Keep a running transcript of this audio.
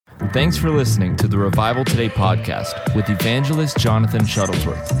and thanks for listening to the Revival Today podcast with evangelist Jonathan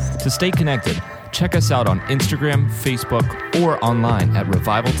Shuttlesworth. To stay connected, check us out on Instagram, Facebook, or online at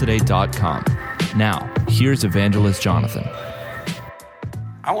revivaltoday.com. Now, here's evangelist Jonathan.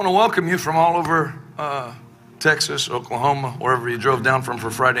 I want to welcome you from all over Texas, Oklahoma, wherever you drove down from for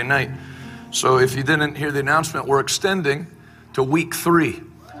Friday night. So if you didn't hear the announcement, we're extending to week 3.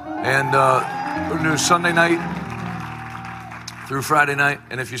 And we're going to do Sunday night through Friday night.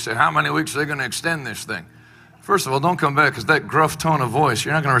 And if you say, how many weeks are they going to extend this thing? First of all, don't come back, because that gruff tone of voice,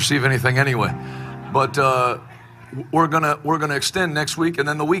 you're not going to receive anything anyway. But we're gonna extend next week. And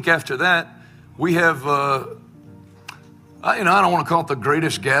then the week after that, we have, I don't want to call it the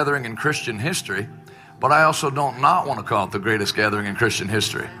greatest gathering in Christian history, but I also don't not want to call it the greatest gathering in Christian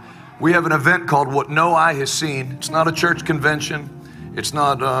history. We have an event called What No Eye Has Seen. It's not a church convention. It's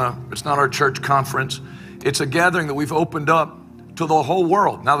not our church conference. It's a gathering that we've opened up to the whole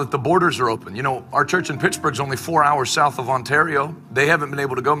world now that the borders are open. You know, our church in Pittsburgh is only 4 hours south of Ontario. They haven't been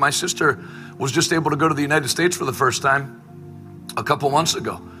able to go. My sister was just able to go to the United States for the first time a couple months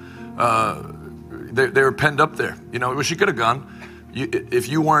ago. They were penned up there. You know, well, she could have gone. If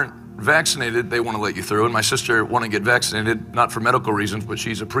you weren't vaccinated, they want to let you through. And my sister wanted to get vaccinated, not for medical reasons, but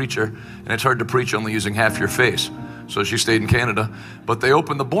she's a preacher, and it's hard to preach only using half your face. So she stayed in Canada. But they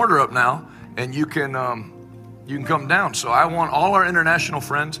opened the border up now, and you can come down. So I want all our international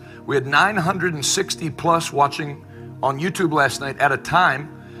friends. We had 960 plus watching on YouTube last night at a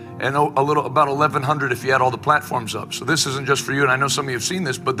time, and about 1,100 if you add all the platforms up. So this isn't just for you, and I know some of you have seen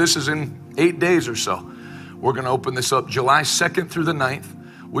this, but this is in 8 days or so. We're going to open this up July 2nd through the 9th.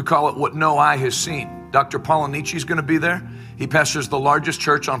 We call it What No Eye Has Seen. Dr. Paul Anici is going to be there. He pastors the largest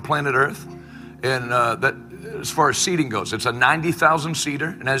church on planet Earth, and that, as far as seating goes, it's a 90,000 seater,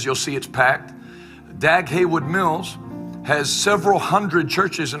 and as you'll see, it's packed. Dag Haywood Mills has several hundred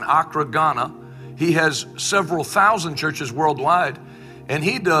churches in Accra, Ghana. He has several thousand churches worldwide, and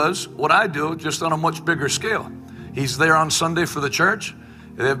he does what I do, just on a much bigger scale. He's there on Sunday for the church.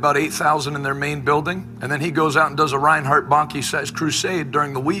 They have about 8,000 in their main building, and then he goes out and does a Reinhard Bonnke-sized crusade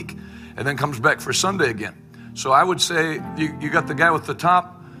during the week, and then comes back for Sunday again. So I would say you got the guy with the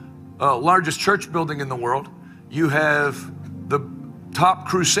top largest church building in the world. You have the top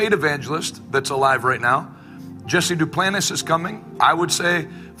crusade evangelist that's alive right now. Jesse Duplantis is coming. I would say,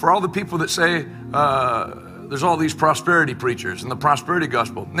 for all the people that say there's all these prosperity preachers and the prosperity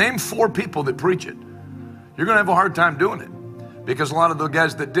gospel, name 4 people that preach it. You're going to have a hard time doing it, because a lot of the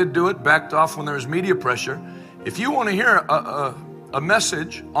guys that did do it backed off when there was media pressure. If you want to hear a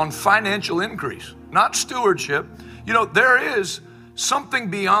message on financial increase, not stewardship, you know, there is something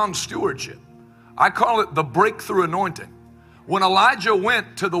beyond stewardship. I call it the breakthrough anointing. When Elijah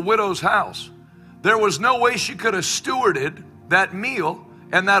went to the widow's house, there was no way she could have stewarded that meal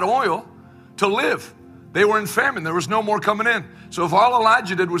and that oil to live. They were in famine. There was no more coming in. So if all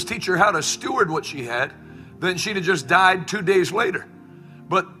Elijah did was teach her how to steward what she had, then she'd have just died 2 days later.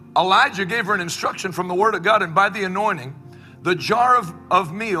 But Elijah gave her an instruction from the Word of God, and by the anointing, the jar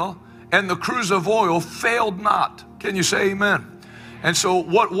of meal and the cruse of oil failed not. Can you say amen? And so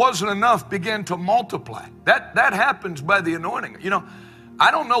what wasn't enough began to multiply. That happens by the anointing. You know,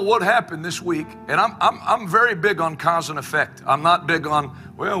 I don't know what happened this week, and I'm very big on cause and effect. I'm not big on,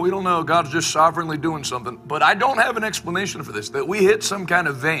 well, we don't know, God's just sovereignly doing something. But I don't have an explanation for this, that we hit some kind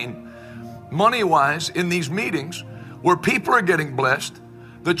of vein, money-wise, in these meetings where people are getting blessed.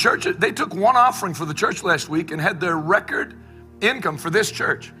 The church, they took one offering for the church last week and had their record income for this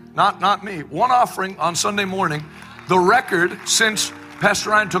church, not me. One offering on Sunday morning, the record since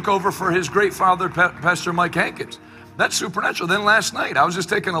Pastor Ryan took over for his great father, Pastor Mike Hankins. That's supernatural. Then last night, I was just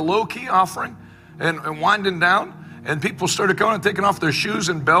taking a low-key offering and winding down, and people started coming and taking off their shoes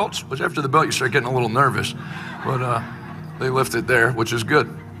and belts, which after the belt, you start getting a little nervous. But they left it there, which is good.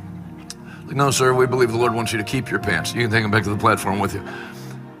 Like, no, sir, we believe the Lord wants you to keep your pants. You can take them back to the platform with you.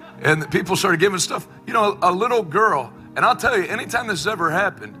 And the people started giving stuff. You know, a little girl, and I'll tell you, anytime this has ever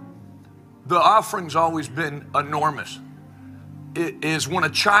happened, the offering's always been enormous. It is when a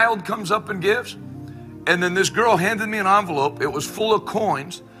child comes up and gives, and then this girl handed me an envelope. It was full of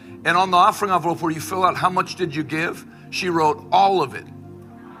coins, and on the offering envelope where you fill out how much did you give, she wrote all of it.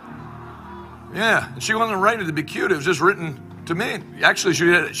 Yeah, and she wasn't writing it to be cute. It was just written to me. Actually, she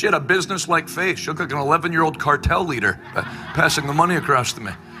had a business-like face. She looked like an 11-year-old cartel leader passing the money across to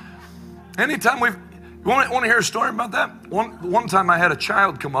me. Anytime you want to hear a story about that? One time I had a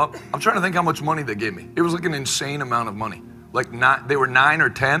child come up. I'm trying to think how much money they gave me. It was like an insane amount of money. They were 9 or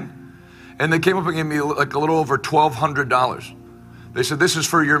 10, and they came up and gave me like a little over $1,200. They said, this is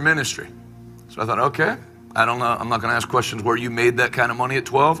for your ministry. So I thought, okay. I don't know. I'm not going to ask questions where you made that kind of money at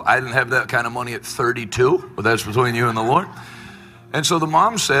 12. I didn't have that kind of money at 32, but that's between you and the Lord. And so the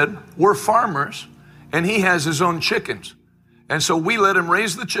mom said, we're farmers, and he has his own chickens. And so we let him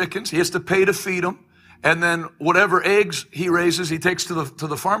raise the chickens. He has to pay to feed them. And then whatever eggs he raises, he takes to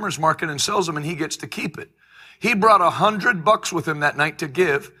the farmer's market and sells them, and he gets to keep it. He brought $100 with him that night to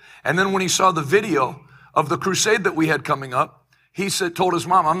give. And then when he saw the video of the crusade that we had coming up, he told his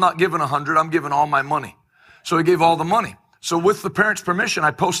mom, I'm not giving 100, I'm giving all my money. So he gave all the money. So with the parents' permission,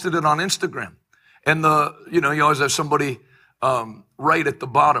 I posted it on Instagram. And you always have somebody right at the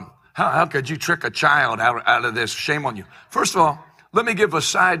bottom. How could you trick a child out of this? Shame on you. First of all, let me give a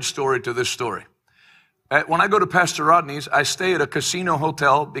side story to this story. When I go to Pastor Rodney's, I stay at a casino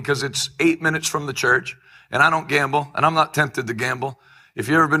hotel because it's 8 minutes from the church, and I don't gamble, and I'm not tempted to gamble. If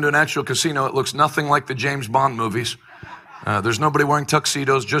you've ever been to an actual casino, it looks nothing like the James Bond movies. There's nobody wearing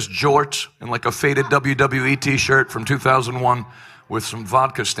tuxedos, just jorts and like a faded WWE t-shirt from 2001 with some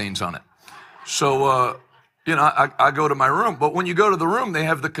vodka stains on it. So, I go to my room. But when you go to the room, they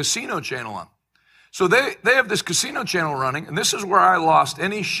have the casino channel on. So they have this casino channel running, and this is where I lost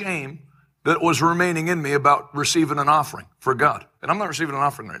any shame that was remaining in me about receiving an offering for God. And I'm not receiving an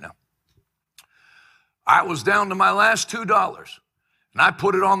offering right now. I was down to my last $2, and I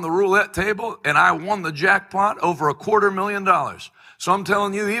put it on the roulette table, and I won the jackpot over $250,000. So I'm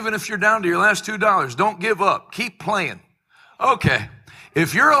telling you, even if you're down to your last $2, don't give up. Keep playing. Okay,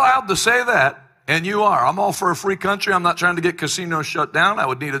 if you're allowed to say that, and you are, I'm all for a free country. I'm not trying to get casinos shut down. I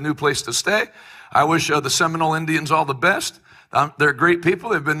would need a new place to stay. I wish the Seminole Indians all the best. They're great people.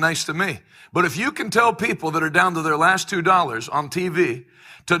 They've been nice to me. But if you can tell people that are down to their last $2 on TV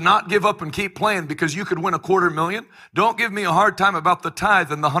to not give up and keep playing because you could win $250,000, don't give me a hard time about the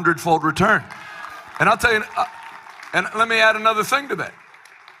tithe and the 100-fold return. And I'll tell you, and let me add another thing to that.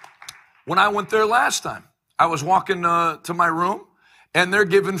 When I went there last time, I was walking to my room, and they're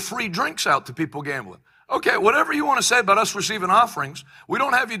giving free drinks out to people gambling. Okay, whatever you want to say about us receiving offerings, we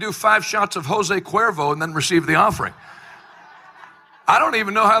don't have you do 5 shots of Jose Cuervo and then receive the offering. I don't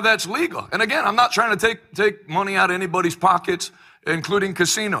even know how that's legal. And again, I'm not trying to take money out of anybody's pockets, including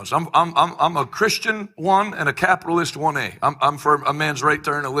casinos. I'm a Christian 1 and a capitalist 1A. I'm for a man's right to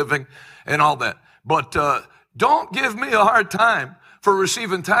earn a living and all that. But don't give me a hard time for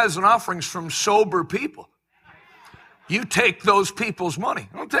receiving tithes and offerings from sober people. You take those people's money.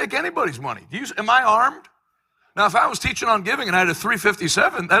 Don't take anybody's money. Am I armed? Now, if I was teaching on giving and I had a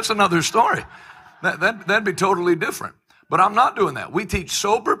 357, that's another story. That'd be totally different. But I'm not doing that. We teach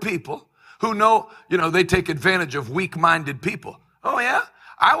sober people who know, they take advantage of weak-minded people. Oh, yeah?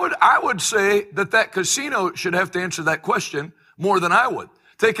 I would say that casino should have to answer that question more than I would.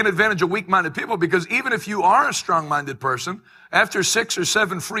 Taking advantage of weak-minded people, because even if you are a strong-minded person, after 6 or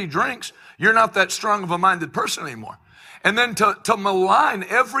 7 free drinks, you're not that strong of a minded person anymore. And then to malign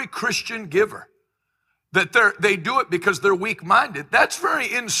every Christian giver, that they do it because they're weak-minded, that's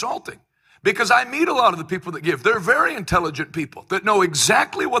very insulting. Because I meet a lot of the people that give. They're very intelligent people that know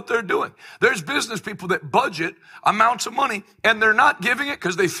exactly what they're doing. There's business people that budget amounts of money, and they're not giving it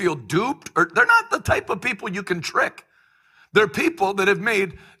because they feel duped, or they're not the type of people you can trick. They're people that have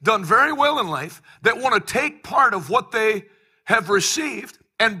done very well in life, that want to take part of what they have received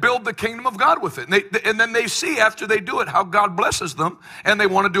and build the kingdom of God with it. And then they see after they do it how God blesses them, and they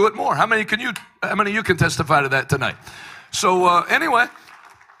want to do it more. How many of you can testify to that tonight? So anyway,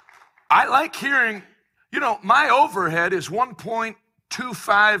 I like hearing, my overhead is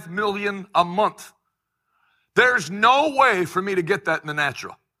 $1.25 million a month. There's no way for me to get that in the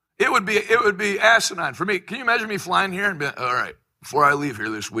natural. It would be asinine for me. Can you imagine me flying here and be, all right, before I leave here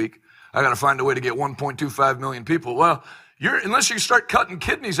this week, I got to find a way to get 1.25 million people. Well, unless you start cutting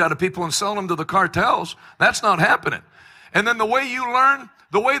kidneys out of people and selling them to the cartels, that's not happening. And then the way you learn,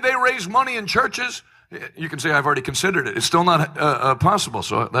 the way they raise money in churches, you can say I've already considered it. It's still not possible,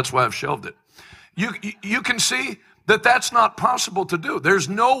 so that's why I've shelved it. You can see that that's not possible to do. There's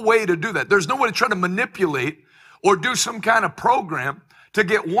no way to do that. There's no way to try to manipulate or do some kind of program to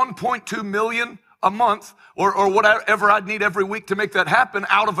get 1.2 million a month or whatever I'd need every week to make that happen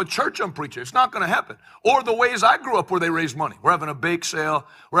out of a church I'm preaching. It's not going to happen. Or the ways I grew up where they raise money. We're having a bake sale.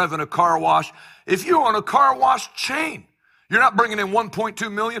 We're having a car wash. If you own a car wash chain, you're not bringing in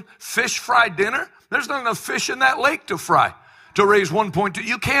 1.2 million fish fry dinner. There's not enough fish in that lake to fry to raise 1.2.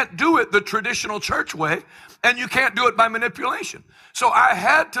 You can't do it the traditional church way, and you can't do it by manipulation. So I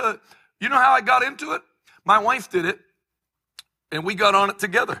had to, you know how I got into it? My wife did it, and we got on it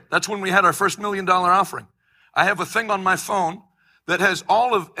together. That's when we had our first $1 million offering. I have a thing on my phone that has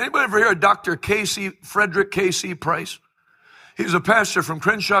anybody ever hear of Dr. Frederick K.C. Price? He's a pastor from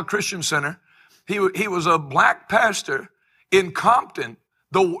Crenshaw Christian Center. He was a black pastor in Compton,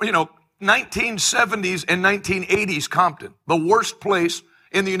 1970s and 1980s Compton, the worst place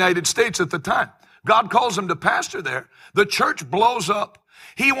in the United States at the time. God calls him to pastor there. The church blows up.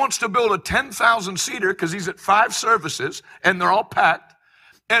 He wants to build a 10,000 seater because he's at 5 services and they're all packed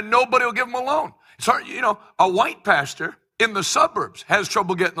and nobody will give him a loan. It's hard, a white pastor in the suburbs has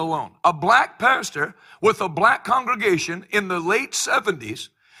trouble getting a loan. A black pastor with a black congregation in the late 70s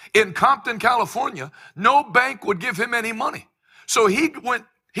in Compton, California, no bank would give him any money. So he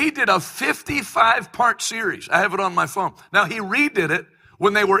did a 55-part series. I have it on my phone. Now, he redid it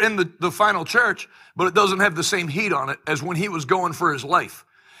when they were in the final church, but it doesn't have the same heat on it as when he was going for his life.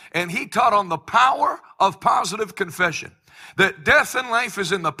 And he taught on the power of positive confession, that death and life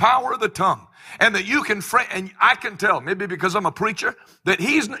is in the power of the tongue, and that you can, and I can tell, maybe because I'm a preacher, that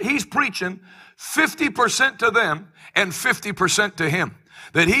he's preaching 50% to them and 50% to him.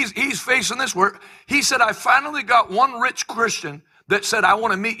 That he's facing this where he said, I finally got one rich Christian that said, I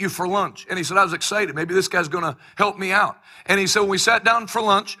want to meet you for lunch. And he said, I was excited. Maybe this guy's going to help me out. And he said, when we sat down for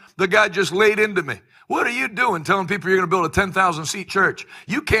lunch, the guy just laid into me. What are you doing telling people you're going to build a 10,000 seat church?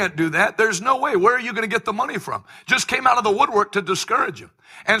 You can't do that. There's no way. Where are you going to get the money from? Just came out of the woodwork to discourage him.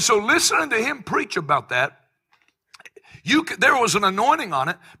 And so listening to him preach about that, there was an anointing on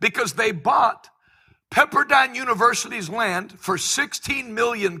it because they bought Pepperdine University's land for $16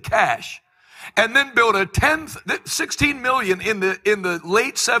 million cash, and then built $16 million in the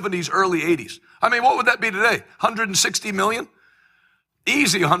late 70s, early 80s. I mean, what would that be today? 160 million?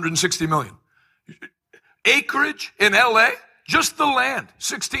 Easy 160 million. Acreage in LA, just the land,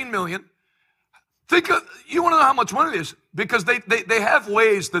 16 million. You want to know how much money it is? Because they have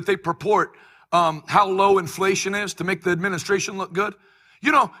ways that they purport how low inflation is to make the administration look good.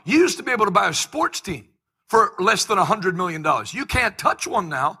 You used to be able to buy a sports team for less than $100 million. You can't touch one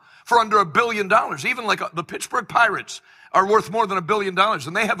now for under $1 billion. Even like the Pittsburgh Pirates are worth more than $1 billion,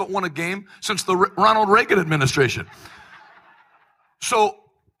 and they haven't won a game since the Ronald Reagan administration. So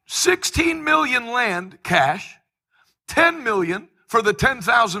 16 million land cash, 10 million for the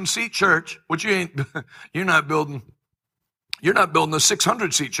 10,000 seat church, which you're not building a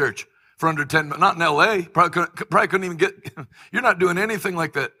 600 seat church for under 10, not in LA, probably couldn't even you're not doing anything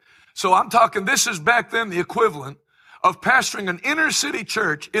like that. So I'm talking, this is back then the equivalent of pastoring an inner city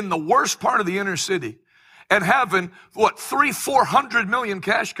church in the worst part of the inner city and having, 400 million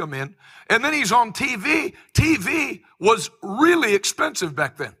cash come in. And then he's on TV. TV was really expensive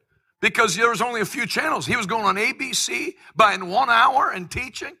back then because there was only a few channels. He was going on ABC, buying 1 hour and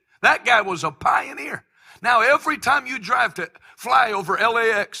teaching. That guy was a pioneer. Now, every time you fly over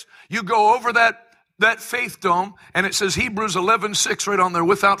LAX, you go over that faith dome, and it says Hebrews 11:6 right on there.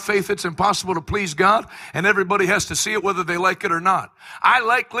 Without faith, it's impossible to please God, and everybody has to see it whether they like it or not. I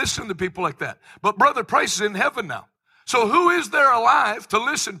like listening to people like that. But Brother Price is in heaven now. So who is there alive to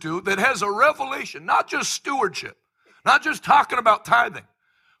listen to that has a revelation, not just stewardship, not just talking about tithing?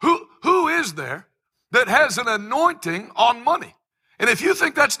 Who is there that has an anointing on money? And if you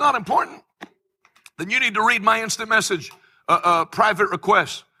think that's not important, then you need to read my instant message private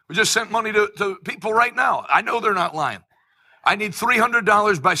requests. We just sent money to people right now. I know they're not lying. I need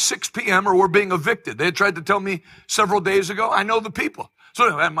 $300 by 6 p.m. or we're being evicted. They tried to tell me several days ago. I know the people.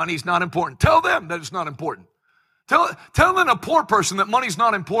 So that money's not important. Tell them that it's not important. Telling a poor person that money's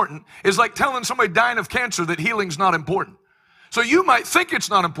not important is like telling somebody dying of cancer that healing's not important. So you might think it's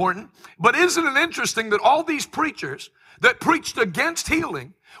not important, but isn't it interesting that all these preachers that preached against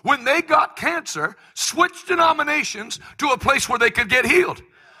healing, when they got cancer, switched denominations to a place where they could get healed?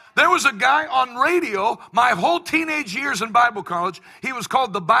 There was a guy on radio my whole teenage years in Bible college. He was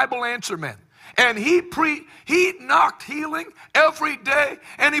called the Bible Answer Man. And he knocked healing every day.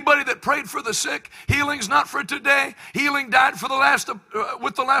 Anybody that prayed for the sick, healing's not for today. Healing died for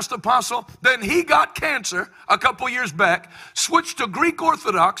with the last apostle. Then he got cancer a couple years back, switched to Greek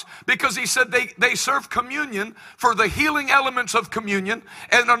Orthodox because he said they serve communion for the healing elements of communion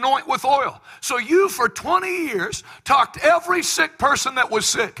and anoint with oil. So you for 20 years talked every sick person that was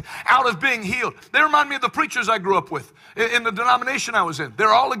sick out of being healed. They remind me of the preachers I grew up with in the denomination I was in.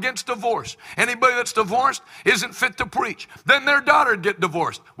 They're all against divorce. Anybody that's divorced isn't fit to preach. Then their daughter would get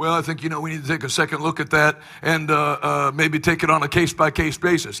divorced. Well, I think, we need to take a second look at that and maybe take it on a case-by-case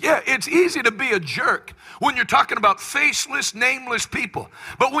basis. Yeah, it's easy to be a jerk when you're talking about faceless, nameless people.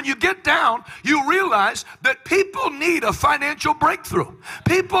 But when you get down, you realize that people need a financial breakthrough.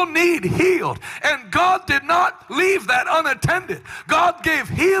 People need healed. And God did not leave that unattended. God gave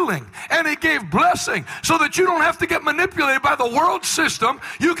healing and He gave blessing so that you don't have to get manipulated by the world system.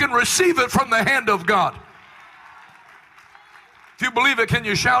 You can receive it from the hand of God. If you believe it, can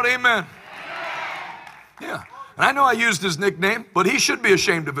you shout amen? Yeah. And I know I used his nickname, but he should be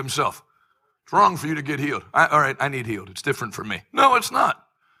ashamed of himself. It's wrong for you to get healed. All right, I need healed. It's different for me. No, it's not.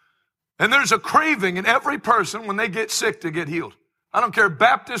 And there's a craving in every person when they get sick to get healed. I don't care,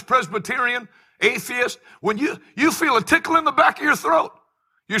 Baptist, Presbyterian, atheist. When you feel a tickle in the back of your throat,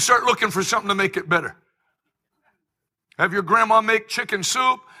 you start looking for something to make it better. Have your grandma make chicken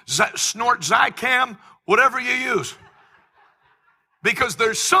soup, snort Zicam, whatever you use. Because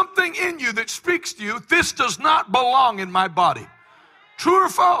there's something in you that speaks to you, this does not belong in my body. True or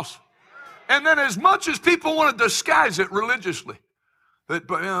false? And then as much as people want to disguise it religiously, that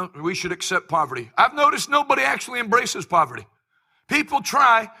we should accept poverty. I've noticed nobody actually embraces poverty. People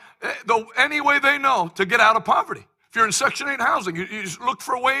try any way they know to get out of poverty. If you're in Section 8 housing, you just look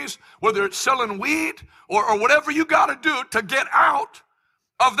for ways, whether it's selling weed or whatever you got to do to get out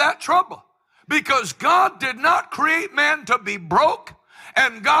of that trouble. Because God did not create man to be broke,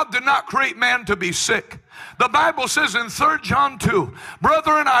 and God did not create man to be sick. The Bible says in 3 John 2,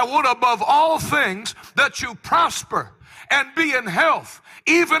 brethren, I would above all things that you prosper and be in health,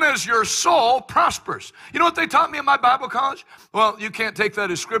 even as your soul prospers. You know what they taught me in my Bible college? Well, you can't take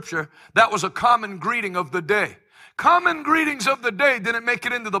that as scripture. That was a common greeting of the day. Common greetings of the day didn't make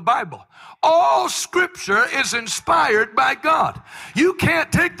it into the Bible. All scripture is inspired by God. You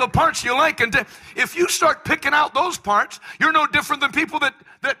can't take the parts you like and if you start picking out those parts, you're no different than people that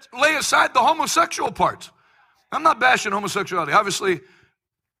lay aside the homosexual parts. I'm not bashing homosexuality. Obviously,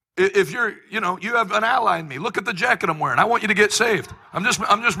 if you have an ally in me. Look at the jacket I'm wearing. I want you to get saved. I'm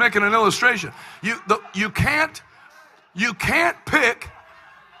just making an illustration. You can't pick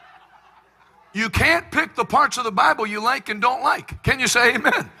the parts of the Bible you like and don't like. Can you say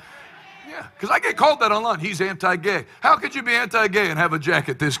amen? Yeah, because I get called that online. He's anti-gay. How could you be anti-gay and have a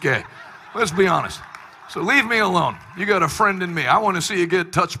jacket this gay? Let's be honest. So leave me alone. You got a friend in me. I want to see you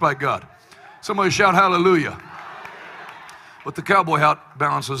get touched by God. Somebody shout hallelujah. But the cowboy hat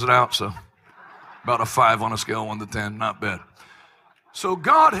balances it out, so about a 5 on a scale 1 to 10, not bad. So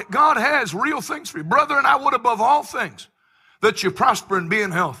God has real things for you. Brethren, I would above all things that you prosper and be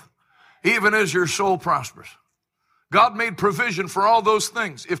in health, even as your soul prospers. God made provision for all those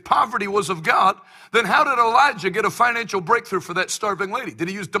things. If poverty was of God, then how did Elijah get a financial breakthrough for that starving lady? Did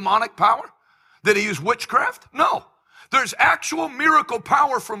he use demonic power? Did he use witchcraft? No. There's actual miracle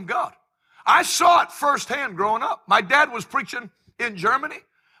power from God. I saw it firsthand growing up. My dad was preaching in Germany.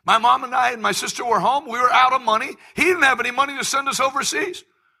 My mom and I and my sister were home. We were out of money. He didn't have any money to send us overseas.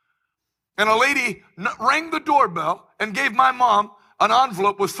 And a lady rang the doorbell and gave my mom an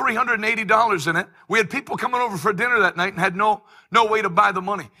envelope with $380 in it. We had people coming over for dinner that night and had no way to buy the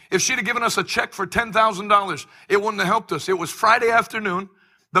money. If she'd have given us a check for $10,000, it wouldn't have helped us. It was Friday afternoon.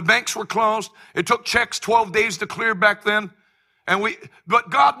 The banks were closed. It took checks 12 days to clear back then. But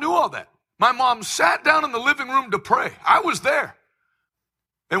God knew all that. My mom sat down in the living room to pray. I was there.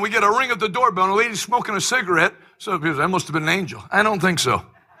 And we get a ring at the doorbell, and a lady smoking a cigarette. So that must have been an angel. I don't think so.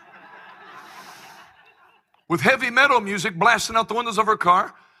 With heavy metal music blasting out the windows of her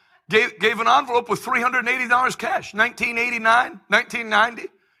car, gave an envelope with $380 cash. 1989, 1990.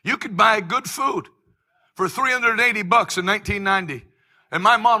 You could buy good food for $380 in 1990. And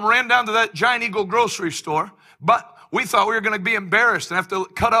my mom ran down to that Giant Eagle grocery store, but we thought we were going to be embarrassed and have to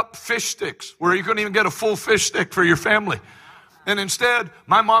cut up fish sticks where you couldn't even get a full fish stick for your family. And instead,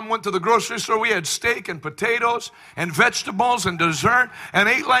 my mom went to the grocery store. We had steak and potatoes and vegetables and dessert and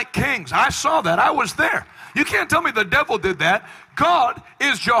ate like kings. I saw that. I was there. You can't tell me the devil did that. God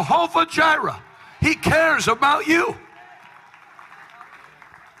is Jehovah Jireh. He cares about you.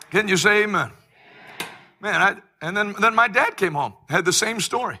 Can you say amen? Man, and then my dad came home, had the same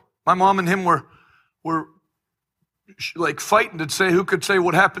story. My mom and him were like fighting to say who could say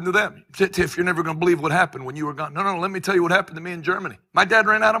what happened to them. If you're never going to believe what happened when you were gone. No, let me tell you what happened to me in Germany. My dad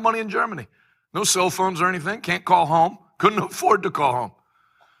ran out of money in Germany. No cell phones or anything. Can't call home. Couldn't afford to call home.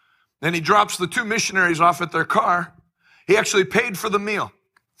 Then he drops the 2 missionaries off at their car. He actually paid for the meal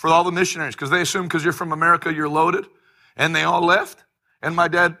for all the missionaries because they assume because you're from America, you're loaded. And they all left. And my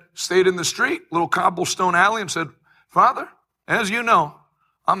dad stayed in the street, little cobblestone alley, and said, Father, as you know,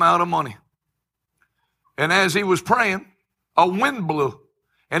 I'm out of money. And as he was praying, a wind blew,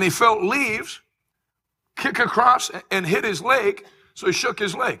 and he felt leaves kick across and hit his leg, so he shook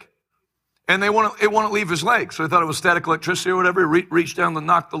his leg. And it wouldn't leave his leg, so he thought it was static electricity or whatever. He reached down to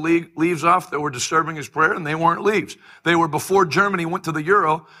knock the leaves off that were disturbing his prayer, and they weren't leaves. They were, before Germany went to the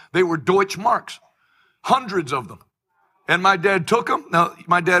euro, they were Deutschmarks, hundreds of them. And my dad took them. Now,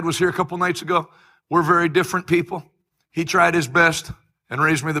 my dad was here a couple nights ago. We're very different people. He tried his best and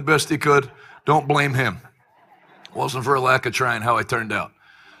raised me the best he could. Don't blame him. It wasn't for a lack of trying how I turned out.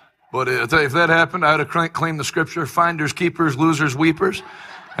 But I tell you, if that happened, I would have claimed the scripture, finders, keepers, losers, weepers,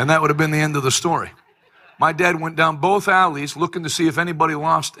 and that would have been the end of the story. My dad went down both alleys looking to see if anybody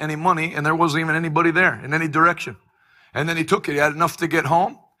lost any money, and there wasn't even anybody there in any direction. And then he took it. He had enough to get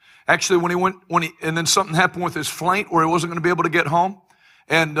home. Actually, and then something happened with his flight where he wasn't going to be able to get home.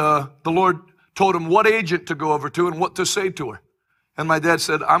 And the Lord told him what agent to go over to and what to say to her. And my dad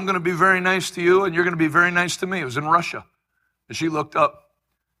said, I'm going to be very nice to you, and you're going to be very nice to me. It was in Russia. And she looked up.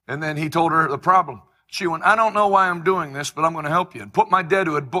 And then he told her the problem. She went, I don't know why I'm doing this, but I'm going to help you. And put my dad,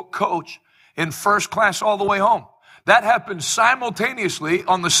 who had booked coach, in first class all the way home. That happened simultaneously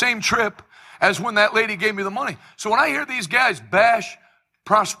on the same trip as when that lady gave me the money. So when I hear these guys bash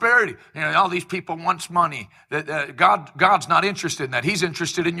prosperity, all these people wants money. God's not interested in that. He's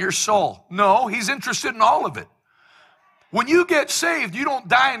interested in your soul. No, he's interested in all of it. When you get saved, you don't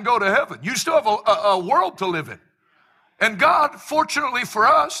die and go to heaven. You still have a world to live in. And God, fortunately for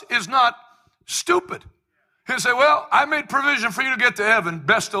us, is not stupid. He'll say, well, I made provision for you to get to heaven.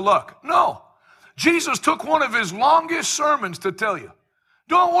 Best of luck. No. Jesus took one of his longest sermons to tell you,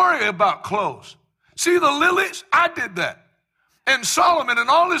 don't worry about clothes. See the lilies? I did that. And Solomon in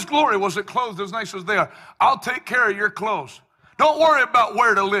all his glory wasn't clothed as nice as they are. I'll take care of your clothes. Don't worry about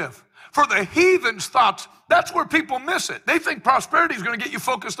where to live. For the heathens' thoughts, that's where people miss it. They think prosperity is going to get you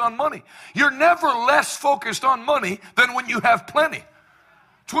focused on money. You're never less focused on money than when you have plenty.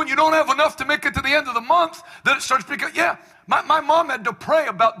 It's when you don't have enough to make it to the end of the month that it starts becoming, my mom had to pray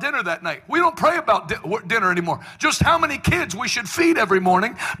about dinner that night. We don't pray about dinner anymore. Just how many kids we should feed every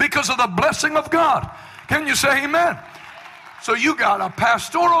morning because of the blessing of God. Can you say amen? So you got a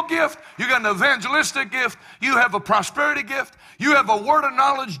pastoral gift, you got an evangelistic gift, you have a prosperity gift, you have a word of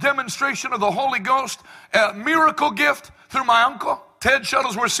knowledge demonstration of the Holy Ghost, a miracle gift through my uncle, Ted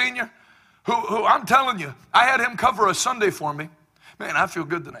Shuttlesworth Sr., who I'm telling you, I had him cover a Sunday for me. Man, I feel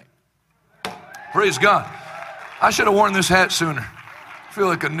good tonight. Praise God. I should have worn this hat sooner. I feel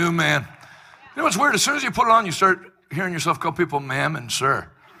like a new man. You know what's weird? As soon as you put it on, you start hearing yourself call people ma'am and sir.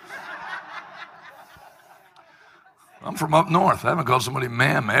 I'm from up north. I haven't called somebody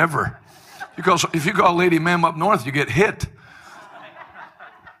ma'am ever. If you call a lady ma'am up north, you get hit.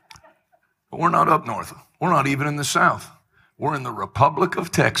 But we're not up north. We're not even in the South. We're in the Republic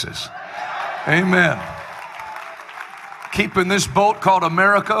of Texas. Amen. Keeping this boat called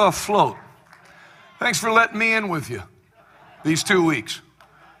America afloat. Thanks for letting me in with you these 2 weeks.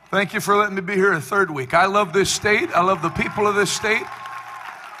 Thank you for letting me be here a third week. I love this state. I love the people of this state.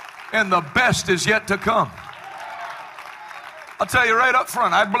 And the best is yet to come. I'll tell you right up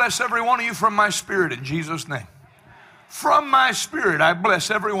front, I bless every one of you from my spirit in Jesus' name. From my spirit, I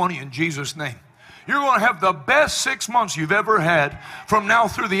bless every one of you in Jesus' name. You're going to have the best 6 months you've ever had from now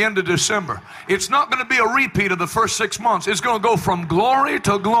through the end of December. It's not going to be a repeat of the first 6 months. It's going to go from glory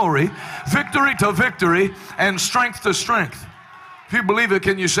to glory, victory to victory, and strength to strength. If you believe it,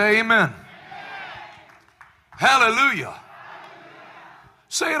 can you say amen? Hallelujah.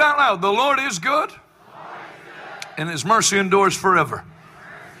 Say it out loud. The Lord is good, and his mercy endures forever.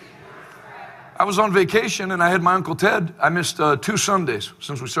 I was on vacation, and I had my Uncle Ted. I missed 2 Sundays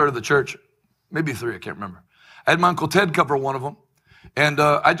since we started the church. Maybe 3, I can't remember. I had my Uncle Ted cover one of them. And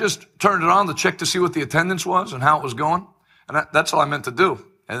I just turned it on to check to see what the attendance was and how it was going. And that's all I meant to do.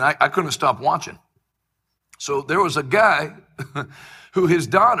 And I couldn't stop watching. So there was a guy who his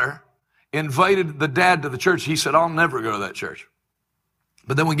daughter invited the dad to the church. He said, I'll never go to that church.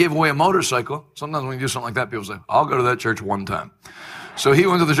 But then we gave away a motorcycle. Sometimes when you do something like that, people say, I'll go to that church one time. So he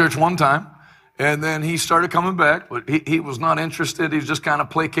went to the church one time. And then he started coming back. But he was not interested. He was just kind of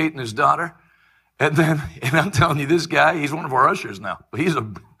placating his daughter. And I'm telling you, this guy, he's one of our ushers now. He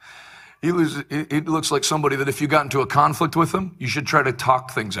looks like somebody that if you got into a conflict with him, you should try to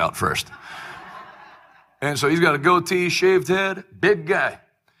talk things out first. And so he's got a goatee, shaved head, big guy.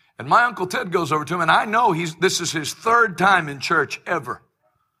 And my Uncle Ted goes over to him, and I know this is his 3rd time in church ever.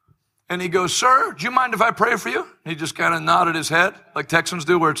 And he goes, sir, do you mind if I pray for you? And he just kind of nodded his head, like Texans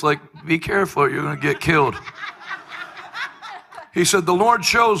do, where it's like, be careful, you're going to get killed. He said, the Lord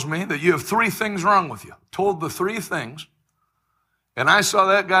shows me that you have 3 things wrong with you. Told the 3 things. And I saw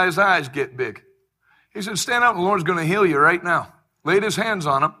that guy's eyes get big. He said, stand up, the Lord's going to heal you right now. Laid his hands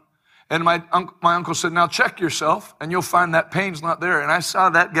on him. And my uncle said, now check yourself, and you'll find that pain's not there. And I saw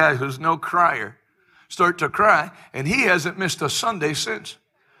that guy who's no crier start to cry, and he hasn't missed a Sunday since.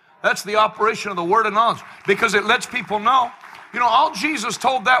 That's the operation of the word of knowledge, because it lets people know You know, all Jesus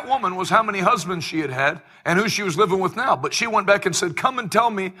told that woman was how many husbands she had and who she was living with now. But she went back and said, come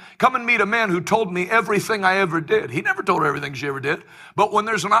and meet a man who told me everything I ever did. He never told her everything she ever did. But when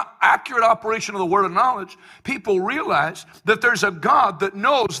there's an accurate operation of the word of knowledge, people realize that there's a God that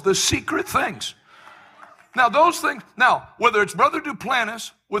knows the secret things. Now, those things, whether it's Brother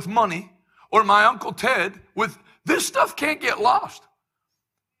Duplantis with money or my Uncle Ted with, this stuff can't get lost.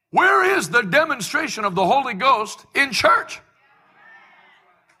 Where is the demonstration of the Holy Ghost in church?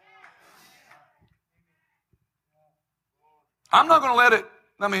 I'm not going to let it,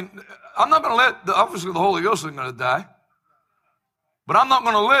 I'm not going to let, obviously the Holy Ghost isn't going to die, but I'm not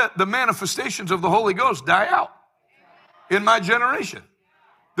going to let the manifestations of the Holy Ghost die out in my generation.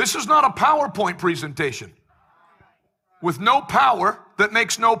 This is not a PowerPoint presentation with no power that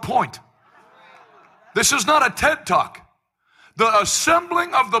makes no point. This is not a TED Talk. The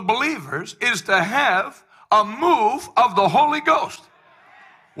assembling of the believers is to have a move of the Holy Ghost.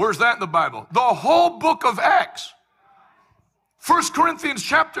 Where's that in the Bible? The whole book of Acts. 1 Corinthians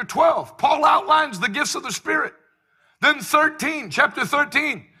chapter 12, Paul outlines the gifts of the Spirit. Then chapter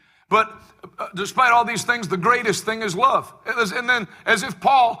 13. But despite all these things, the greatest thing is love. And then as if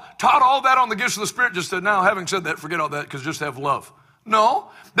Paul taught all that on the gifts of the Spirit, just said, now having said that, forget all that because just have love. No.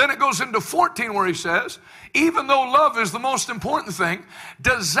 Then it goes into 14 where he says, even though love is the most important thing,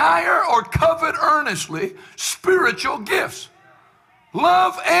 desire or covet earnestly spiritual gifts.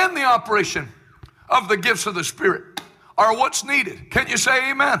 Love and the operation of the gifts of the Spirit are what's needed. Can you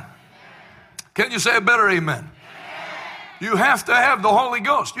say amen? Can you say a better amen? You have to have the Holy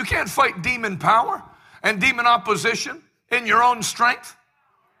Ghost. You can't fight demon power and demon opposition in your own strength.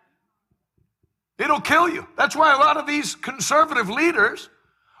 It'll kill you. That's why a lot of these conservative leaders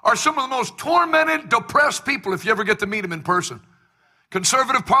are some of the most tormented, depressed people if you ever get to meet them in person.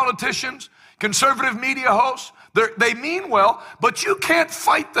 Conservative politicians, conservative media hosts, they mean well, but you can't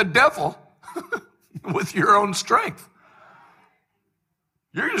fight the devil with your own strength.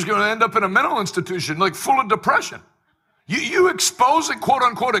 You're just going to end up in a mental institution like full of depression. You exposing, quote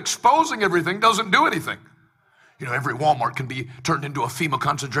unquote, exposing everything doesn't do anything. You know, every Walmart can be turned into a FEMA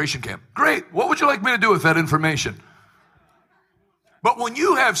concentration camp. Great. What would you like me to do with that information? But when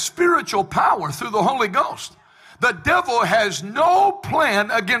you have spiritual power through the Holy Ghost, the devil has no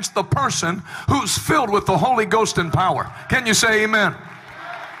plan against the person who's filled with the Holy Ghost and power. Can you say amen?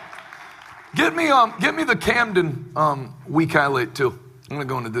 Get me the Camden week highlight too. I'm going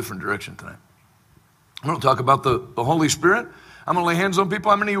to go in a different direction tonight. I'm going to talk about the Holy Spirit. I'm going to lay hands on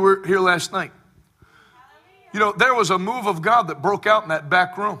people. How many of you were here last night? You know, there was a move of God that broke out in that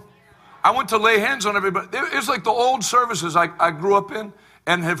back room. I went to lay hands on everybody. It was like the old services I grew up in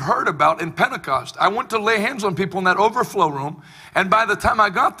and have heard about in Pentecost. I went to lay hands on people in that overflow room, and by the time I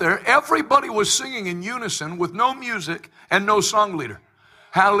got there, everybody was singing in unison with no music and no song leader.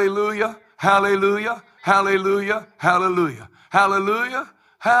 Hallelujah, hallelujah, hallelujah, hallelujah, hallelujah,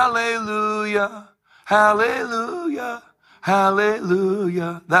 hallelujah, hallelujah,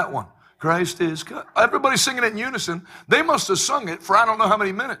 hallelujah. That one. Christ is God. Everybody's singing it in unison. They must have sung it for I don't know how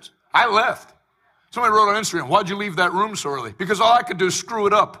many minutes. I left. Somebody wrote on Instagram, why'd you leave that room so early? Because all I could do is screw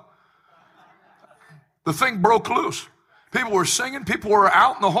it up. The thing broke loose. People were singing. People were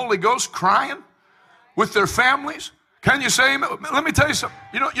out in the Holy Ghost crying with their families. Can you say amen? Let me tell you something.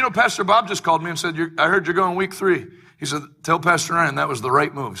 You know, Pastor Bob just called me and said, I heard you're going week 3. He said, tell Pastor Ryan that was the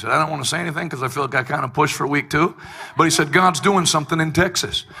right move. He said, I don't want to say anything because I feel like I kind of pushed for week 2. But he said, God's doing something in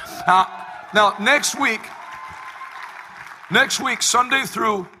Texas. Now next week, Sunday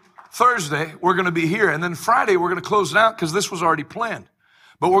through Thursday, we're going to be here. And then Friday, we're going to close it out because this was already planned.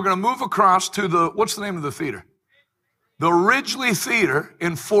 But we're going to move across to what's the name of the theater? The Ridgely Theater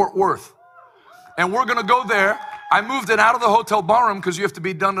in Fort Worth. And we're going to go there. I moved it out of the hotel ballroom because you have to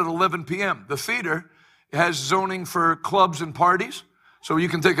be done at 11 p.m. The theater has zoning for clubs and parties, so you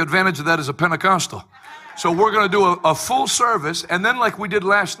can take advantage of that as a Pentecostal. So we're going to do a full service, and then like we did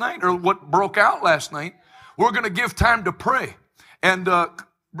last night, or what broke out last night, we're going to give time to pray. And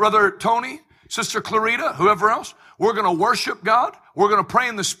Brother Tony, Sister Clarita, whoever else, we're going to worship God. We're going to pray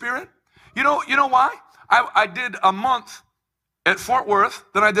in the Spirit. You know why? I did a month at Fort Worth,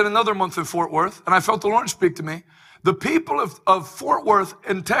 then I did another month in Fort Worth, and I felt the Lord speak to me. The people of Fort Worth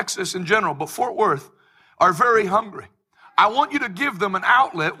and Texas in general, but Fort Worth, are very hungry. I want you to give them an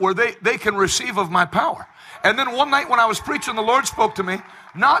outlet where they can receive of my power. And then one night when I was preaching, the Lord spoke to me,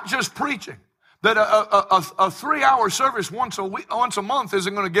 not just preaching, that a 3-hour service once a month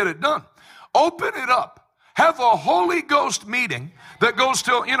isn't going to get it done. Open it up. Have a Holy Ghost meeting that goes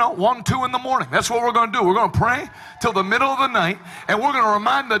till, 1, 2 in the morning. That's what we're going to do. We're going to pray till the middle of the night, and we're going to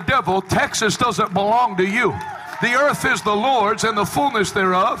remind the devil Texas doesn't belong to you. The earth is the Lord's and the fullness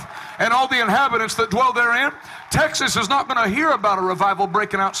thereof, and all the inhabitants that dwell therein. Texas is not going to hear about a revival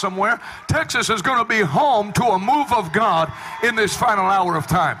breaking out somewhere. Texas is going to be home to a move of God in this final hour of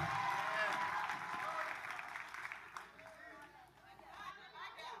time.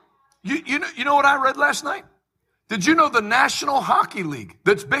 You know what I read last night? Did you know the National Hockey League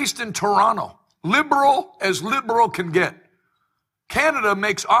that's based in Toronto, liberal as liberal can get, Canada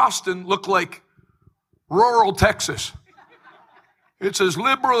makes Austin look like rural Texas. It's as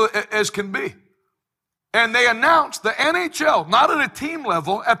liberal as can be. And they announced the NHL, not at a team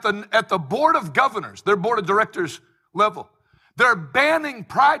level, at the board of governors, their board of directors level. They're banning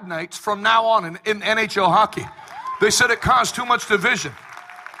Pride nights from now on in NHL hockey. They said it caused too much division.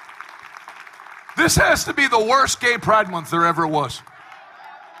 This has to be the worst gay Pride month there ever was.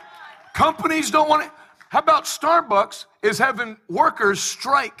 Companies don't want it. How about Starbucks is having workers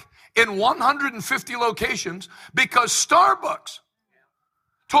strike in 150 locations because Starbucks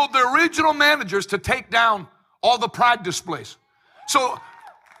told their regional managers to take down all the Pride displays. So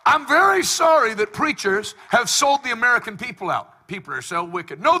I'm very sorry that preachers have sold the American people out. People are so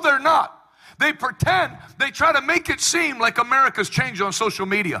wicked. No, they're not. They pretend, they try to make it seem like America's changed on social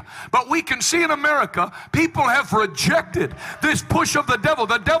media. But we can see in America, people have rejected this push of the devil.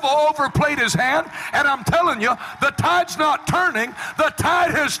 The devil overplayed his hand, and I'm telling you, the tide's not turning, the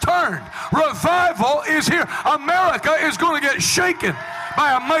tide has turned. Revival is here. America is going to get shaken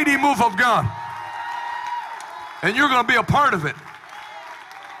by a mighty move of God. And you're going to be a part of it.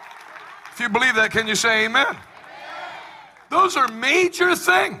 If you believe that, can you say amen? Those are major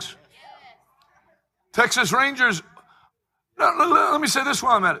things. Texas Rangers, let me say this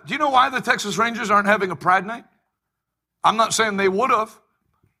while I'm at it. Do you know why the Texas Rangers aren't having a Pride night? I'm not saying they would have.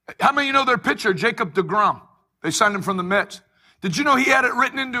 How many of you know their pitcher, Jacob deGrom? They signed him from the Mets. Did you know he had it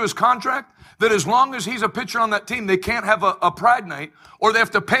written into his contract that as long as he's a pitcher on that team, they can't have a Pride night, or they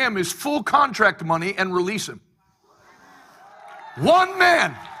have to pay him his full contract money and release him? One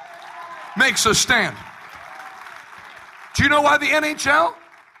man makes a stand. Do you know why the NHL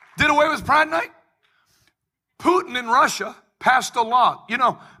did away with Pride night? Putin in Russia passed a law. You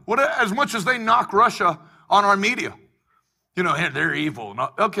know, as much as they knock Russia on our media, you know, hey, they're evil.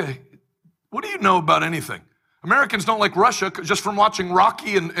 Okay, what do you know about anything? Americans don't like Russia just from watching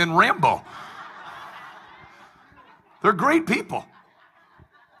Rocky and Rambo. They're great people.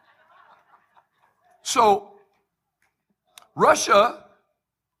 So, Russia,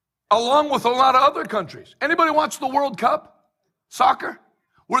 along with a lot of other countries. Anybody watch the World Cup? Soccer?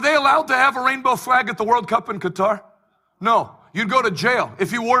 Were they allowed to have a rainbow flag at the World Cup in Qatar? No. You'd go to jail.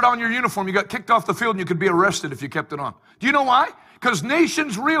 If you wore it on your uniform, you got kicked off the field and you could be arrested if you kept it on. Do you know why? Because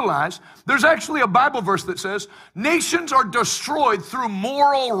nations realize, there's actually a Bible verse that says, nations are destroyed through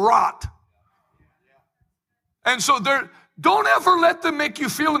moral rot. And so don't ever let them make you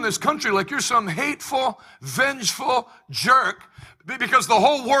feel in this country like you're some hateful, vengeful jerk, because the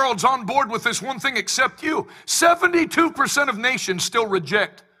whole world's on board with this one thing except you. 72% of nations still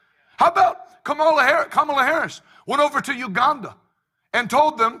reject. How about Kamala Harris went over to Uganda and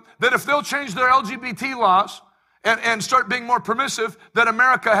told them that if they'll change their LGBT laws and start being more permissive, that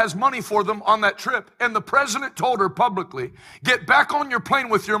America has money for them on that trip. And the president told her publicly, get back on your plane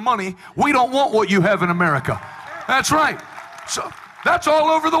with your money. We don't want what you have in America. That's right. So that's all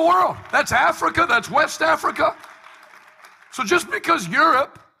over the world. That's Africa. That's West Africa. So just because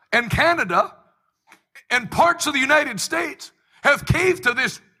Europe and Canada and parts of the United States have caved to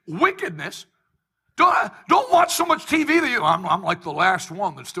this wickedness, don't watch so much TV that I'm like the last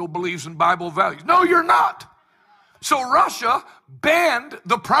one that still believes in Bible values. No, you're not. So Russia banned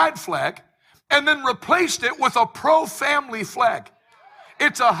the pride flag and then replaced it with a pro-family flag.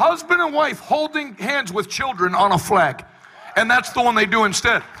 It's a husband and wife holding hands with children on a flag. And that's the one they do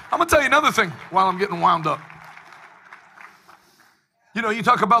instead. I'm going to tell you another thing while I'm getting wound up. You know, you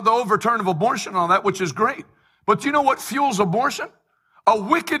talk about the overturn of abortion and all that, which is great. But do you know what fuels abortion? A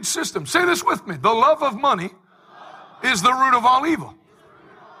wicked system. Say this with me. The love of money is the root of all evil.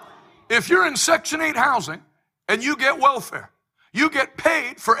 If you're in Section 8 housing and you get welfare, you get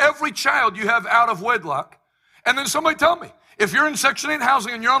paid for every child you have out of wedlock. And then somebody tell me, if you're in Section 8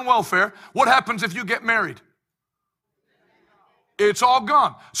 housing and you're on welfare, what happens if you get married? It's all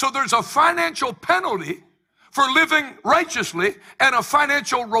gone. So there's a financial penalty for living righteously and a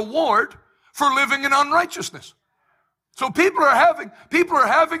financial reward for living in unrighteousness. So people are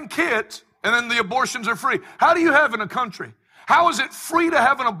having kids and then the abortions are free. How do you have in a country? How is it free to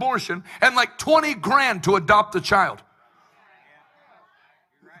have an abortion and like 20 grand to adopt a child?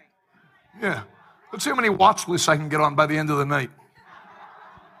 Yeah. Let's see how many watch lists I can get on by the end of the night.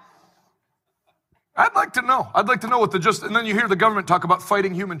 I'd like like to know. I'd like to know what and then you hear the government talk about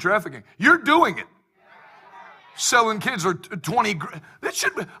fighting human trafficking. You're doing it. Selling kids or 20.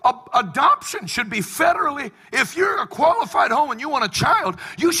 Adoption should be federally. If you're a qualified home and you want a child,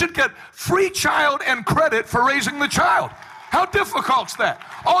 you should get free child and credit for raising the child. How difficult's that?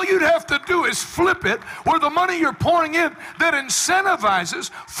 All you'd have to do is flip it where the money you're pouring in that incentivizes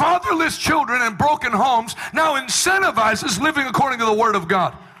fatherless children and broken homes now incentivizes living according to the Word of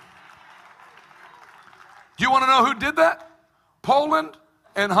God. Do you want to know who did that? Poland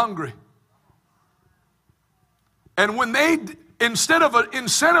and Hungary. And when they, instead of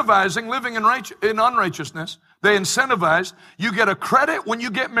incentivizing living in unrighteousness, they incentivized, you get a credit when you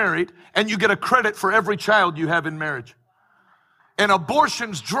get married, and you get a credit for every child you have in marriage. And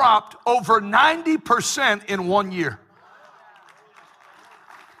abortions dropped over 90% in 1 year.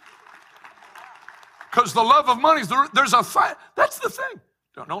 Because the love of money, there's a fight. That's the thing.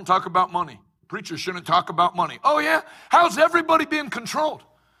 Don't talk about money. Preachers shouldn't talk about money. Oh yeah? How's everybody being controlled?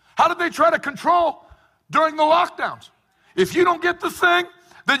 How did they try to control during the lockdowns? If you don't get the thing,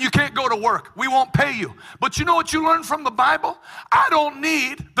 then you can't go to work. We won't pay you. But you know what you learn from the Bible? I don't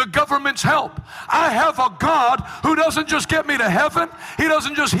need the government's help. I have a God who doesn't just get me to heaven. He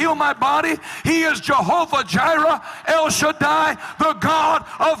doesn't just heal my body. He is Jehovah Jireh, El Shaddai, the God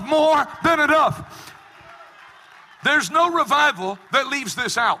of more than enough. There's no revival that leaves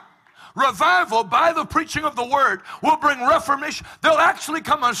this out. Revival, by the preaching of the word, will bring reformation. There'll actually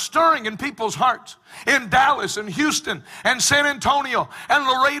come a stirring in people's hearts. In Dallas and Houston and San Antonio and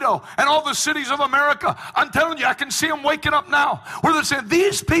Laredo and all the cities of America. I'm telling you, I can see them waking up now. Where they're saying,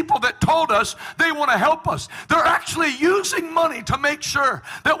 these people that told us they want to help us, they're actually using money to make sure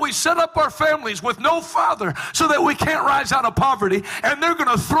that we set up our families with no father so that we can't rise out of poverty, and they're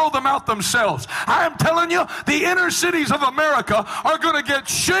going to throw them out themselves. I am telling you, the inner cities of America are going to get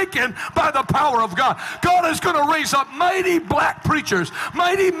shaken by the power of God. God is going to raise up mighty black preachers,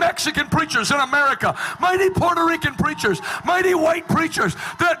 mighty Mexican preachers in America, mighty Puerto Rican preachers, mighty white preachers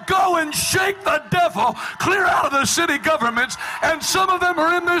that go and shake the devil clear out of the city governments, and some of them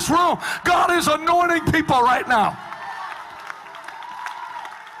are in this room. God is anointing people right now.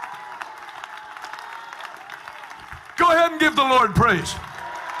 Go ahead and give the Lord praise.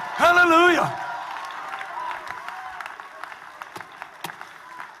 Hallelujah.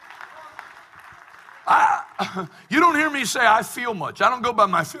 You don't hear me say I feel much. I don't go by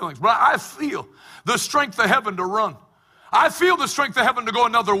my feelings, but I feel the strength of heaven to run. I feel the strength of heaven to go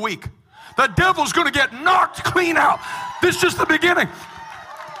another week. The devil's going to get knocked clean out. This is just the beginning.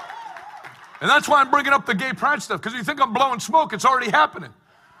 And that's why I'm bringing up the gay pride stuff, because you think I'm blowing smoke, it's already happening.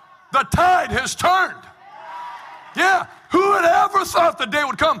 The tide has turned. Yeah, who had ever thought the day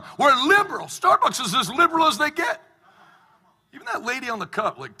would come where liberal, Starbucks is as liberal as they get. Even that lady on the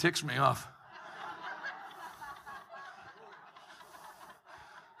cup ticks me off.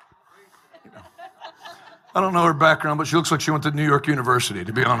 I don't know her background, but she looks like she went to New York University,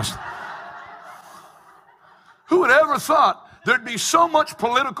 to be honest. Who would ever thought there'd be so much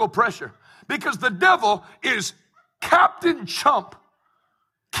political pressure? Because the devil is Captain Chump,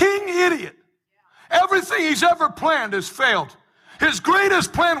 King Idiot. Everything he's ever planned has failed. His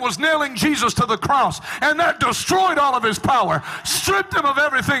greatest plan was nailing Jesus to the cross, and that destroyed all of his power, stripped him of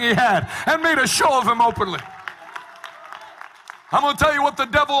everything he had, and made a show of him openly. I'm going to tell you what the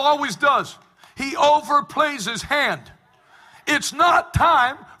devil always does. He overplays his hand. It's not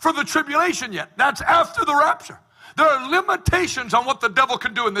time for the tribulation yet. That's after the rapture. There are limitations on what the devil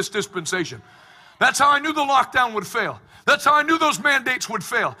can do in this dispensation. That's how I knew the lockdown would fail. That's how I knew those mandates would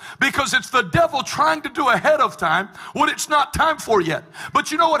fail. Because it's the devil trying to do ahead of time what it's not time for yet.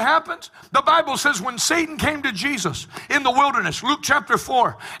 But you know what happens? The Bible says when Satan came to Jesus in the wilderness, Luke chapter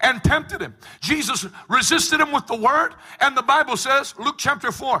 4, and tempted him, Jesus resisted him with the word, and the Bible says, Luke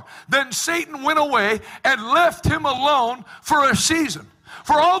chapter 4, then Satan went away and left him alone for a season.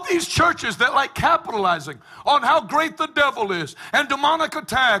 For all these churches that like capitalizing on how great the devil is and demonic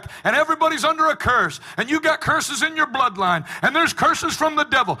attack and everybody's under a curse and you got curses in your bloodline and there's curses from the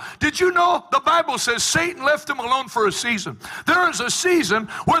devil. Did you know the Bible says Satan left him alone for a season? There is a season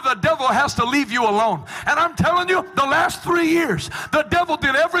where the devil has to leave you alone. And I'm telling you, the last 3 years, the devil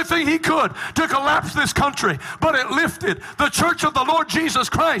did everything he could to collapse this country, but it lifted. The church of the Lord Jesus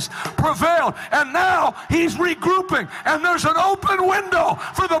Christ prevailed, and now he's regrouping, and there's an open window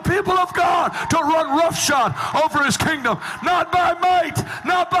for the people of God to run roughshod over his kingdom, not by might,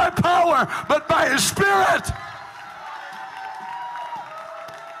 not by power, but by his Spirit.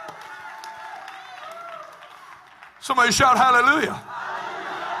 Somebody shout hallelujah.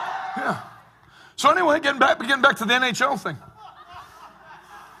 Yeah. So anyway, getting back to the NHL thing.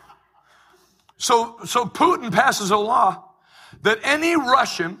 So Putin passes a law that any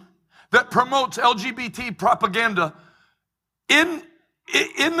Russian that promotes LGBT propaganda in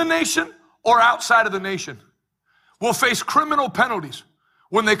the nation or outside of the nation will face criminal penalties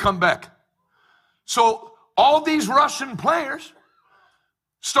when they come back. So all these Russian players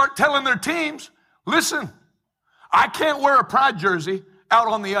start telling their teams, listen, I can't wear a Pride jersey out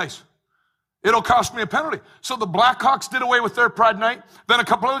on the ice. It'll cost me a penalty. So the Blackhawks did away with their Pride night, then a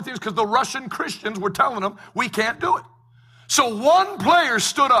couple other things because the Russian Christians were telling them, we can't do it. So one player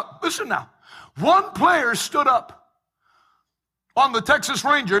stood up. Listen now. One player stood up on the Texas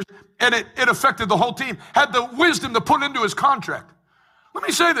Rangers, and it affected the whole team, had the wisdom to put into his contract. Let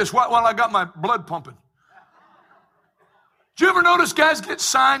me say this while I got my blood pumping. Do you ever notice guys get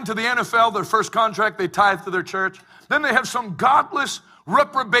signed to the NFL, their first contract, they tithe to their church? Then they have some godless,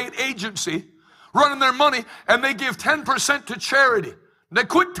 reprobate agency running their money, and they give 10% to charity. They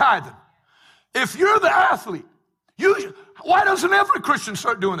quit tithing. If you're the athlete, why doesn't every Christian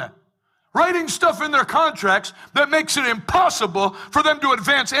start doing that? Writing stuff in their contracts that makes it impossible for them to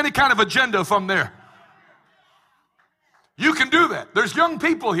advance any kind of agenda from there. You can do that. There's young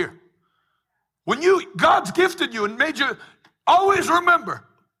people here. When God's gifted you and made you, always remember,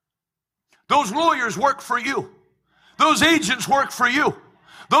 those lawyers work for you. Those agents work for you.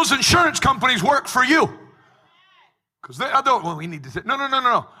 Those insurance companies work for you. Because we need to say,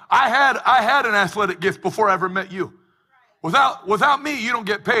 no. I had an athletic gift before I ever met you. Without me, you don't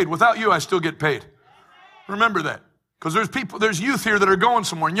get paid. Without you, I still get paid. Remember that. Because there's youth here that are going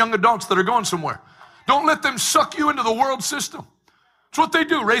somewhere, and young adults that are going somewhere. Don't let them suck you into the world system. That's what they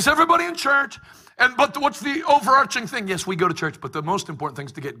do. Raise everybody in church. But what's the overarching thing? Yes, we go to church, but the most important thing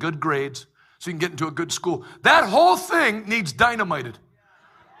is to get good grades so you can get into a good school. That whole thing needs dynamited.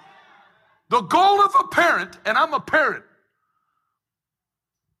 The goal of a parent, and I'm a parent,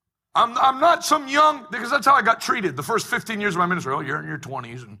 I'm not some young, because that's how I got treated the first 15 years of my ministry. Oh, you're in your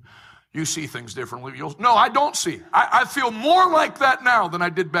 20s and you see things differently. No, I don't see. I feel more like that now than I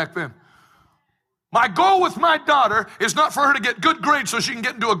did back then. My goal with my daughter is not for her to get good grades so she can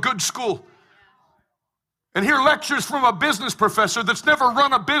get into a good school and hear lectures from a business professor that's never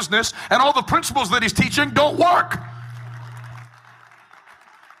run a business and all the principles that he's teaching don't work.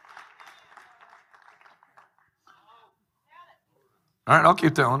 All right, I'll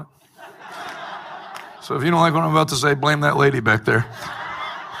keep telling it. So if you don't like what I'm about to say, blame that lady back there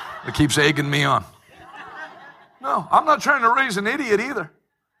that keeps egging me on. No, I'm not trying to raise an idiot either,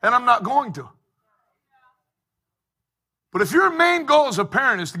 and I'm not going to. But if your main goal as a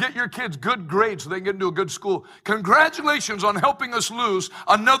parent is to get your kids good grades so they can get into a good school, congratulations on helping us lose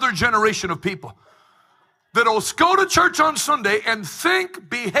another generation of people that'll go to church on Sunday and think,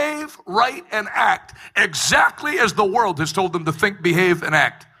 behave, write, and act exactly as the world has told them to think, behave, and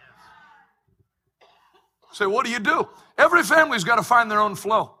act. Say, what do? Every family's got to find their own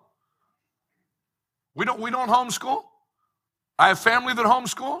flow. We don't homeschool. I have family that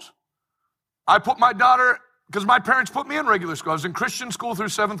homeschools. I put my daughter, because my parents put me in regular school. I was in Christian school through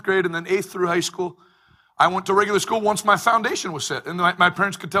 7th grade and then 8th through high school. I went to regular school once my foundation was set, and my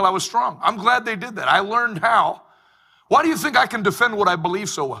parents could tell I was strong. I'm glad they did that. I learned how. Why do you think I can defend what I believe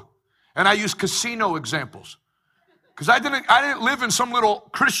so well? And I use casino examples. Because I didn't live in some little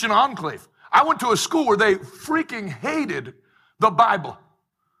Christian enclave. I went to a school where they freaking hated the Bible.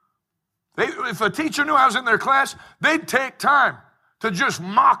 If a teacher knew I was in their class, they'd take time to just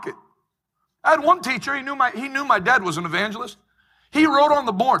mock it. I had one teacher, he knew my dad was an evangelist. He wrote on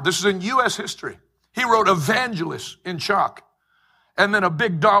the board, this is in U.S. history, he wrote evangelist in chalk and then a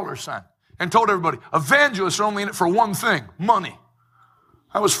big dollar sign and told everybody, evangelists are only in it for one thing, money.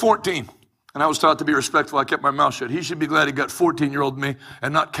 I was 14 and I was taught to be respectful. I kept my mouth shut. He should be glad he got 14-year-old me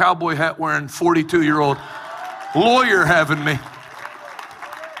and not cowboy hat wearing 42-year-old lawyer having me.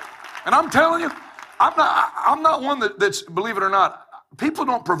 And I'm telling you, I'm not one that's, believe it or not, people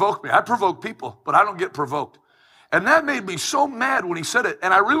don't provoke me. I provoke people, but I don't get provoked. And that made me so mad when he said it.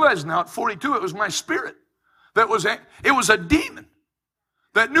 And I realize now at 42, it was my spirit. It was a demon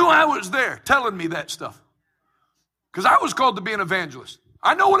that knew I was there telling me that stuff. Because I was called to be an evangelist.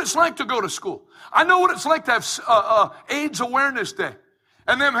 I know what it's like to go to school. I know what it's like to have AIDS Awareness Day.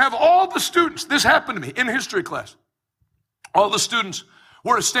 And then have all the students, this happened to me in history class. All the students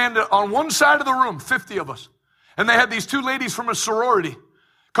were standing on one side of the room, 50 of us. And they had these two ladies from a sorority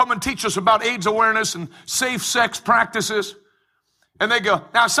come and teach us about AIDS awareness and safe sex practices. And they go,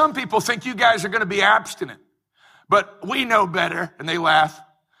 now some people think you guys are going to be abstinent, but we know better. And they laugh.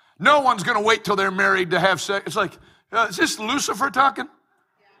 No one's going to wait till they're married to have sex. It's like, is this Lucifer talking?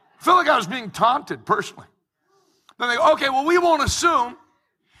 I feel like I was being taunted personally. Then they go, okay, well, we won't assume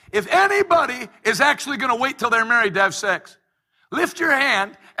if anybody is actually going to wait till they're married to have sex, lift your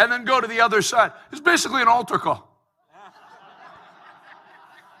hand and then go to the other side. It's basically an altar call.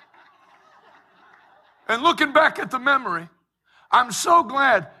 And looking back at the memory, I'm so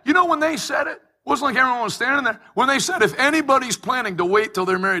glad. You know, when they said it wasn't like everyone was standing there. When they said, if anybody's planning to wait till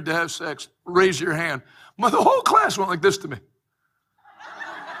they're married to have sex, raise your hand. The whole class went like this to me.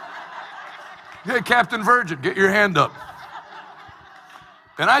 Hey, Captain Virgin, get your hand up.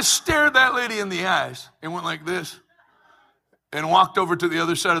 And I stared that lady in the eyes and went like this and walked over to the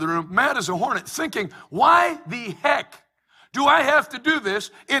other side of the room, mad as a hornet, thinking, why the heck do I have to do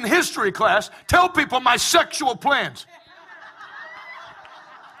this in history class? Tell people my sexual plans.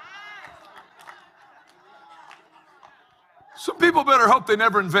 Some people better hope they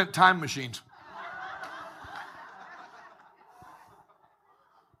never invent time machines.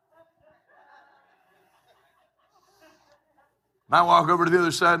 And I walk over to the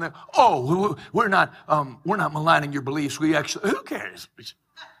other side and they, oh, we're not maligning your beliefs. We actually, who cares?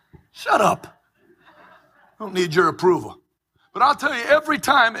 Shut up. I don't need your approval. But I'll tell you, every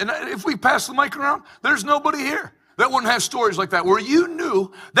time, and if we pass the mic around, there's nobody here that wouldn't have stories like that, where you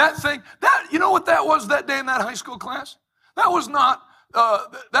knew that thing, that, you know what that was that day in that high school class? That was not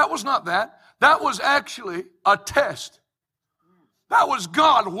that. That was actually a test. That was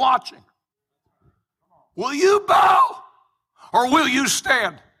God watching. Will you bow or will you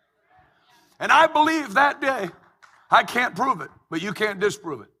stand? And I believe that day, I can't prove it, but you can't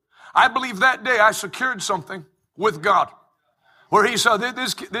disprove it. I believe that day I secured something with God, where he saw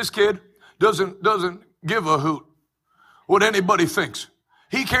this kid doesn't give a hoot what anybody thinks.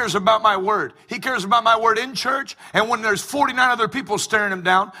 He cares about my word. He cares about my word in church and when there's 49 other people staring him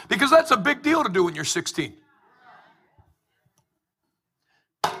down, because that's a big deal to do when you're 16.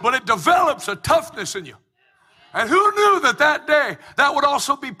 But it develops a toughness in you. And who knew that day that would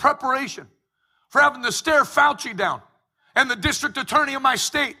also be preparation for having to stare Fauci down and the district attorney of my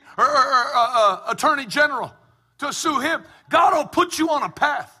state or attorney general to sue him. God will put you on a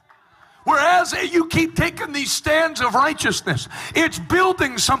path. Whereas you keep taking these stands of righteousness, it's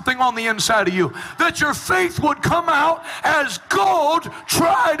building something on the inside of you, that your faith would come out as gold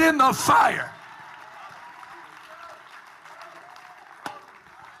tried in the fire.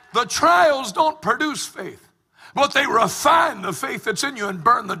 The trials don't produce faith, but they refine the faith that's in you and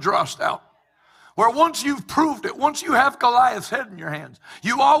burn the dross out. Where once you've proved it, once you have Goliath's head in your hands,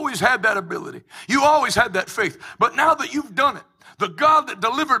 you always had that ability. You always had that faith. But now that you've done it, the God that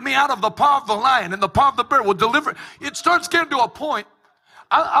delivered me out of the paw of the lion and the paw of the bear will deliver. It starts getting to a point.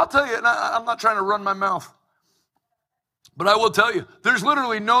 I'll tell you, and I'm not trying to run my mouth, but I will tell you, there's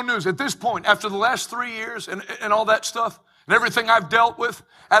literally no news at this point after the last 3 years and all that stuff and everything I've dealt with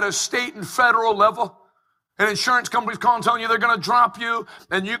at a state and federal level. And insurance companies calling, telling you they're going to drop you,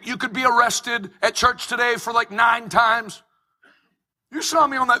 and you could be arrested at church today for like 9 times. You saw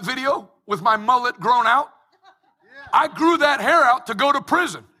me on that video with my mullet grown out. I grew that hair out to go to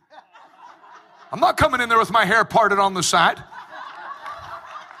prison. I'm not coming in there with my hair parted on the side.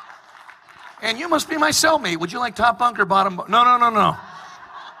 And you must be my cellmate. Would you like top bunk or bottom bunk? No. I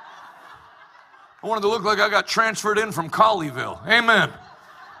wanted to look like I got transferred in from Colleyville. Amen.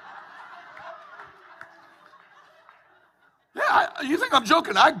 Yeah, you think I'm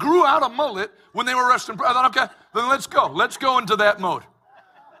joking? I grew out a mullet when they were arresting. I thought, okay, then let's go. Let's go into that mode.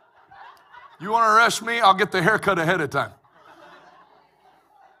 You want to arrest me? I'll get the haircut ahead of time.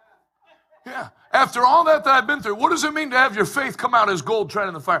 Yeah. After all that I've been through, what does it mean to have your faith come out as gold tried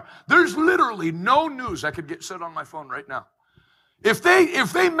in the fire? There's literally no news I could get set on my phone right now. If they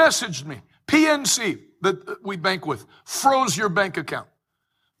messaged me, PNC, that we bank with, froze your bank account.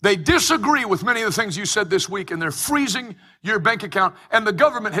 They disagree with many of the things you said this week, and they're freezing your bank account, and the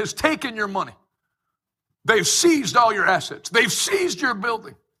government has taken your money. They've seized all your assets. They've seized your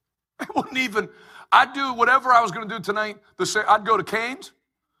building. I'd do whatever I was going to do tonight. I'd go to Cane's.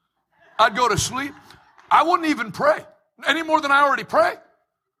 I'd go to sleep. I wouldn't even pray any more than I already pray.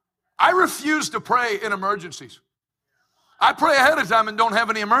 I refuse to pray in emergencies. I pray ahead of time and don't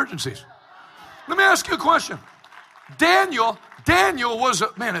have any emergencies. Let me ask you a question. Daniel was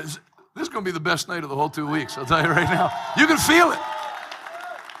this is going to be the best night of the whole 2 weeks. I'll tell you right now. You can feel it.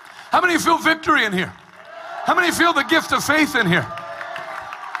 How many feel victory in here? How many feel the gift of faith in here?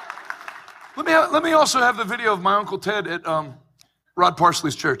 Let me also have the video of my Uncle Ted at Rod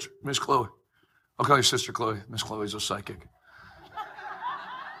Parsley's church, Miss Chloe. I'll call you Sister Chloe. Miss Chloe's a psychic.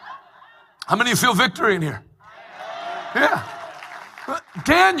 How many feel victory in here? Yeah.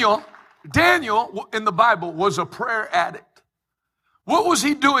 Daniel in the Bible was a prayer addict. What was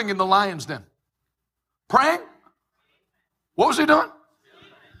he doing in the lion's den? Praying? What was he doing?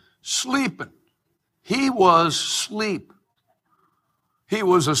 sleeping. He was asleep. He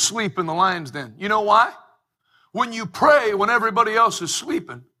was asleep in the lion's den. You know why? When you pray when everybody else is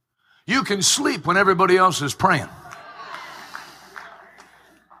sleeping, you can sleep when everybody else is praying.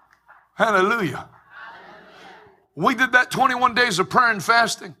 Hallelujah. We did that 21 days of prayer and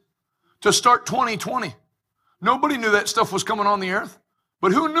fasting to start 2020. Nobody knew that stuff was coming on the earth.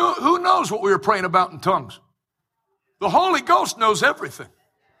 But who knows what we were praying about in tongues? The Holy Ghost knows everything.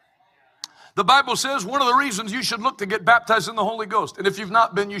 The Bible says one of the reasons you should look to get baptized in the Holy Ghost, and if you've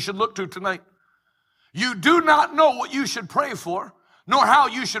not been, you should look to tonight. You do not know what you should pray for, nor how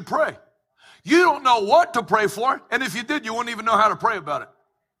you should pray. You don't know what to pray for, and if you did, you wouldn't even know how to pray about it.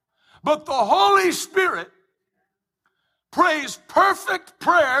 But the Holy Spirit prays perfect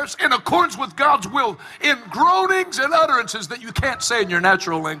prayers in accordance with God's will in groanings and utterances that you can't say in your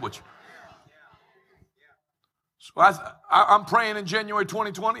natural language. So I'm praying in January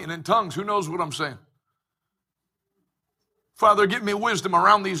 2020 and in tongues. Who knows what I'm saying? Father, give me wisdom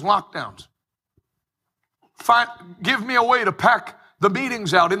around these lockdowns. Give me a way to pack the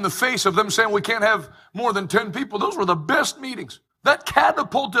meetings out in the face of them saying we can't have more than 10 people. Those were the best meetings. That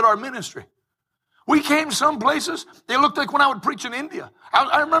catapulted our ministry. We came some places, it looked like when I would preach in India.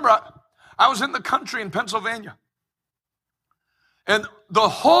 I remember I was in the country in Pennsylvania. And the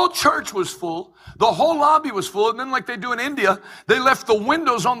whole church was full. The whole lobby was full. And then like they do in India, they left the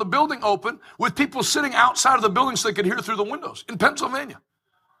windows on the building open with people sitting outside of the building so they could hear through the windows in Pennsylvania.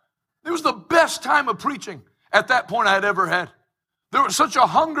 It was the best time of preaching at that point I had ever had. There was such a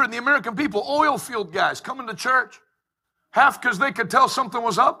hunger in the American people, oil field guys coming to church. Half because they could tell something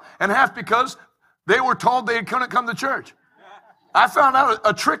was up, and half because they were told they couldn't come to church. I found out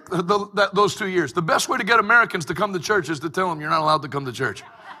a trick those 2 years. The best way to get Americans to come to church is to tell them you're not allowed to come to church.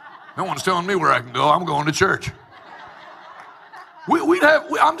 No one's telling me where I can go. I'm going to church.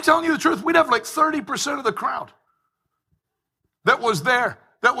 I'm telling you the truth, we'd have like 30% of the crowd that was there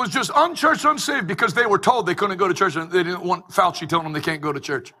that was just unchurched, unsaved because they were told they couldn't go to church and they didn't want Fauci telling them they can't go to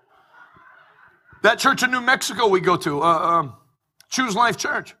church. That church in New Mexico we go to, Choose Life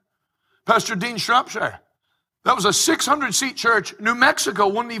Church, Pastor Dean Shropshire. That was a 600-seat church. New Mexico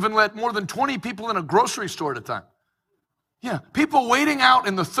wouldn't even let more than 20 people in a grocery store at a time. Yeah, people waiting out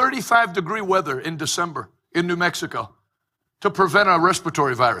in the 35-degree weather in December in New Mexico to prevent a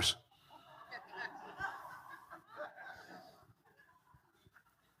respiratory virus.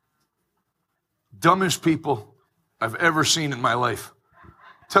 Dumbest people I've ever seen in my life.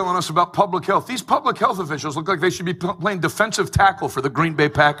 Telling us about public health. These public health officials look like they should be playing defensive tackle for the Green Bay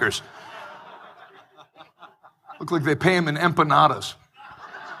Packers. Look like they pay them in empanadas.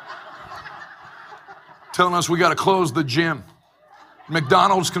 Telling us we got to close the gym.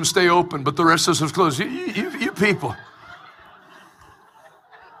 McDonald's can stay open, but the rest of us is closed. You people.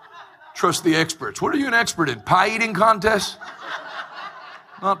 Trust the experts. What are you an expert in? Pie eating contests?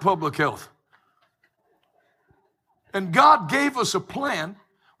 Not public health. And God gave us a plan.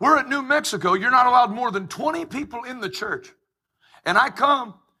 We're at New Mexico. You're not allowed more than 20 people in the church. And I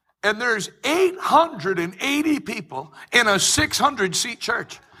come, and there's 880 people in a 600-seat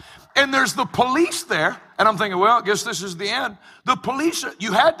church. And there's the police there. And I'm thinking, well, I guess this is the end. The police,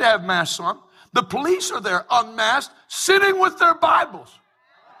 you had to have masks on. The police are there unmasked, sitting with their Bibles.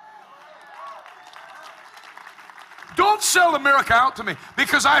 Don't sell America out to me,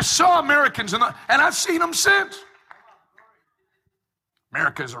 because I saw Americans and I've seen them since.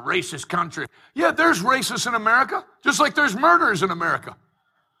 America is a racist country. Yeah, there's racists in America, just like there's murderers in America.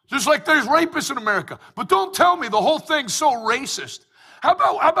 Just like there's rapists in America. But don't tell me the whole thing's so racist. How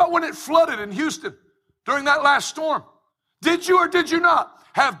about when it flooded in Houston during that last storm? Did you or did you not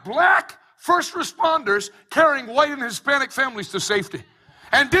have black first responders carrying white and Hispanic families to safety?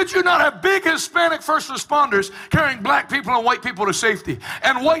 And did you not have big Hispanic first responders carrying black people and white people to safety?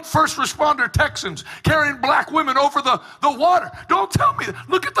 And white first responder Texans carrying black women over the water? Don't tell me that.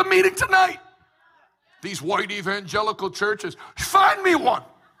 Look at the meeting tonight. These white evangelical churches. Find me one.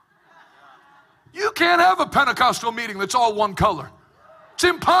 You can't have a Pentecostal meeting that's all one color. It's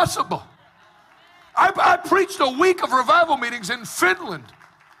impossible. I preached a week of revival meetings in Finland,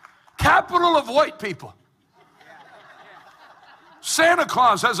 capital of white people. Santa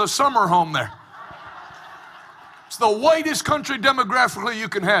Claus has a summer home there. It's the whitest country demographically you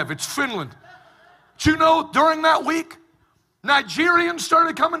can have. It's Finland. But you know, during that week, Nigerians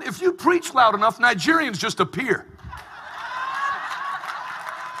started coming. If you preach loud enough, Nigerians just appear.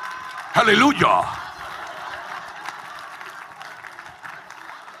 Hallelujah.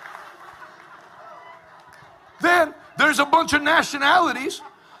 Then there's a bunch of nationalities.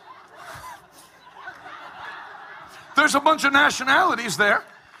 There's a bunch of nationalities there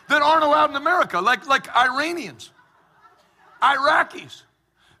that aren't allowed in America, like Iranians, Iraqis.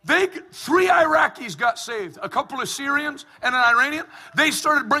 3 Iraqis got saved, a couple of Syrians and an Iranian. They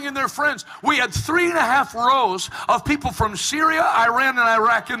started bringing their friends. We had 3.5 rows of people from Syria, Iran, and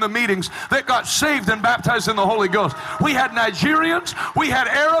Iraq in the meetings that got saved and baptized in the Holy Ghost. We had Nigerians, we had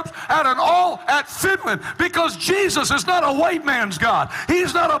Arabs, at Finland, because Jesus is not a white man's God.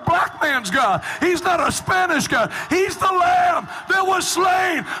 He's not a black man's God. He's not a Spanish God. He's the Lamb that was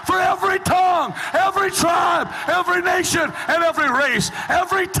slain for every tongue, every tribe, every nation, and every race,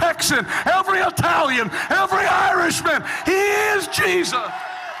 every Texan, every Italian, every Irishman. He is Jesus.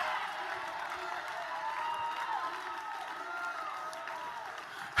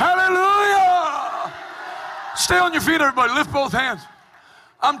 Hallelujah. Stay on your feet, everybody. Lift both hands.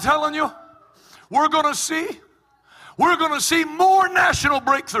 I'm telling you, we're going to see more national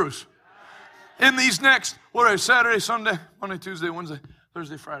breakthroughs in these next, Saturday, Sunday, Monday, Tuesday, Wednesday,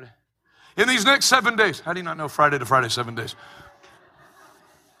 Thursday, Friday. In these next 7 days. How do you not know Friday to Friday, 7 days?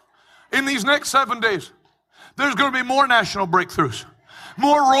 In these next 7 days, there's going to be more national breakthroughs,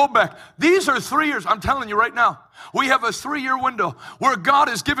 more rollback. These are 3 years. I'm telling you right now, we have a 3-year window where God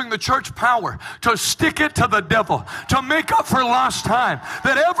is giving the church power to stick it to the devil, to make up for lost time,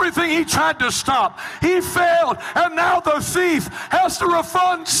 that everything he tried to stop, he failed, and now the thief has to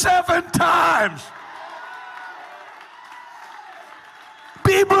refund 7 times.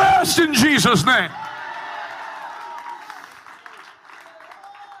 Be blessed in Jesus' name.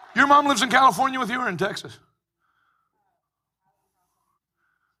 Your mom lives in California with you or in Texas?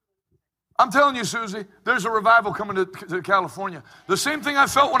 I'm telling you, Susie, there's a revival coming to California. The same thing I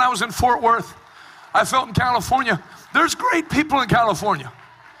felt when I was in Fort Worth, I felt in California. There's great people in California.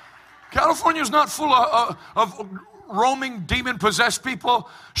 California is not full of roaming, demon-possessed people,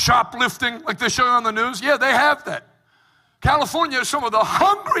 shoplifting like they show you on the news. Yeah, they have that. California is some of the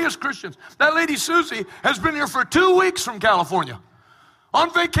hungriest Christians. That lady Susie has been here for 2 weeks from California. On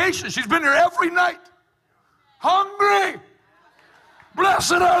vacation. She's been here every night. Hungry.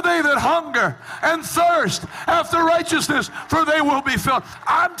 Blessed are they that hunger and thirst after righteousness, for they will be filled.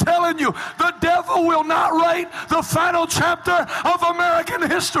 I'm telling you, the devil will not write the final chapter of American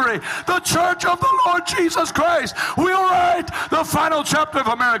history. The church of the Lord Jesus Christ will write the final chapter of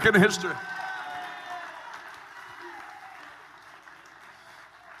American history.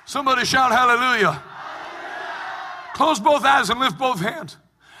 Somebody shout hallelujah. Close both eyes and lift both hands.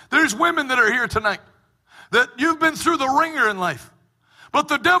 There's women that are here tonight that you've been through the ringer in life, but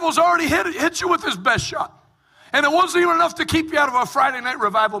the devil's already hit you with his best shot. And it wasn't even enough to keep you out of a Friday night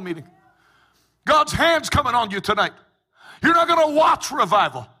revival meeting. God's hand's coming on you tonight. You're not going to watch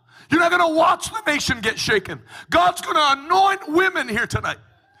revival. You're not going to watch the nation get shaken. God's going to anoint women here tonight.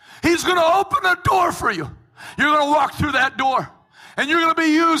 He's going to open a door for you. You're going to walk through that door, and you're going to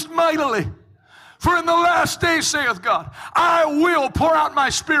be used mightily. For in the last days, saith God, I will pour out my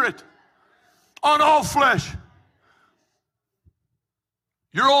spirit on all flesh.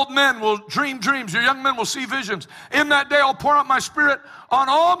 Your old men will dream dreams. Your young men will see visions. In that day, I'll pour out my spirit on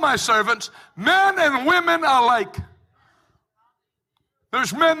all my servants, men and women alike.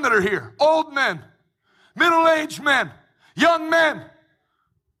 There's men that are here, old men, middle-aged men, young men.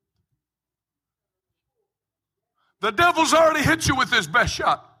 The devil's already hit you with his best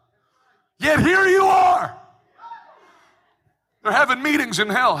shot. Yet here you are. They're having meetings in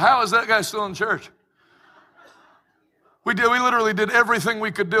hell. How is that guy still in church? We literally did everything we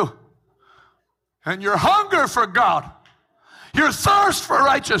could do. And your hunger for God, your thirst for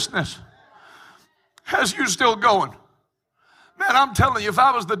righteousness, has you still going. Man, I'm telling you, if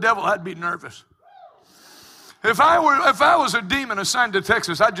I was the devil, I'd be nervous. If I was a demon assigned to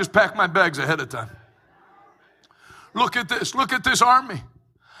Texas, I'd just pack my bags ahead of time. Look at this. Look at this army.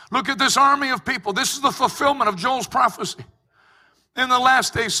 Look at this army of people. This is the fulfillment of Joel's prophecy. In the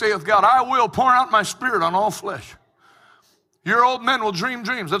last days, saith God, I will pour out my spirit on all flesh. Your old men will dream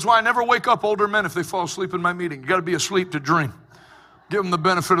dreams. That's why I never wake up older men if they fall asleep in my meeting. You got to be asleep to dream. Give them the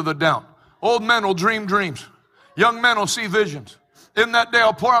benefit of the doubt. Old men will dream dreams. Young men will see visions. In that day,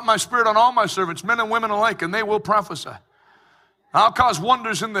 I'll pour out my spirit on all my servants, men and women alike, and they will prophesy. I'll cause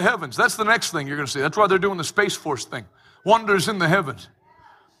wonders in the heavens. That's the next thing you're going to see. That's why they're doing the Space Force thing. Wonders in the heavens.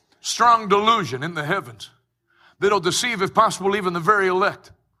 Strong delusion in the heavens that'll deceive, if possible, even the very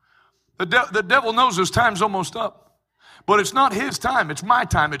elect. The devil knows his time's almost up. But it's not his time. It's my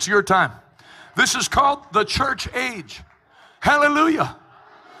time. It's your time. This is called the church age. Hallelujah.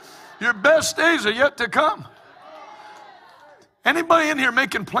 Your best days are yet to come. Anybody in here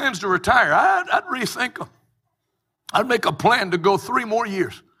making plans to retire, I'd rethink them. I'd make a plan to go 3 more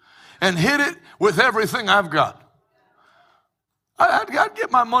years and hit it with everything I've got. I'd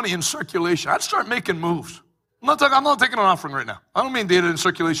get my money in circulation. I'd start making moves. I'm not taking an offering right now. I don't mean to get it in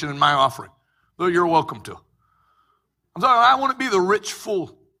circulation in my offering, though you're welcome to. I'm talking, I want to be the rich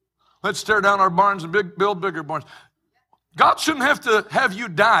fool. Let's tear down our barns and build bigger barns. God shouldn't have to have you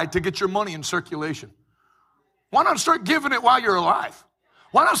die to get your money in circulation. Why not start giving it while you're alive?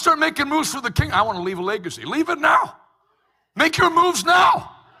 Why not start making moves for the king? I want to leave a legacy. Leave it now. Make your moves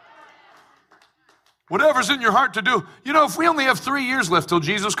now. Whatever's in your heart to do. You know, if we only have 3 years left till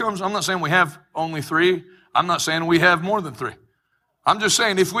Jesus comes, I'm not saying we have only 3. I'm not saying we have more than 3. I'm just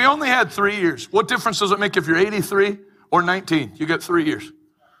saying if we only had 3 years, what difference does it make if you're 83 or 19? You get 3 years.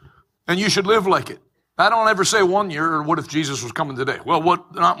 And you should live like it. I don't ever say 1 year or what if Jesus was coming today? Well,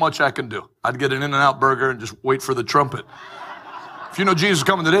 not much I can do. I'd get an In-N-Out burger and just wait for the trumpet. If you know Jesus is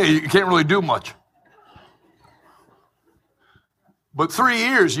coming today, you can't really do much. But 3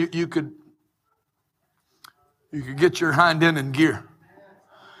 years, you could get your hind end in gear.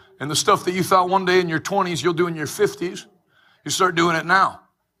 And the stuff that you thought one day in your 20s you'll do in your 50s, you start doing it now.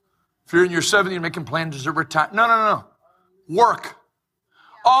 If you're in your 70s, you're making plans to retire. No. Work.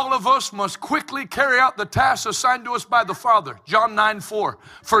 All of us must quickly carry out the tasks assigned to us by the Father. John 9:4.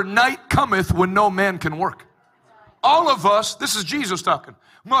 For night cometh when no man can work. All of us, this is Jesus talking,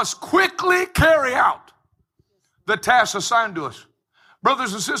 must quickly carry out the tasks assigned to us.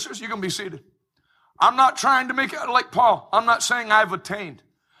 Brothers and sisters, you can be seated. I'm not trying to make it like Paul. I'm not saying I've attained.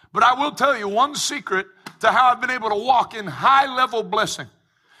 But I will tell you one secret to how I've been able to walk in high-level blessing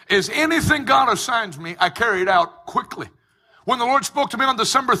is anything God assigns me, I carry it out quickly. When the Lord spoke to me on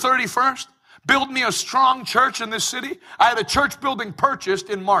December 31st, build me a strong church in this city, I had a church building purchased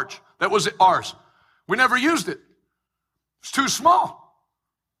in March. That was ours. We never used it. It's too small.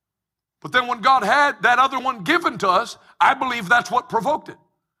 But then when God had that other one given to us, I believe that's what provoked it.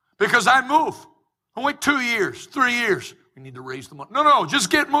 Because I move. I wait 2 years, 3 years. We need to raise the money. No, just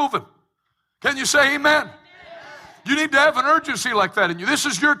get moving. Can you say amen? You need to have an urgency like that in you. This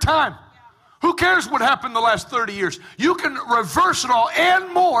is your time. Who cares what happened the last 30 years? You can reverse it all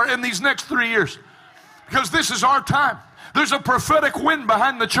and more in these next 3 years. Because this is our time. There's a prophetic wind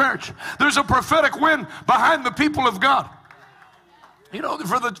behind the church. There's a prophetic wind behind the people of God. You know,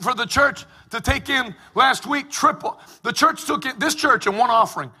 for the church to take in last week triple. The church took in, this church in one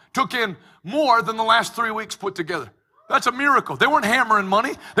offering, took in more than the last 3 weeks put together. That's a miracle. They weren't hammering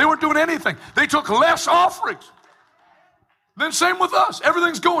money. They weren't doing anything. They took less offerings. Then same with us.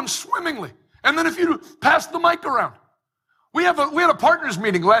 Everything's going swimmingly. And then if you pass the mic around. We had a partners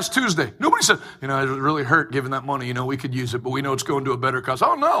meeting last Tuesday. Nobody said, it really hurt giving that money. We could use it, but we know it's going to a better cause.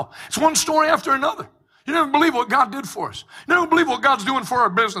 Oh, no. It's one story after another. You never believe what God did for us. You never believe what God's doing for our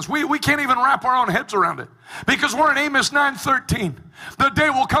business. We can't even wrap our own heads around it. Because we're in Amos 9:13. The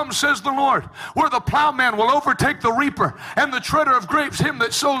day will come, says the Lord, where the plowman will overtake the reaper and the treader of grapes, him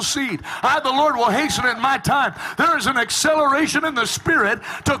that sows seed. I, the Lord, will hasten it in my time. There is an acceleration in the Spirit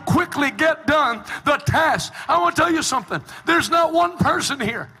to quickly get done the task. I want to tell you something. There's not one person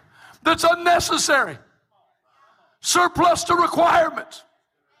here that's unnecessary. Surplus to requirements.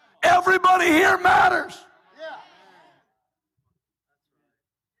 Everybody here matters.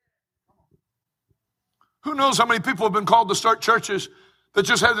 Who knows how many people have been called to start churches that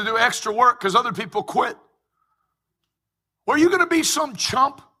just had to do extra work because other people quit? Or are you going to be some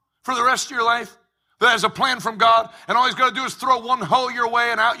chump for the rest of your life that has a plan from God and all he's got to do is throw one hoe your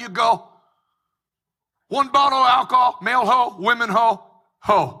way and out you go? One bottle of alcohol, male hoe, women hoe,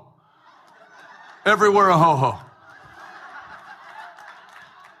 hoe. Everywhere a ho-ho.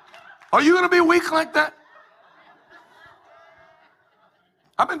 Are you going to be weak like that?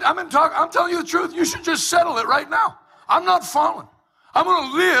 I'm telling you the truth. You should just settle it right now. I'm not falling. I'm going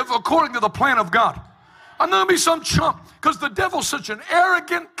to live according to the plan of God. I'm not going to be some chump because the devil's such an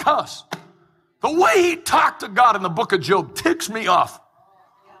arrogant cuss. The way he talked to God in the book of Job ticks me off.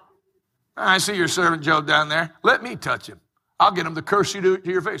 I see your servant Job down there. Let me touch him. I'll get him to curse you to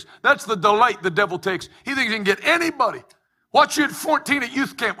your face. That's the delight the devil takes. He thinks he can get anybody. Watch you at 14 at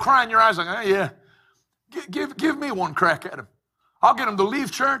youth camp crying your eyes like, oh, yeah. Give me one crack at him. I'll get him to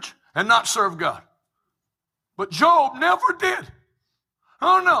leave church and not serve God. But Job never did.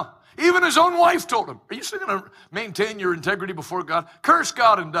 Oh, no. Even his own wife told him, are you still going to maintain your integrity before God? Curse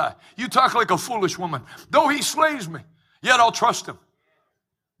God and die. You talk like a foolish woman. Though he slays me, yet I'll trust him.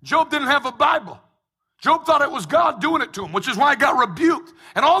 Job didn't have a Bible. Job thought it was God doing it to him, which is why he got rebuked.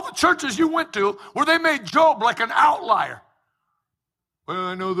 And all the churches you went to, where they made Job like an outlier. Well,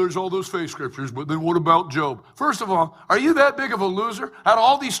 I know there's all those faith scriptures, but then what about Job? First of all, are you that big of a loser? Out of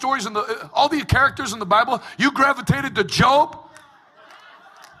all these stories and all these characters in the Bible, you gravitated to Job?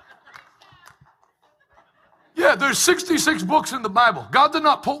 Yeah, there's 66 books in the Bible. God did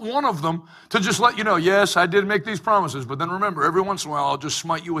not put one of them to just let you know, yes, I did make these promises, but then remember, every once in a while, I'll just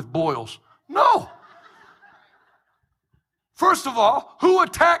smite you with boils. No. First of all, who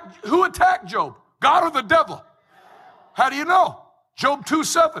attacked Job? God or the devil? How do you know? Job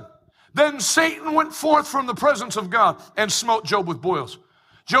 2:7. Then Satan went forth from the presence of God and smote Job with boils.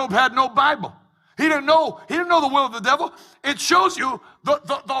 Job had no Bible. He didn't know the will of the devil. It shows you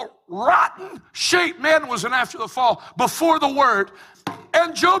the rotten shape man was in after the fall, before the word.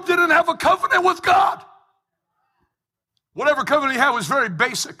 And Job didn't have a covenant with God. Whatever covenant he had was very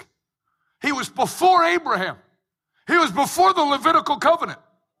basic. He was before Abraham. He was before the Levitical covenant.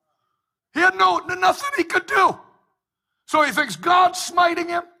 He had nothing he could do. So he thinks God's smiting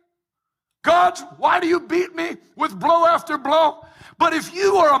him. Why do you beat me with blow after blow? But if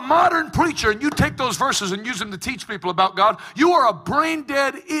you are a modern preacher and you take those verses and use them to teach people about God, you are a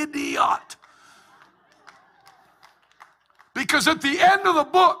brain-dead idiot. Because at the end of the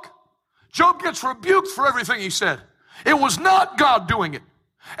book, Job gets rebuked for everything he said. It was not God doing it.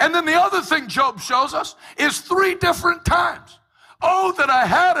 And then the other thing Job shows us is 3 different times. Oh, that I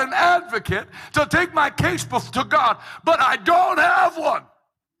had an advocate to take my case to God, but I don't have one.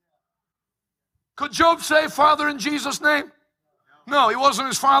 Could Job say, Father, in Jesus' name? No, he wasn't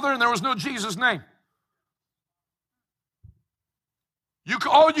his father, and there was no Jesus' name.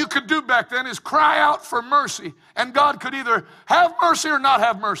 All you could do back then is cry out for mercy, and God could either have mercy or not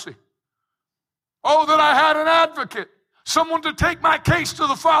have mercy. Oh, that I had an advocate, someone to take my case to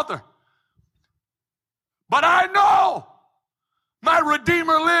the Father. But I know my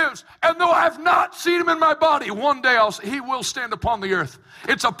Redeemer lives, and though I have not seen him in my body, one day he will stand upon the earth.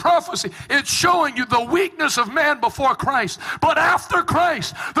 It's a prophecy. It's showing you the weakness of man before Christ. But after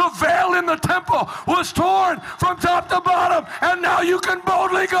Christ, the veil in the temple was torn from top to bottom, and now you can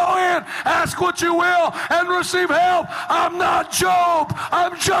boldly go in, ask what you will, and receive help. I'm not Job.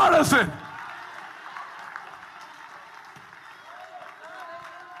 I'm Jonathan.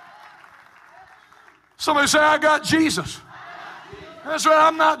 Somebody say, I got Jesus. That's right,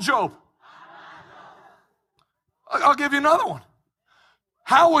 I'm not Job. I'll give you another one.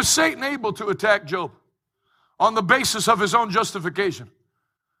 How was Satan able to attack Job? On the basis of his own justification.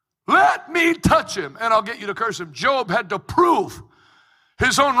 Let me touch him and I'll get you to curse him. Job had to prove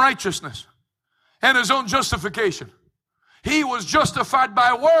his own righteousness and his own justification. He was justified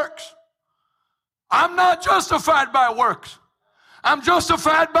by works. I'm not justified by works. I'm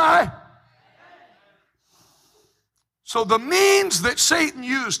justified by... So the means that Satan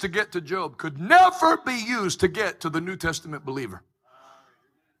used to get to Job could never be used to get to the New Testament believer.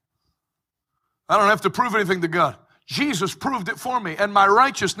 I don't have to prove anything to God. Jesus proved it for me, and my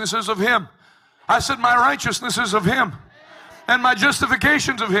righteousness is of him. I said my righteousness is of him, and my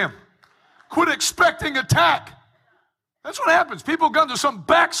justification's of him. Quit expecting attack. That's what happens. People go to some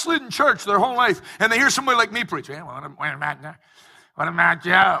backslidden church their whole life, and they hear somebody like me preach. Hey, what about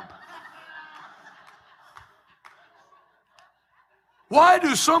Job? Why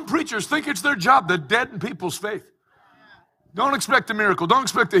do some preachers think it's their job to deaden people's faith? Don't expect a miracle. Don't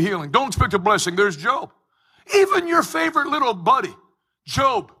expect a healing. Don't expect a blessing. There's Job. Even your favorite little buddy,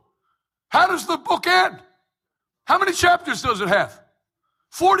 Job. How does the book end? How many chapters does it have?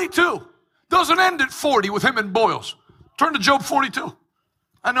 42. Doesn't end at 40 with him in boils. Turn to Job 42.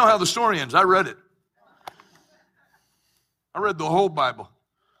 I know how the story ends. I read it. I read the whole Bible.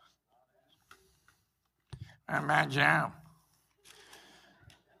 I'm not Job.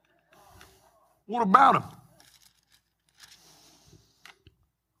 What about him?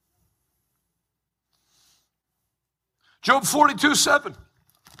 Job 42:7.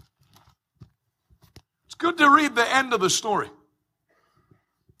 It's good to read the end of the story.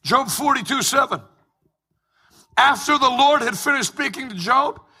 Job 42:7. After the Lord had finished speaking to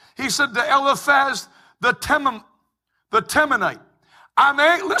Job, he said to Eliphaz the Temanite,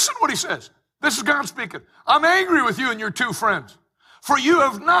 listen what he says. This is God speaking. I'm angry with you and your 2 friends. For you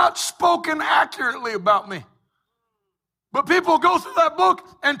have not spoken accurately about me. But people go through that book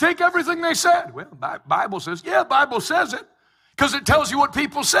and take everything they said. Well, the Bible says, yeah, Bible says it because it tells you what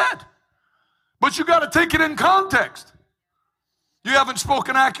people said. But you got to take it in context. You haven't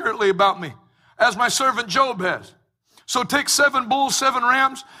spoken accurately about me, as my servant Job has. So take 7 bulls, 7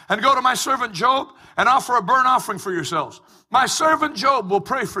 rams, and go to my servant Job and offer a burnt offering for yourselves. My servant Job will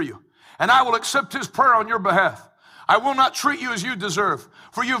pray for you, and I will accept his prayer on your behalf. I will not treat you as you deserve,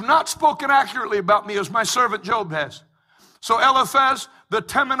 for you have not spoken accurately about me as my servant Job has. So Eliphaz, the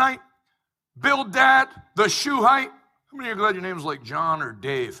Temanite, Bildad, the Shuhite, how many of you are glad your name's like John or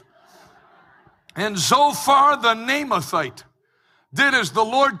Dave? And Zophar, the Naamathite, did as the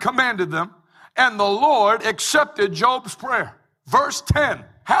Lord commanded them, And the Lord accepted Job's prayer. Verse 10.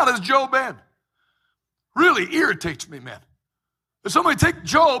 How does Job end? Really irritates me, man. If somebody take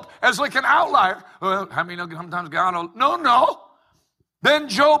Job as like an outlier, well, how many know sometimes God will, no. Then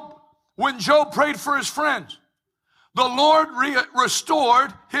when Job prayed for his friends, the Lord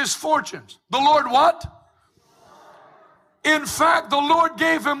restored his fortunes. The Lord what? In fact, the Lord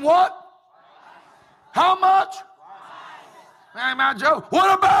gave him what? How much?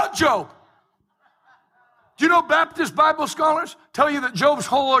 What about Job? Do you know Baptist Bible scholars tell you that Job's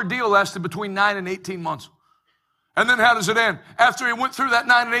whole ordeal lasted between 9 and 18 months? And then how does it end? After he went through that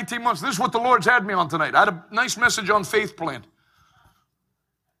 9 and 18 months, this is what the Lord's had me on tonight. I had a nice message on faith planned.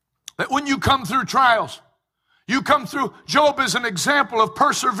 That when you come through trials, Job is an example of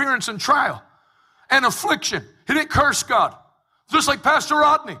perseverance in trial and affliction. He didn't curse God. Just like Pastor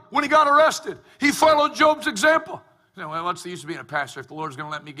Rodney, when he got arrested, he followed Job's example. You know, well, what's the use of being a pastor if the Lord's going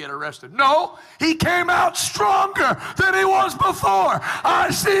to let me get arrested? No, he came out stronger than he was before. I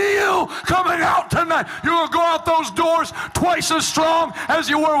see you coming out tonight. You're going to go out those doors twice as strong as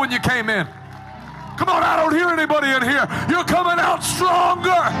you were when you came in. Come on, I don't hear anybody in here. You're coming out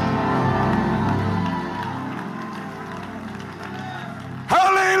stronger.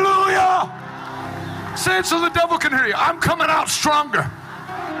 Hallelujah. Say it so the devil can hear you. I'm coming out stronger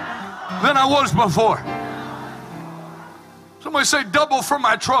than I was before. Somebody say, double for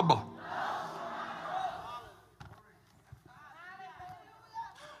my trouble.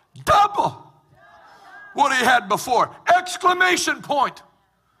 Double what he had before. Exclamation point.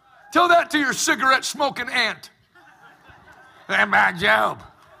 Tell that to your cigarette smoking aunt. And my Job.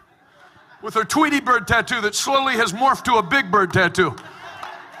 With her Tweety Bird tattoo that slowly has morphed to a Big Bird tattoo.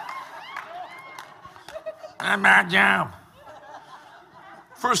 And my Job.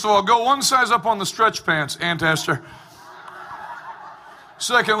 First of all, go one size up on the stretch pants, Aunt Esther.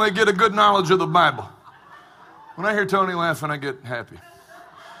 Secondly, get a good knowledge of the Bible. When I hear Tony laughing, I get happy.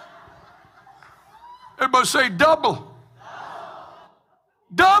 Everybody say double.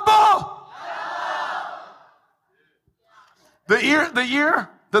 Double. The year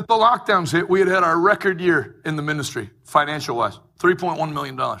that the lockdowns hit, we had our record year in the ministry, financial-wise, $3.1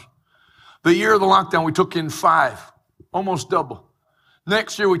 million. The year of the lockdown, we took in 5, almost double.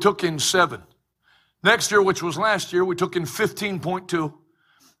 Next year, we took in 7. Next year, which was last year, we took in 15.2.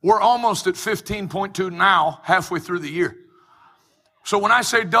 We're almost at 15.2 now, halfway through the year. So when I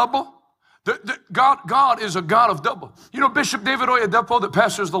say double, God is a God of double. You know Bishop David Oyedepo that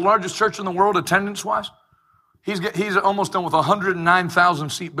pastors the largest church in the world attendance-wise? He's almost done with a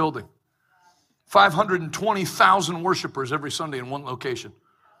 109,000 seat building. 520,000 worshipers every Sunday in one location.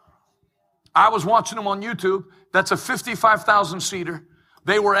 I was watching him on YouTube. That's a 55,000 seater.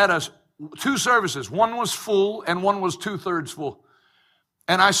 They were at 2 services. One was full and one was 2/3 full.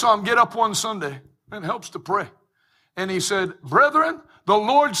 And I saw him get up one Sunday, and it helps to pray. And he said, brethren, the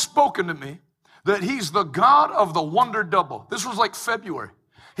Lord's spoken to me that he's the God of the wonder double. This was like February.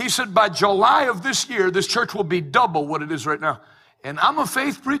 He said, by July of this year, this church will be double what it is right now. And I'm a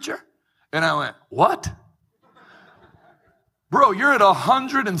faith preacher. And I went, what? Bro, you're at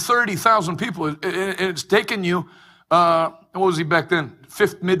 130,000 people. It's taken you, what was he back then?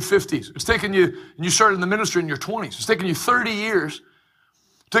 Mid-50s. It's taken you, and you started in the ministry in your 20s. It's taken you 30 years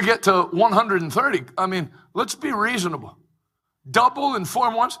to get to 130. I mean, let's be reasonable. Double in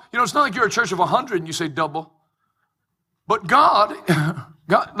 4 months. You know, it's not like you're a church of 100 and you say double. But God,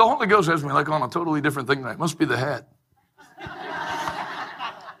 the Holy Ghost has me like on a totally different thing tonight. It must be the hat.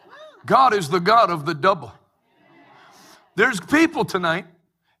 God is the God of the double. There's people tonight.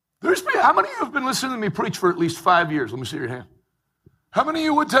 How many of you have been listening to me preach for at least 5 years? Let me see your hand. How many of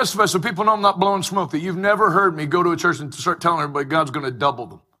you would testify so people know I'm not blowing smoke that you've never heard me go to a church and start telling everybody God's going to double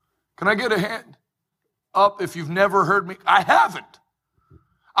them? Can I get a hand up if you've never heard me? I haven't.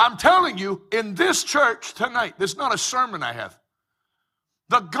 I'm telling you, in this church tonight, this is not a sermon I have.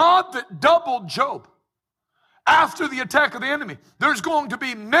 The God that doubled Job after the attack of the enemy, there's going to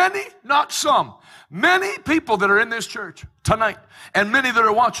be many, not some, many people that are in this church tonight and many that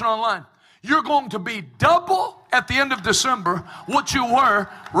are watching online. You're going to be double at the end of December what you were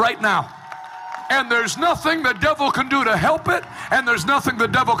right now. And there's nothing the devil can do to help it, and there's nothing the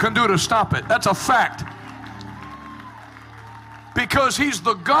devil can do to stop it. That's a fact. Because he's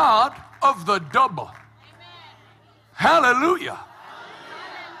the God of the double. Amen. Hallelujah.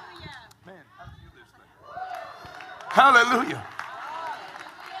 Man, how do you do this thing? Hallelujah.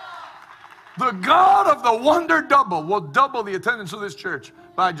 The God of the wonder double will double the attendance of this church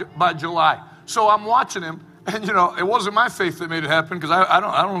by July. So I'm watching him, and you know, it wasn't my faith that made it happen because I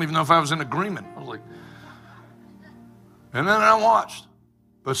don't even know if I was in agreement. I was like, and then I watched.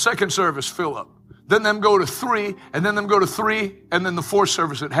 The second service fill up. Then them go to 3, and then them go to 3, and then the fourth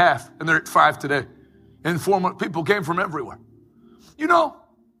service at half, and they're at 5 today. And 4 months, people came from everywhere. You know,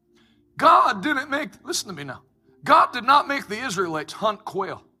 God didn't make, listen to me now, God did not make the Israelites hunt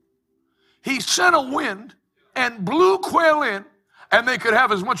quail. He sent a wind and blew quail in, and they could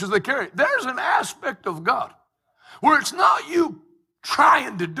have as much as they carried. There's an aspect of God where it's not you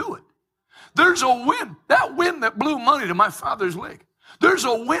trying to do it. There's a wind, that wind that blew money to my father's leg. There's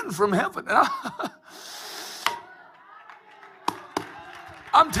a wind from heaven. And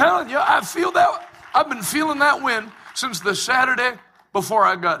I'm telling you, I feel that. I've been feeling that wind since the Saturday before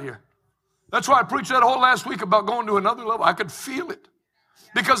I got here. That's why I preached that whole last week about going to another level. I could feel it.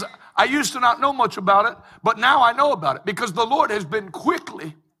 Because I used to not know much about it, but now I know about it. Because the Lord has been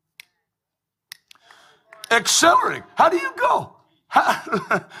quickly accelerating. How do you go?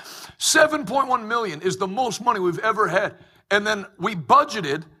 7.1 million is the most money we've ever had. And then we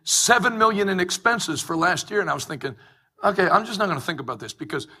budgeted $7 million in expenses for last year. And I was thinking, okay, I'm just not going to think about this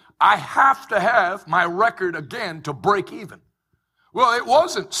because I have to have my record again to break even. Well, it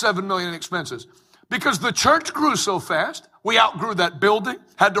wasn't $7 million in expenses because the church grew so fast. We outgrew that building,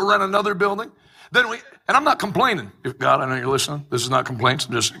 had to rent another building. And I'm not complaining. God, I know you're listening. This is not complaints.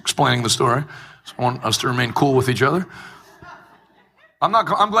 I'm just explaining the story. I want us to remain cool with each other.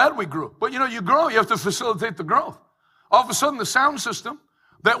 I'm glad we grew. But you grow, you have to facilitate the growth. All of a sudden, the sound system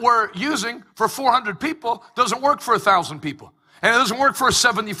that we're using for 400 people doesn't work for 1,000 people. And it doesn't work for a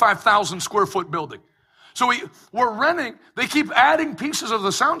 75,000 square foot building. So we're renting. They keep adding pieces of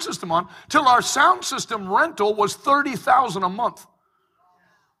the sound system on till our sound system rental was $30,000 a month.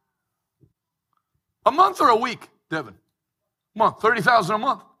 A month or a week, Devin? Month, $30,000 a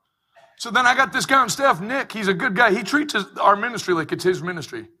month. So then I got this guy on staff, Nick. He's a good guy. He treats our ministry like it's his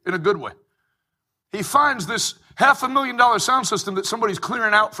ministry in a good way. He finds this $500,000 sound system that somebody's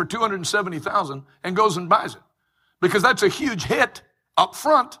clearing out for $270,000 and goes and buys it. Because that's a huge hit up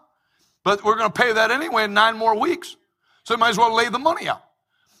front, but we're going to pay that anyway in 9 more weeks. So you might as well lay the money out.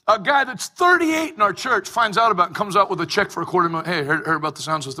 A guy that's 38 in our church finds out about it and comes out with a check for $250,000. Hey, heard about the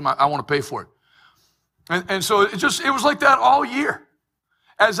sound system. I want to pay for it. And so it was like that all year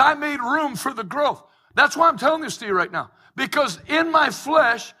as I made room for the growth. That's why I'm telling this to you right now. Because in my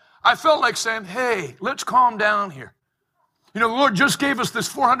flesh, I felt like saying, hey, let's calm down here. The Lord just gave us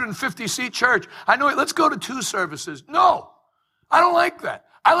this 450-seat church. I know it. Let's go to 2 services. No, I don't like that.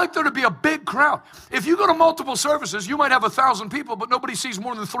 I like there to be a big crowd. If you go to multiple services, you might have 1,000 people, but nobody sees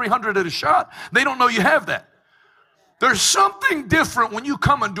more than 300 at a shot. They don't know you have that. There's something different when you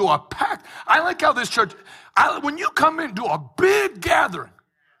come into a packed. I like how this church, when you come into a big gathering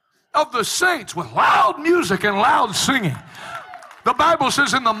of the saints with loud music and loud singing, the Bible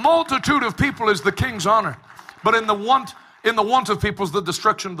says in the multitude of people is the king's honor, but in the want of people is the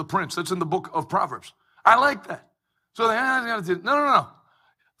destruction of the prince. That's in the book of Proverbs. I like that. So no.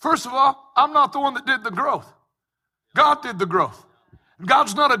 First of all, I'm not the one that did the growth. God did the growth.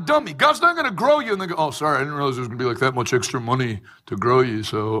 God's not a dummy. God's not going to grow you and then go, oh, sorry, I didn't realize there was going to be like that much extra money to grow you.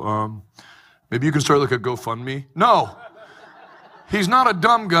 So maybe you can start like a GoFundMe. No. He's not a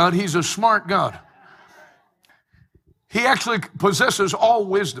dumb God. He's a smart God. He actually possesses all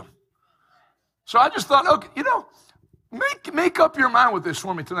wisdom. So I just thought, okay, make up your mind with this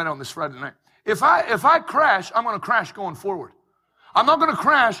for me tonight on this Friday night. If I crash, I'm going to crash going forward. I'm not going to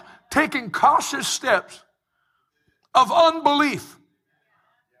crash taking cautious steps of unbelief.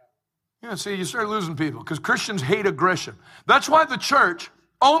 See, you start losing people because Christians hate aggression. That's why the church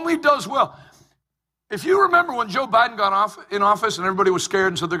only does well. If you remember when Joe Biden got in office and everybody was scared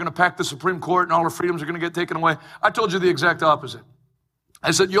and said they're going to pack the Supreme Court and all our freedoms are going to get taken away, I told you the exact opposite.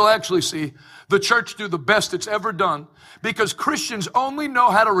 I said, you'll actually see the church do the best it's ever done because Christians only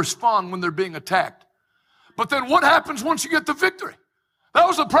know how to respond when they're being attacked. But then what happens once you get the victory? That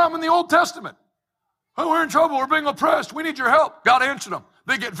was the problem in the Old Testament. Oh, we're in trouble. We're being oppressed. We need your help. God answered them.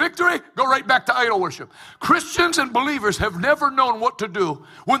 They get victory, go right back to idol worship. Christians and believers have never known what to do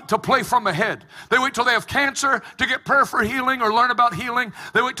when to play from ahead. They wait till they have cancer to get prayer for healing or learn about healing.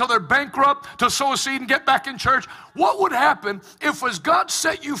 They wait till they're bankrupt to sow a seed and get back in church. What would happen if as God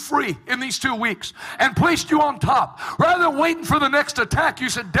set you free in these 2 weeks and placed you on top? Rather than waiting for the next attack, you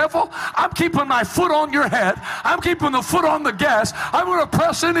said, devil, I'm keeping my foot on your head. I'm keeping the foot on the gas. I'm going to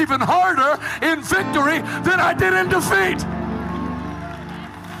press in even harder in victory than I did in defeat.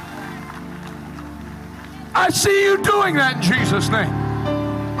 I see you doing that in Jesus' name.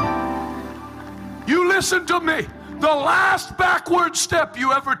 You listen to me. The last backward step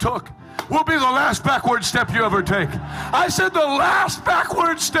you ever took will be the last backward step you ever take. I said the last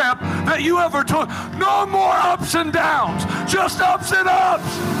backward step that you ever took. No more ups and downs, just ups and ups.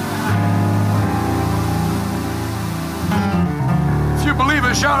 If you believe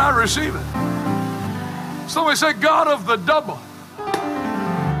it, shout, I receive it. Somebody say, God of the double.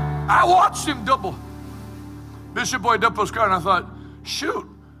 I watched him double. Bishop Boyd up his car, and I thought, shoot,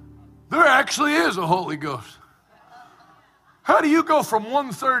 there actually is a Holy Ghost. How do you go from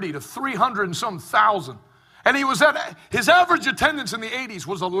 130 to 300 and some thousand? And his average attendance in the 80s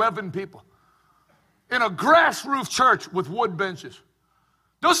was 11 people in a grass roof church with wood benches.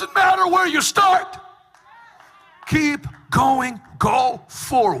 Doesn't matter where you start. Keep going. Go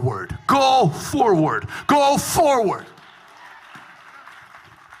forward. Go forward. Go forward.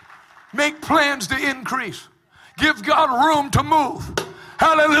 Make plans to increase. Give God room to move.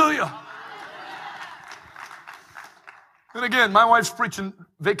 Hallelujah. And again, my wife's preaching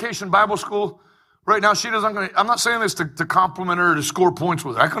Vacation Bible School right now. I'm not saying this to compliment her or to score points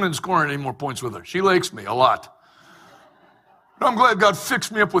with her. I couldn't score any more points with her. She likes me a lot. But I'm glad God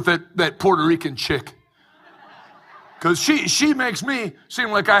fixed me up with that Puerto Rican chick. Because she makes me seem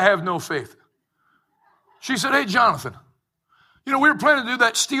like I have no faith. She said, hey, Jonathan, we were planning to do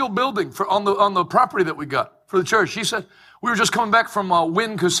that steel building on the property that we got for the church. She said, we were just coming back from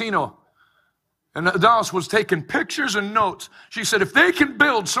Wynn Casino. And Dallas was taking pictures and notes. She said, if they can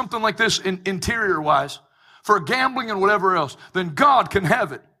build something like this interior-wise for gambling and whatever else, then God can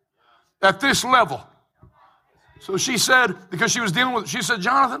have it at this level. So she said, because she was dealing with it, she said,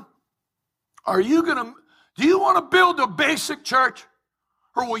 Jonathan, do you want to build a basic church?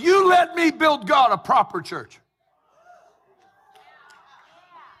 Or will you let me build God a proper church?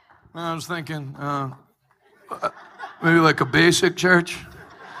 And I was thinking, maybe like a basic church.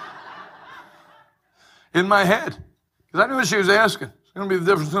 In my head, because I knew what she was asking. It's going to be the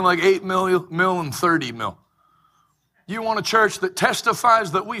difference between like 8 mil and 30 mil. You want a church that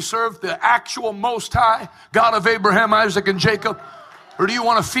testifies that we serve the actual Most High, God of Abraham, Isaac, and Jacob? Or do you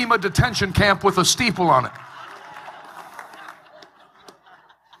want a FEMA detention camp with a steeple on it?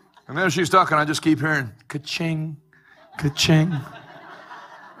 And as she's talking, I just keep hearing, ka-ching, ka-ching.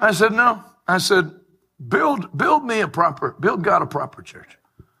 I said, no. I said, build God a proper church.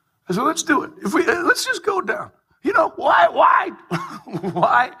 I said, let's do it. Let's just go down. Why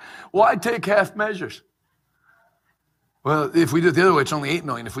take half measures? Well, if we do it the other way, it's only 8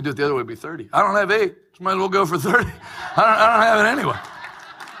 million. If we do it the other way, it'd be 30. I don't have 8, so might as well go for 30. I don't have it anyway.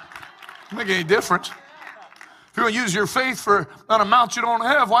 Doesn't make any difference. If you're going to use your faith for an amount you don't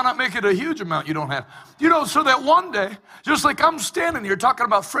have, why not make it a huge amount you don't have? So that one day, just like I'm standing here talking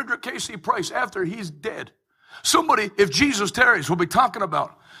about Frederick K.C. Price after he's dead, somebody, if Jesus tarries, will be talking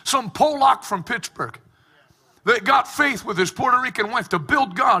about some Polak from Pittsburgh that got faith with his Puerto Rican wife to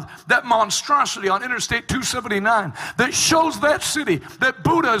build God that monstrosity on Interstate 279 that shows that city that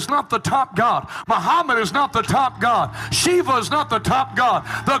Buddha is not the top God, Muhammad is not the top God, Shiva is not the top God.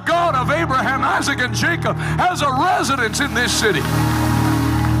 The God of Abraham, Isaac, and Jacob has a residence in this city.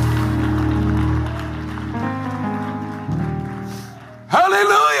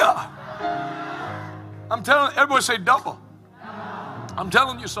 Hallelujah. I'm telling everybody, say double. I'm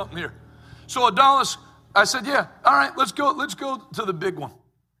telling you something here. So Dallas, I said, yeah, all right, let's go to the big one.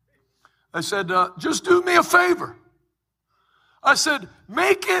 I said, just do me a favor. I said,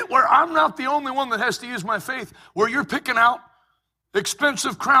 make it where I'm not the only one that has to use my faith, where you're picking out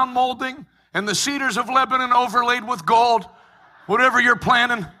expensive crown molding and the cedars of Lebanon overlaid with gold, whatever you're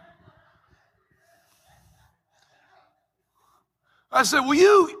planning. I said, will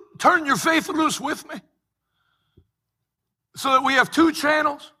you turn your faith loose with me so that we have 2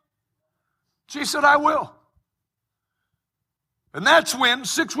 channels? She said, I will. And that's when,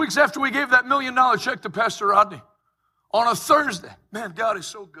 6 weeks after we gave that $1 million check to Pastor Rodney, on a Thursday, man, God is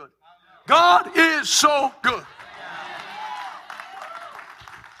so good. God is so good.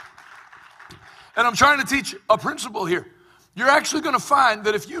 And I'm trying to teach a principle here. You're actually going to find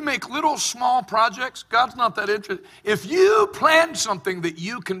that if you make little small projects, God's not that interested. If you plan something that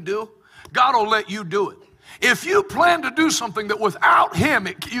you can do, God will let you do it. If you plan to do something that without Him,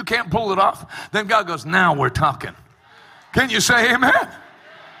 you can't pull it off, then God goes, now we're talking. Can you say amen?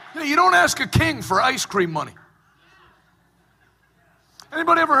 You don't ask a king for ice cream money.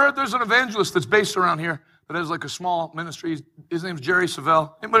 Anybody ever heard there's an evangelist that's based around here that has like a small ministry? His name's Jerry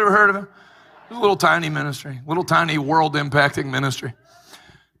Savelle. Anybody ever heard of him? It's a little tiny ministry, little tiny world impacting ministry.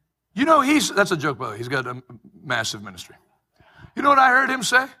 That's a joke, by the way. He's got a massive ministry. You know what I heard him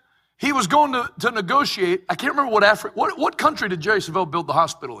say? He was going to negotiate. I can't remember what country did Jerry Savelle build the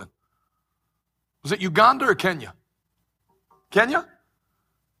hospital in? Was it Uganda or Kenya? Kenya?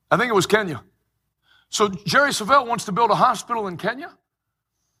 I think it was Kenya. So Jerry Savelle wants to build a hospital in Kenya.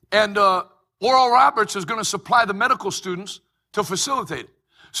 And Oral Roberts is going to supply the medical students to facilitate it.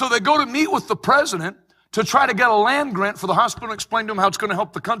 So they go to meet with the president to try to get a land grant for the hospital and explain to him how it's going to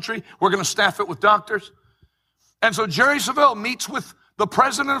help the country. We're going to staff it with doctors. And so Jerry Savelle meets with the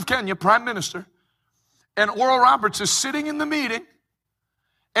president of Kenya, prime minister, and Oral Roberts is sitting in the meeting,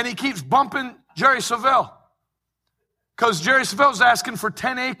 and he keeps bumping Jerry Savelle because Jerry Savelle's asking for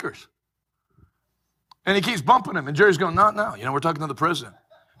 10 acres. And he keeps bumping him, and Jerry's going, not now. We're talking to the president.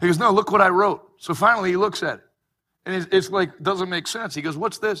 He goes, no, look what I wrote. So finally he looks at it, and it's like, doesn't make sense. He goes,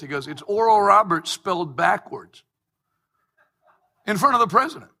 what's this? He goes, it's Oral Roberts spelled backwards in front of the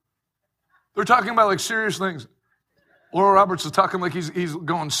president. They're talking about like serious things. Oral Roberts is talking like he's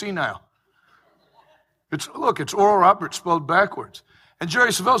going senile. It's Oral Roberts spelled backwards. And Jerry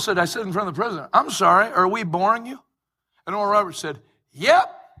Savelle said, I said in front of the president, I'm sorry, are we boring you? And Oral Roberts said,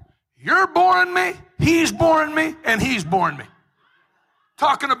 yep, you're boring me, he's boring me, and he's boring me.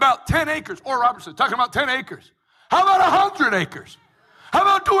 Talking about 10 acres. Oral Roberts said, talking about 10 acres. How about 100 acres? How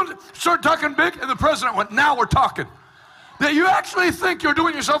about start talking big? And the president went, now we're talking. That you actually think you're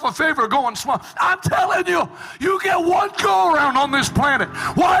doing yourself a favor going small. I'm telling you, you get one go around on this planet.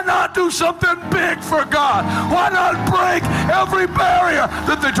 Why not do something big for God? Why not break every barrier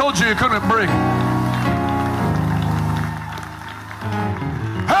that they told you couldn't break?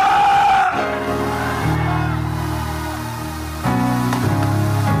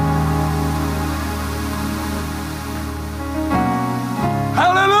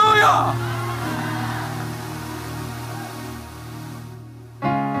 Hallelujah!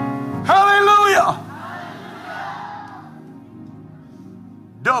 Hallelujah!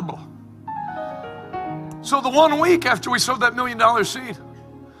 Double. So the 1 week after we sowed that $1 million seed,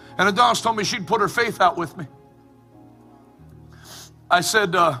 and Adonis told me she'd put her faith out with me. I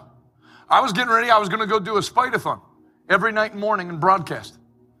said, I was getting ready. I was going to go do a Spider-thon every night and morning and broadcast.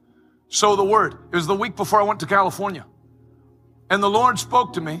 Sow the word. It was the week before I went to California. And the Lord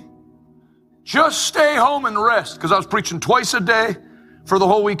spoke to me, just stay home and rest, because I was preaching twice a day for the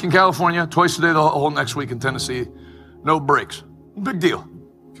whole week in California, twice a day the whole next week in Tennessee, no breaks. Big deal.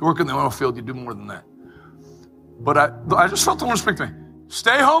 If you work in the oil field, you do more than that. But I just felt the Lord speak to me.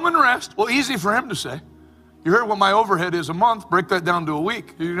 Stay home and rest. Well, easy for him to say. You heard what my overhead is a month. Break that down to a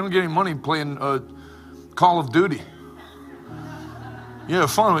week. You don't get any money playing Call of Duty. You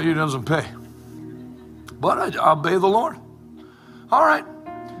have fun, but it doesn't pay. But I obey the Lord. All right.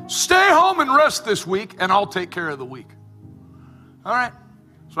 Stay home and rest this week, and I'll take care of the week. All right.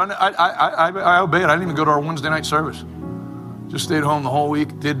 So I obeyed. I didn't even go to our Wednesday night service. Just stayed home the whole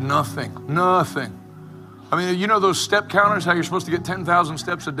week. Did nothing. Nothing. I mean, you know those step counters, how you're supposed to get 10,000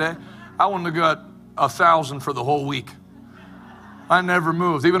 steps a day? I wouldn't have got 1,000 for the whole week. I never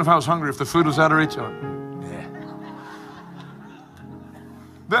moved, even if I was hungry, if the food was out of reach. Yeah.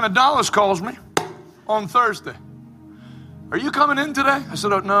 Then Adonis calls me on Thursday. Are you coming in today? I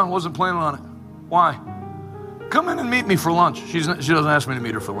said, oh, no, I wasn't planning on it. Why? Come in and meet me for lunch. She doesn't ask me to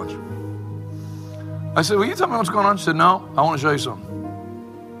meet her for lunch. I said, will you tell me what's going on? She said, no, I want to show you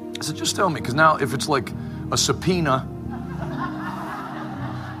something. I said, just tell me, because now if it's like a subpoena,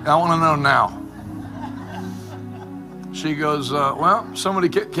 I want to know now. She goes, well, somebody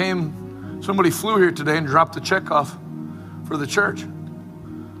flew here today and dropped the check off for the church.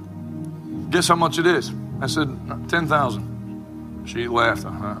 Guess how much it is? I said, 10,000. She laughed.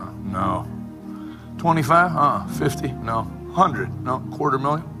 No. 25? 50? No. 100? No.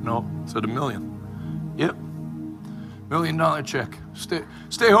 $250,000? No. Said $1 million. Yep. $1 million check.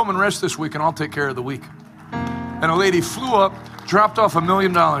 Stay home and rest this week, and I'll take care of the week. And a lady flew up, dropped off $1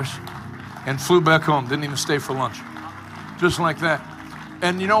 million, and flew back home. Didn't even stay for lunch. Just like that.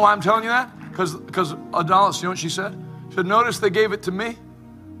 And you know why I'm telling you that? Because Adonis, you know what she said? She said, notice they gave it to me.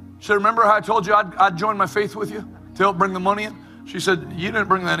 She said, remember how I told you I'd join my faith with you to help bring the money in? She said, you didn't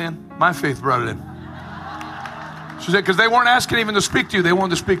bring that in. My faith brought it in. She said, because they weren't asking even to speak to you. They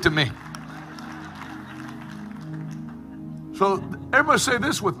wanted to speak to me. So everybody say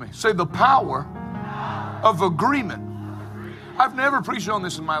this with me. Say the power of agreement. I've never preached on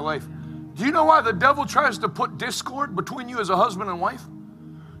this in my life. Do you know why the devil tries to put discord between you as a husband and wife?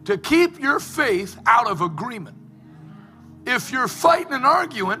 To keep your faith out of agreement. If you're fighting and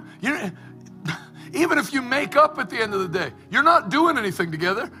arguing, even if you make up at the end of the day, you're not doing anything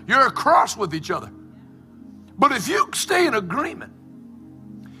together. You're across with each other. But if you stay in agreement,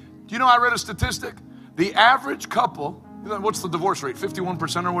 do you know I read a statistic? The average couple, what's the divorce rate,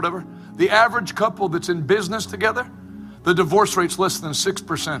 51% or whatever? The average couple that's in business together, the divorce rate's less than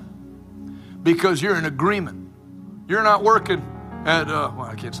 6%. Because you're in agreement. You're not working at, well,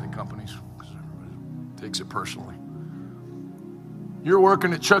 I can't say companies because everybody takes it personally. You're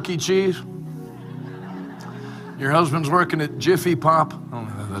working at Chuck E. Cheese. Your husband's working at Jiffy Pop.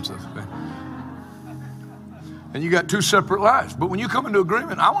 Oh, that's a thing. And you got two separate lives. But when you come into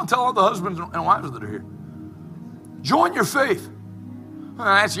agreement, I want to tell all the husbands and wives that are here, join your faith. Oh,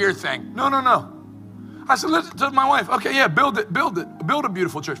 that's your thing. No. I said, listen to my wife. Okay, yeah, build a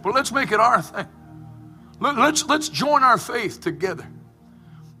beautiful church, but let's make it our thing. Let's join our faith together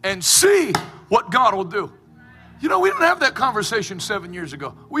and see what God will do. You know, we didn't have that conversation 7 years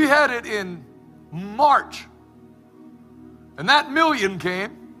ago. We had it in March. And that $1 million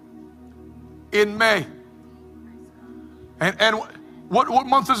came in May. And what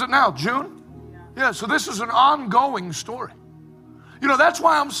month is it now? June? Yeah, so this is an ongoing story. You know, that's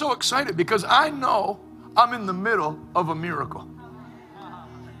why I'm so excited, because I know I'm in the middle of a miracle.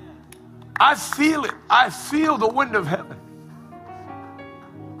 I feel it. I feel the wind of heaven.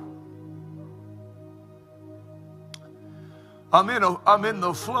 I'm in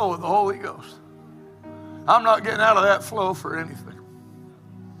the flow of the Holy Ghost. I'm not getting out of that flow for anything.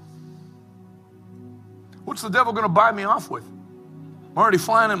 What's the devil going to buy me off with? I'm already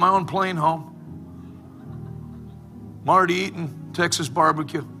flying in my own plane home. I'm already eating Texas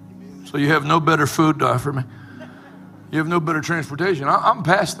barbecue. So you have no better food to offer me. You have no better transportation. I'm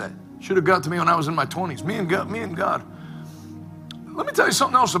past that. Should have got to me when I was in my 20s. Me and God. Let me tell you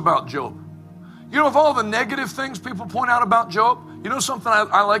something else about Job. You know, of all the negative things people point out about Job, you know something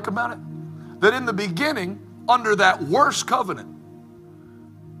I like about it? That in the beginning, under that worst covenant,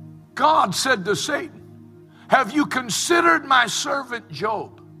 God said to Satan, have you considered my servant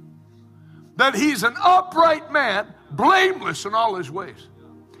Job? That he's an upright man, blameless in all his ways.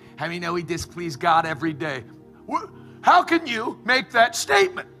 How many know he displeased God every day? How can you make that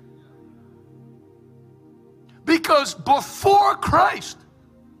statement? Because before Christ,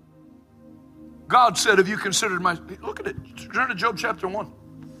 God said, have you considered my... Look at it. Turn to Job chapter 1.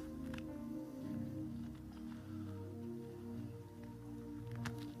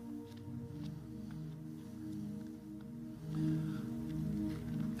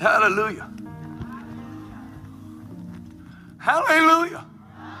 Hallelujah. Hallelujah.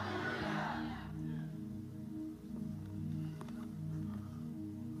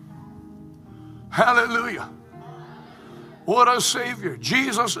 Hallelujah. What a Savior.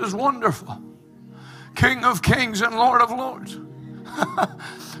 Jesus is wonderful. King of kings and Lord of lords.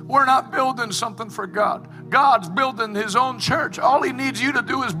 We're not building something for God. God's building his own church. All he needs you to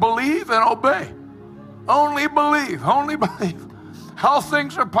do is believe and obey. Only believe. Only believe. How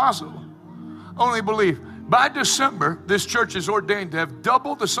things are possible. Only believe. By December, this church is ordained to have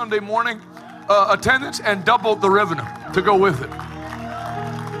double the Sunday morning attendance and double the revenue to go with it.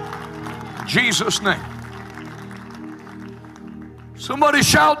 In Jesus' name. Somebody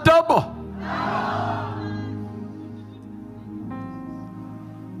shout double.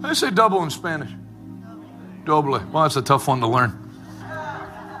 I say double in Spanish. Doble. Well, that's a tough one to learn.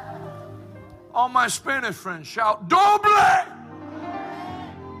 All my Spanish friends shout doble.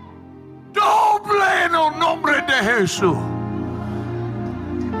 Doble en el nombre de Jesús.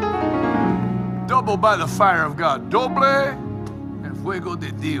 Double by the fire of God. Doble en fuego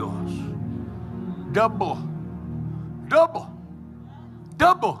de Dios. Double. Double.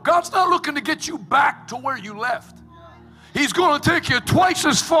 Double. God's not looking to get you back to where you left. He's going to take you twice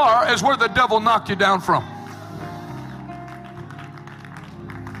as far as where the devil knocked you down from.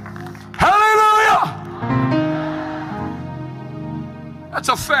 Hallelujah! That's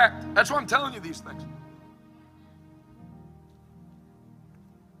a fact. That's why I'm telling you these things.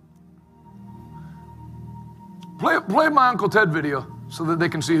 Play my Uncle Ted video so that they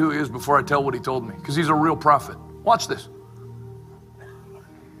can see who he is before I tell what he told me, because he's a real prophet. Watch this.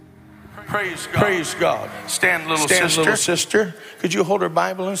 Praise God. Praise God. Stand, little sister. Could you hold her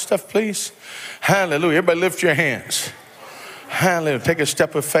Bible and stuff, please? Hallelujah. Everybody lift your hands. Hallelujah. Take a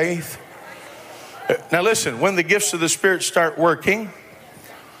step of faith. Now listen, when the gifts of the Spirit start working,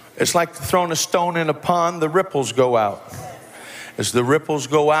 it's like throwing a stone in a pond, the ripples go out. As the ripples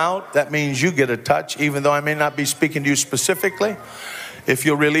go out, that means you get a touch, even though I may not be speaking to you specifically. If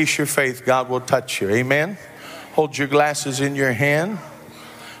you'll release your faith, God will touch you. Amen. Hold your glasses in your hand.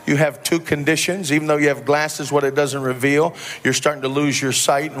 You have two conditions. Even though you have glasses, what it doesn't reveal, you're starting to lose your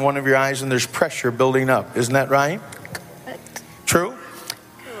sight in one of your eyes, and there's pressure building up. Isn't that right? Correct. True?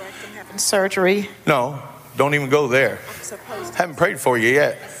 Correct. I'm having surgery. No, don't even go there. I'm supposed to. Haven't prayed for you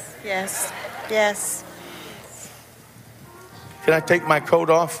yet. Yes. Yes. Can I take my coat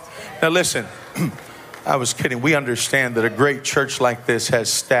off? Now listen, I was kidding. We understand that a great church like this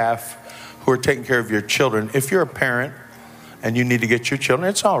has staff who are taking care of your children. If you're a parent and you need to get your children,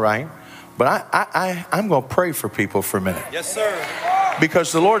 it's all right. But I'm going to pray for people for a minute. Yes, sir.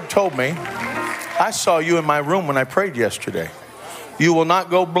 Because the Lord told me, I saw you in my room when I prayed yesterday. You will not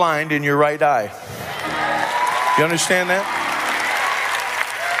go blind in your right eye. You understand that?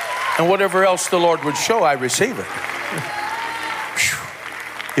 And whatever else the Lord would show, I receive it.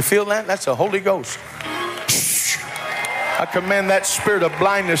 You feel that? That's the Holy Ghost. I command that spirit of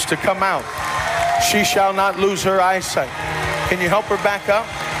blindness to come out. She shall not lose her eyesight. Can you help her back up?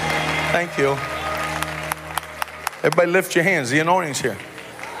 Thank you. Everybody lift your hands. The anointing's here.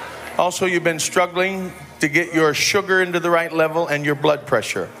 Also, you've been struggling to get your sugar into the right level and your blood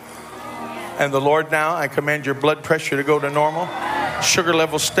pressure. And the Lord now, I command your blood pressure to go to normal. Sugar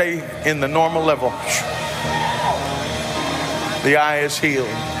level stay in the normal level. The eye is healed.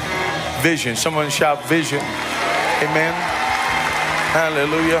 Vision. Someone shout vision. Amen.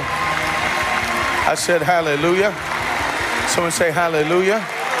 Hallelujah. I said hallelujah. Someone say hallelujah.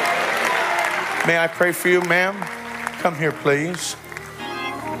 May I pray for you, ma'am? Come here, please.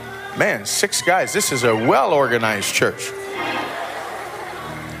 Man, 6 guys. This is a well-organized church.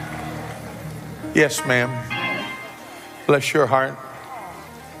 Yes, ma'am. Bless your heart.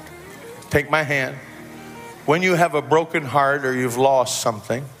 Take my hand. When you have a broken heart or you've lost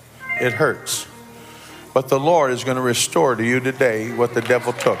something, it hurts. But the Lord is going to restore to you today what the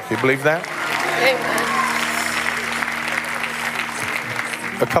devil took. You believe that? Amen.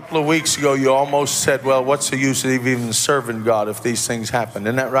 A couple of weeks ago, you almost said, well, what's the use of even serving God if these things happen?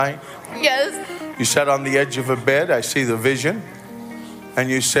 Isn't that right? Yes. You sat on the edge of a bed. I see the vision. And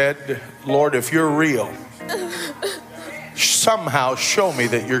you said, Lord, if you're real, somehow show me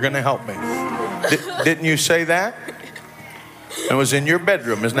that you're going to help me. Didn't you say that? It was in your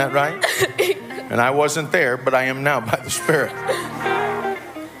bedroom, isn't that right? And I wasn't there, but I am now by the Spirit.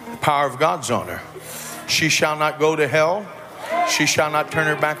 The power of God's on her. She shall not go to hell. She shall not turn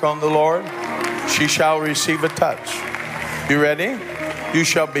her back on the Lord. She shall receive a touch. You ready? You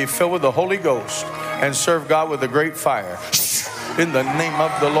shall be filled with the Holy Ghost and serve God with a great fire. In the name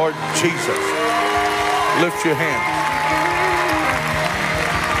of the Lord Jesus. Lift your hand.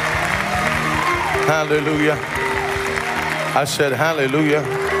 Hallelujah. I said hallelujah.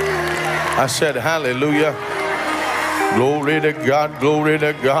 I said hallelujah. Glory to God, glory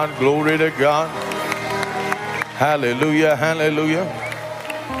to God, glory to God. Hallelujah, hallelujah.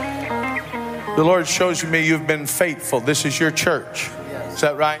 The Lord shows me you've been faithful. This is your church. Is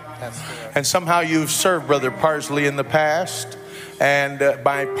that right? And somehow you've served Brother Parsley in the past. And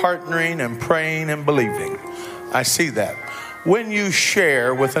by partnering and praying and believing. I see that. When you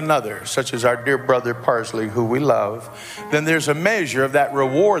share with another, such as our dear brother Parsley, who we love, then there's a measure of that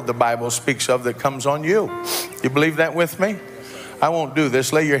reward the Bible speaks of that comes on you. You believe that with me? I won't do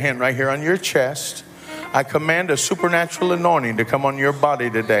this. Lay your hand right here on your chest. I command a supernatural anointing to come on your body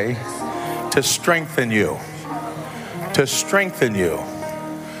today to strengthen you. To strengthen you.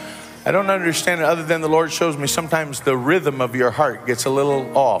 I don't understand it other than the Lord shows me sometimes the rhythm of your heart gets a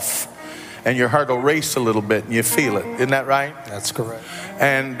little off. And your heart will race a little bit and you feel it. Isn't that right? That's correct.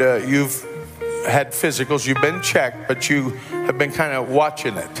 And you've had physicals. You've been checked, but you have been kind of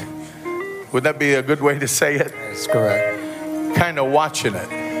watching it. Would that be a good way to say it? That's correct. Kind of watching it.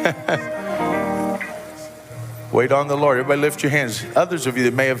 Wait on the Lord. Everybody lift your hands. Others of you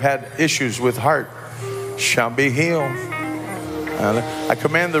that may have had issues with heart shall be healed. I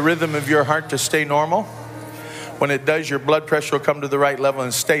command the rhythm of your heart to stay normal. When it does, your blood pressure will come to the right level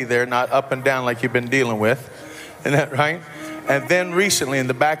and stay there, not up and down like you've been dealing with. Isn't that right? And then recently in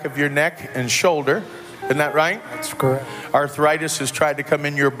the back of your neck and shoulder, isn't that right? That's correct. Arthritis has tried to come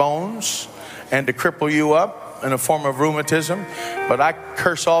in your bones and to cripple you up in a form of rheumatism. But I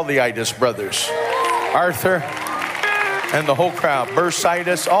curse all the itis brothers. Arthur and the whole crowd.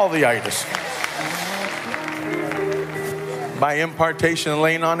 Bursitis, all the itis. By impartation and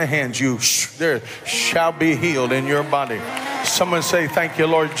laying on the hands, there shall be healed in your body. Someone say, thank you,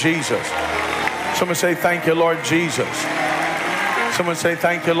 Lord Jesus. Someone say, thank you, Lord Jesus. Someone say,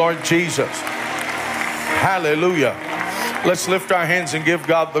 thank you, Lord Jesus. Hallelujah. Let's lift our hands and give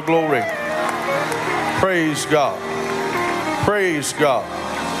God the glory. Praise God. Praise God.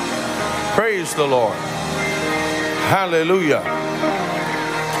 Praise the Lord. Hallelujah.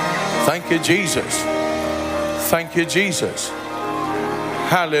 Thank you, Jesus. Thank you, Jesus.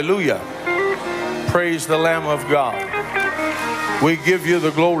 Hallelujah. Praise the Lamb of God. We give you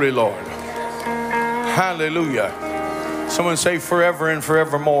the glory, Lord. Hallelujah. Someone say forever and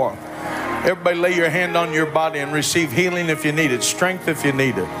forevermore. Everybody lay your hand on your body and receive healing if you need it. Strength if you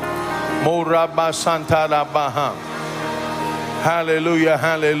need it. Hallelujah,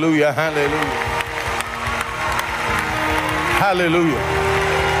 hallelujah, hallelujah. Hallelujah.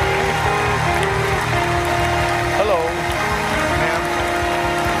 Hello,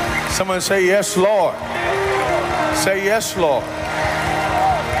 ma'am. Someone say, yes, Lord. Say, yes, Lord.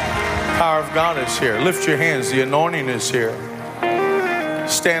 Power of God is here. Lift your hands. The anointing is here.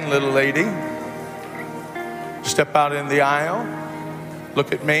 Stand, little lady. Step out in the aisle.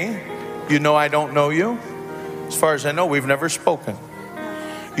 Look at me. You know I don't know you. As far as I know, we've never spoken.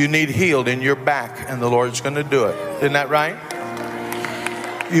 You need healed in your back, and the Lord's going to do it. Isn't that right?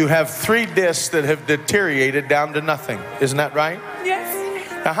 You have 3 discs that have deteriorated down to nothing. Isn't that right?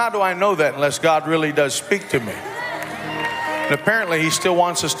 Yes. Now, how do I know that unless God really does speak to me? And apparently, He still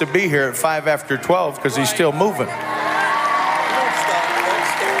wants us to be here at 5 after 12 because He's still moving.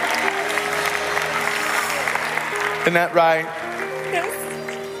 Isn't that right?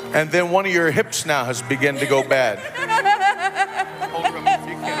 Yes. And then one of your hips now has begun to go bad. Hold them if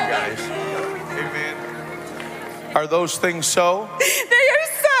you can, guys. Amen. Are those things so? They are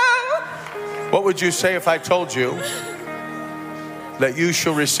so. What would you say if I told you that you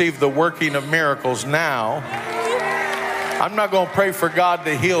shall receive the working of miracles now? I'm not going to pray for God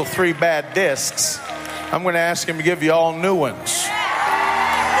to heal 3 bad discs. I'm going to ask Him to give you all new ones.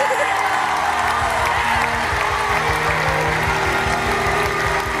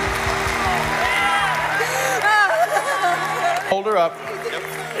 Hold her up.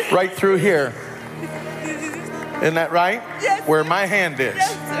 Right through here. Isn't that right? Yes. Where my hand is.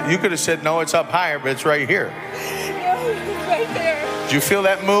 Yes, sir. You could have said, no, it's up higher, but it's right here. Right there. Did you feel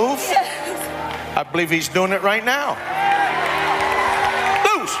that move? Yes. I believe He's doing it right now.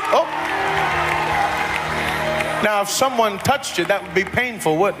 Loose. Oh. Now, if someone touched you, that would be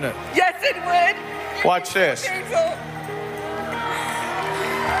painful, wouldn't it? Yes, it would. Watch this. Painful.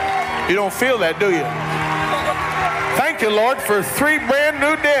 You don't feel that, do you? Thank you, Lord, for 3 brand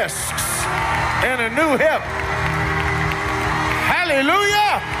new discs and a new hip.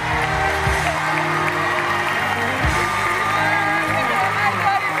 Hallelujah.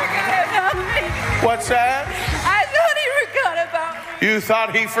 What's that? I thought He forgot about me. You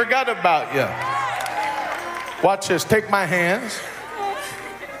thought He forgot about you. Watch this. Take my hands.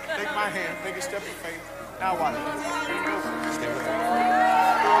 Take my hand. Take a step of faith. Now watch. Stay with me.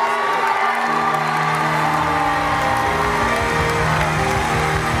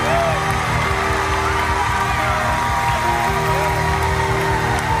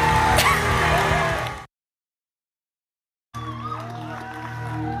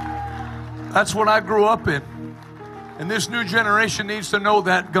 That's what I grew up in. And this new generation needs to know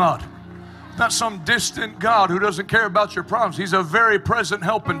that God. Not some distant God who doesn't care about your problems. He's a very present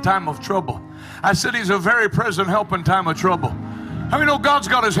help in time of trouble. I said He's a very present help in time of trouble. How many know God's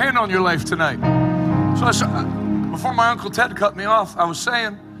got His hand on your life tonight? So I said, before my Uncle Ted cut me off, I was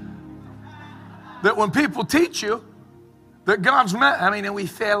saying that when people teach you that God's and we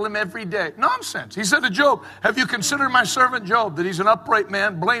fail Him every day. Nonsense. He said to Job, have you considered my servant Job, that he's an upright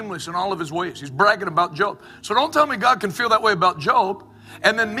man, blameless in all of his ways? He's bragging about Job. So don't tell me God can feel that way about Job,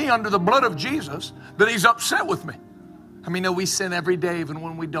 and then me under the blood of Jesus, that He's upset with me. We sin every day even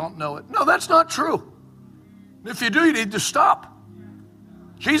when we don't know it. No, that's not true. If you do, you need to stop.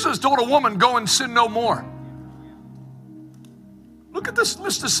 Jesus told a woman, go and sin no more. Look at this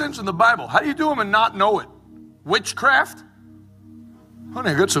list of sins in the Bible. How do you do them and not know it? Witchcraft?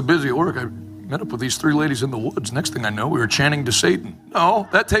 Honey, I got so busy at work, I met up with these 3 ladies in the woods. Next thing I know, we were chanting to Satan. No,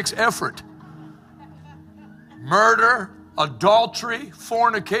 that takes effort. Murder, adultery,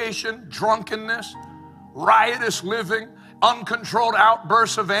 fornication, drunkenness, riotous living, uncontrolled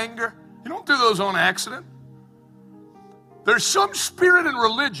outbursts of anger. You don't do those on accident. There's some spirit in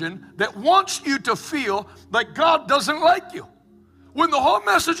religion that wants you to feel like God doesn't like you. When the whole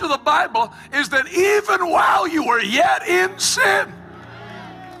message of the Bible is that even while you were yet in sin.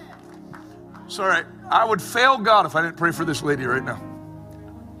 Sorry, I would fail God if I didn't pray for this lady right now.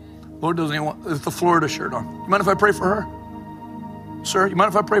 Lord doesn't even want the Florida shirt on. You mind if I pray for her? Sir, you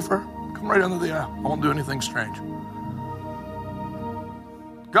mind if I pray for her? Come right under the aisle. I won't do anything strange.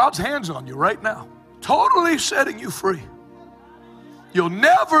 God's hand's on you right now, totally setting you free. You'll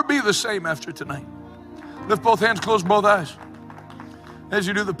never be the same after tonight. Lift both hands, close both eyes. As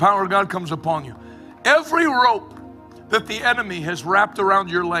you do, the power of God comes upon you. Every rope that the enemy has wrapped around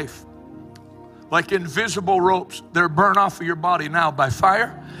your life, like invisible ropes, they're burned off of your body now by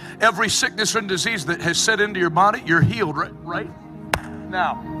fire. Every sickness and disease that has set into your body, you're healed right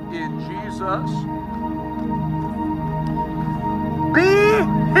now. In Jesus. Be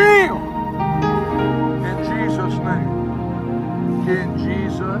healed. In Jesus' name. In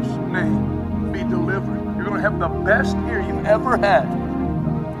Jesus' name. Be delivered. You're going to have the best year you've ever had.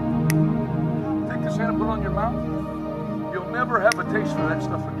 Take this hand and put it on your mouth. You'll You'll never have a taste for that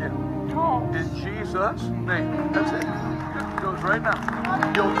stuff again. In Jesus' name. That's it. It goes right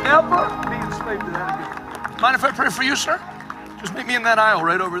now. You'll never be enslaved to that again. Mind if I pray for you, sir? Just meet me in that aisle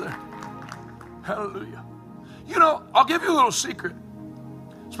right over there. Hallelujah. You know, I'll give you a little secret,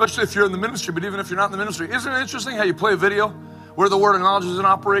 especially if you're in the ministry, but even if you're not in the ministry. Isn't it interesting how you play a video where the word of knowledge is in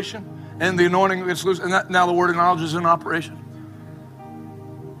operation and the anointing gets loose, and now the word of knowledge is in operation?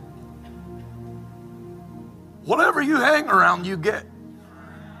 Whatever you hang around, you get.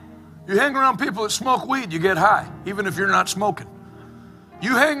 You hang around people that smoke weed, you get high, even if you're not smoking.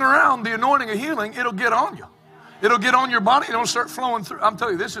 You hang around the anointing of healing, it'll get on you. It'll get on your body, it'll start flowing through. I'm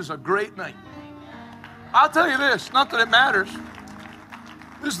telling you, this is a great night. I'll tell you this, not that it matters.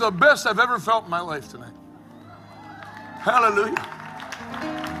 This is the best I've ever felt in my life tonight. Hallelujah.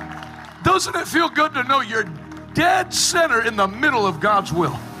 Doesn't it feel good to know you're dead center in the middle of God's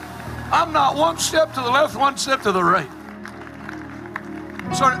will? I'm not one step to the left, one step to the right.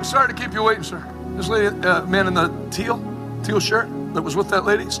 Sorry to keep you waiting, sir. This lady, man in the teal shirt that was with that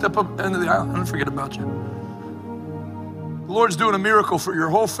lady, step up into the aisle. I don't forget about you. The Lord's doing a miracle for your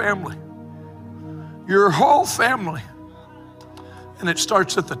whole family. Your whole family. And it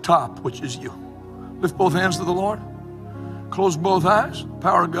starts at the top, which is you. Lift both hands to the Lord. Close both eyes. The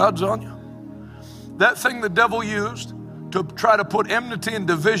power of God's on you. That thing the devil used to try to put enmity and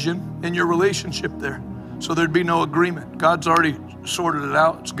division in your relationship there, so there'd be no agreement. God's already sorted it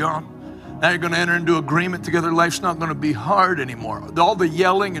out. It's gone. Now you're going to enter into agreement together. Life's not going to be hard anymore. All the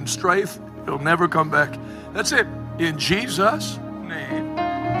yelling and strife, it'll never come back. That's it. In Jesus' name.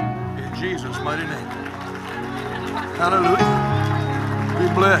 In Jesus' mighty name. Hallelujah. Be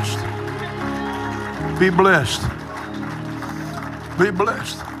blessed. Be blessed. Be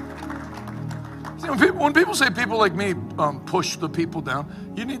blessed. See, when people say people like me push the people down,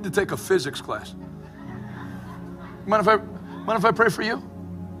 you need to take a physics class. Mind if I pray for you?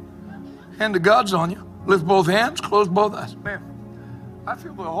 Hand of God's on you. Lift both hands, close both eyes. Man, I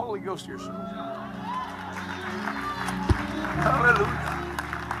feel the Holy Ghost here, sir. Hallelujah.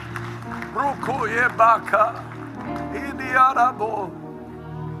 Rokoye baka. Indiarabo.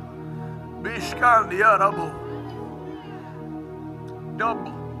 Bishkandiarabo.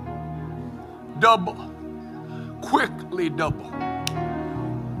 Double. Double. Quickly double.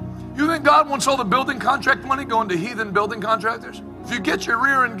 You think God wants all the building contract money going to heathen building contractors? If you get your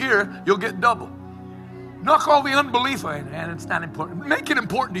rear in gear, you'll get double. Knock all the unbelief away, and it's not important. Make it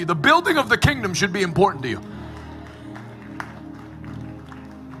important to you. The building of the kingdom should be important to you.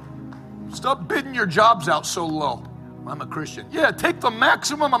 Stop bidding your jobs out so low. I'm a Christian. Yeah, take the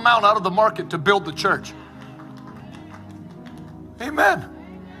maximum amount out of the market to build the church. Amen.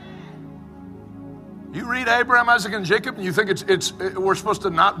 You read Abraham, Isaac, and Jacob, and you think we're supposed to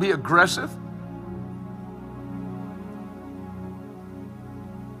not be aggressive?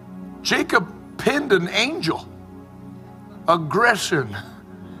 Jacob pinned an angel. Aggression.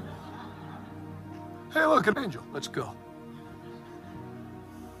 Hey, look, an angel. Let's go.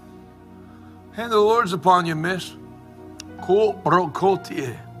 Hand of the Lord's upon you, miss.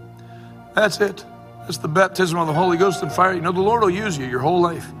 That's it. That's the baptism of the Holy Ghost and fire. You know, the Lord will use you your whole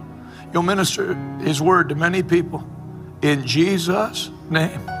life. You'll minister His word to many people. In Jesus'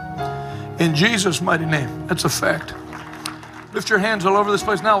 name. In Jesus' mighty name. That's a fact. Lift your hands all over this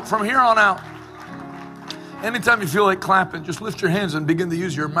place. Now, from here on out, anytime you feel like clapping, just lift your hands and begin to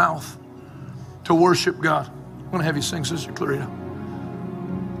use your mouth to worship God. I'm going to have you sing, Sister Clarita.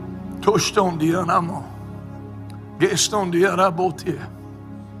 Toshton dianamo. Geston diarabotia.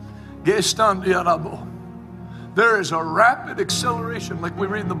 Geston diarabo. There is a rapid acceleration, like we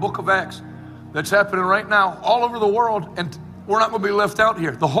read in the book of Acts, that's happening right now all over the world, and we're not going to be left out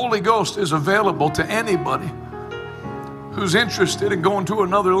here. The Holy Ghost is available to anybody who's interested in going to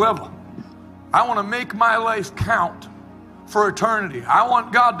another level. I want to make my life count for eternity. I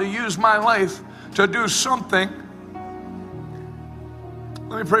want God to use my life to do something.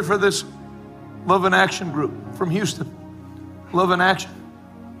 Let me pray for this Love in Action group from Houston. Love in Action.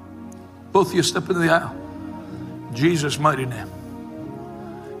 Both of you step into the aisle. In Jesus' mighty name.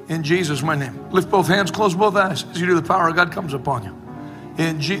 In Jesus' mighty name. Lift both hands, close both eyes. As you do, the power of God comes upon you.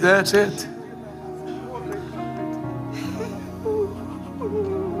 That's it.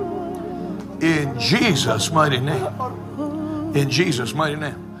 In Jesus' mighty name. In Jesus' mighty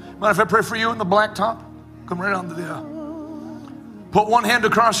name. Mind if I pray for you in the black top? Come right onto the aisle. Put one hand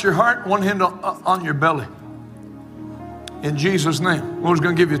across your heart, one hand on your belly. In Jesus' name. The Lord's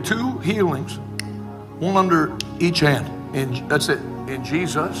going to give you 2 healings, one under each hand. That's it. In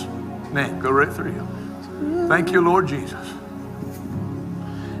Jesus' name. Go right through you. Thank you, Lord Jesus.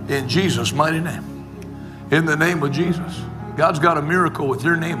 In Jesus' mighty name. In the name of Jesus. God's got a miracle with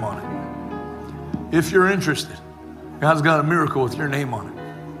your name on it. If you're interested, God's got a miracle with your name on it.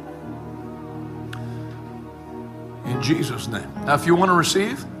 In Jesus' name. Now, if you want to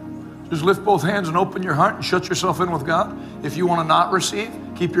receive, just lift both hands and open your heart and shut yourself in with God. If you want to not receive,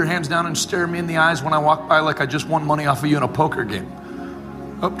 keep your hands down and stare me in the eyes when I walk by like I just won money off of you in a poker game.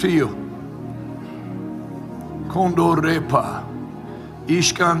 Up to you. Kondorepa.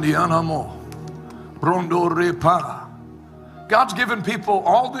 Ishkandianamo. Brondorepa. God's given people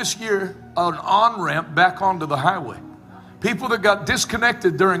all this year an on-ramp back onto the highway. People that got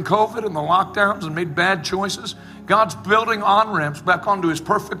disconnected during COVID and the lockdowns and made bad choices, God's building on-ramps back onto His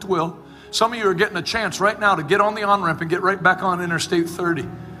perfect will. Some of you are getting a chance right now to get on the on-ramp and get right back on Interstate 30.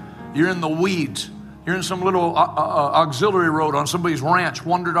 You're in the weeds. You're in some little auxiliary road on somebody's ranch,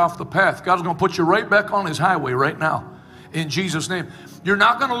 wandered off the path. God's going to put you right back on His highway right now in Jesus' name. You're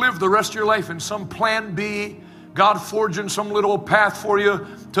not going to live the rest of your life in some plan B, God forging some little path for you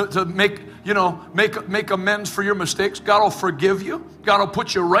to make amends for your mistakes. God will forgive you. God will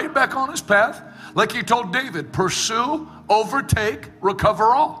put you right back on His path. Like He told David, pursue, overtake, recover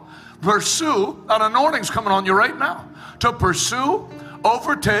all. Pursue, an anointing's coming on you right now. To pursue,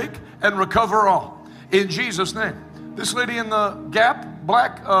 overtake, and recover all. In Jesus' name. This lady in the Gap,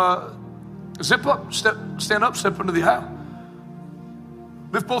 black, zip up, stand up, step into the aisle.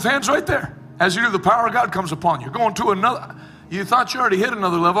 Lift both hands right there. As you do, the power of God comes upon you. You're going to another. You thought you already hit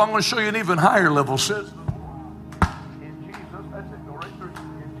another level. I'm going to show you an even higher level, sis. In Jesus, that's it. Go right through.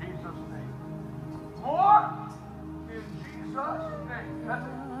 In Jesus' name. More. In Jesus' name. That's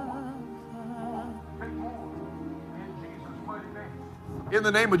it. More. Take more. In Jesus' mighty name. In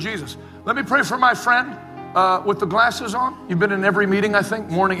the name of Jesus. Let me pray for my friend with the glasses on. You've been in every meeting, I think,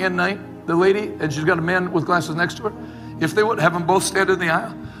 morning and night. The lady, and she's got a man with glasses next to her. If they would, have them both stand in the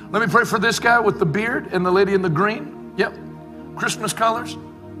aisle. Let me pray for this guy with the beard and the lady in the green. Yep. Christmas colors.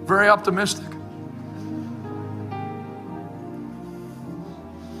 Very optimistic.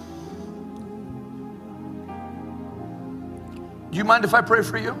 Do you mind if I pray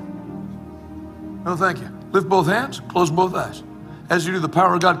for you? No, thank you. Lift both hands, close both eyes. As you do, the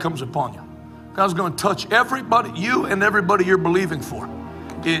power of God comes upon you. God's going to touch everybody, you and everybody you're believing for.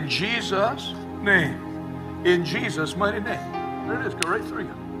 In Jesus' name. In Jesus' mighty name. There it is. Go right through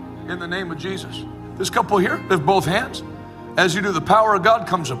you. In the name of Jesus. This couple here, lift both hands. As you do, the power of God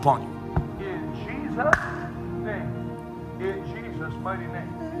comes upon you. In Jesus' name. In Jesus' mighty name.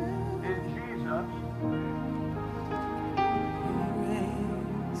 In Jesus' name.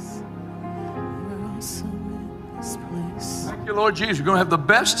 Thank you, Lord Jesus. You're going to have the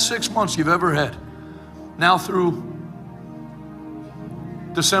best 6 months you've ever had. Now through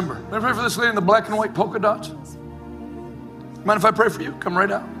December. Let me pray for this lady in the black and white polka dots. Mind if I pray for you? Come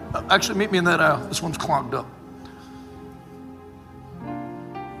right out. Actually, meet me in that aisle. This one's clogged up.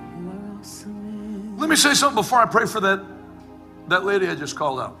 Let me say something before I pray for that lady I just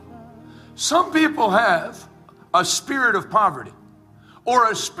called out. Some people have a spirit of poverty or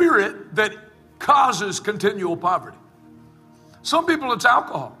a spirit that causes continual poverty. Some people, it's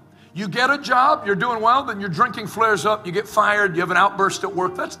alcohol. You get a job, you're doing well, then your drinking flares up, you get fired, you have an outburst at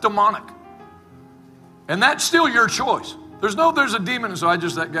work. That's demonic. And that's still your choice. There's a demon, so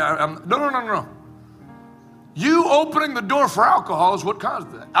that guy. No. You opening the door for alcohol is what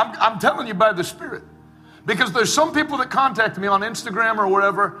caused that. I'm telling you by the Spirit. Because there's some people that contact me on Instagram or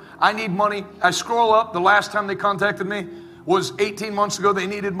wherever. I need money. I scroll up. The last time they contacted me was 18 months ago. They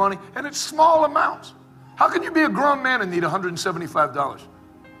needed money. And it's small amounts. How can you be a grown man and need $175?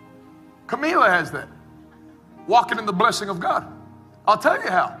 Camila has that. Walking in the blessing of God. I'll tell you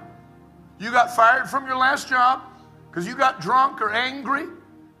how. You got fired from your last job because you got drunk or angry.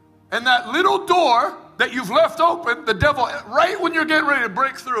 And that little door that you've left open, the devil, right when you're getting ready to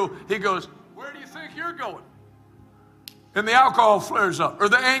break through, he goes, where do you think you're going? And the alcohol flares up, or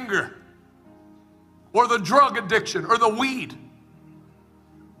the anger, or the drug addiction, or the weed.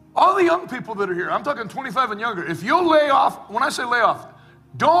 All the young people that are here, I'm talking 25 and younger, if you'll lay off, when I say lay off,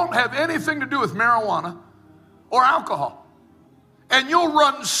 don't have anything to do with marijuana or alcohol. And you'll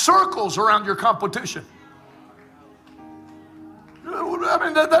run circles around your competition. I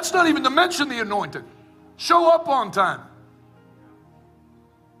mean, that's not even to mention the anointing. Show up on time.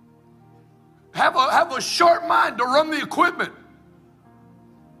 Have a sharp mind to run the equipment.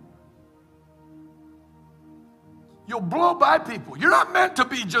 You'll blow by people. You're not meant to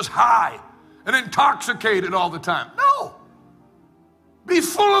be just high and intoxicated all the time. No. Be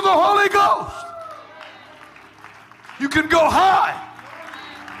full of the Holy Ghost. You can go high.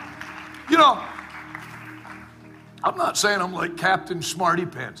 You know, I'm not saying I'm like Captain Smarty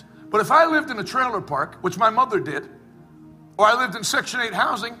Pants, but if I lived in a trailer park, which my mother did, or I lived in Section 8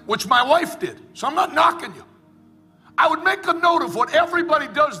 housing, which my wife did. So I'm not knocking you. I would make a note of what everybody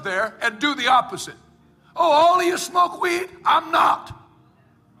does there and do the opposite. Oh, all of you smoke weed? I'm not.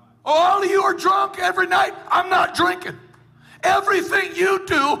 Oh, all of you are drunk every night? I'm not drinking. Everything you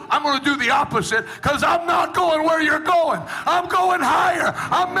do, I'm going to do the opposite because I'm not going where you're going. I'm going higher.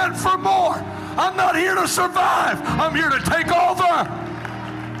 I'm meant for more. I'm not here to survive. I'm here to take over.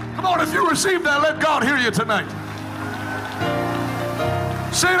 Come on, if you receive that, let God hear you tonight.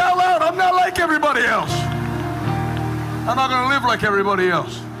 Say it out loud. I'm not like everybody else. I'm not going to live like everybody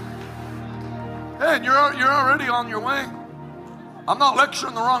else. Hey, and you're already on your way. I'm not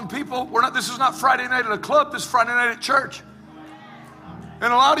lecturing the wrong people. This is not Friday night at a club. This is Friday night at church.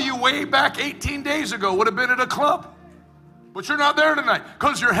 And a lot of you way back 18 days ago would have been at a club. But you're not there tonight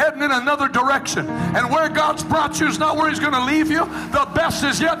because you're heading in another direction. And where God's brought you is not where he's going to leave you. The best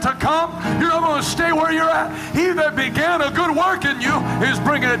is yet to come. You're not going to stay where you're at. He that began a good work in you is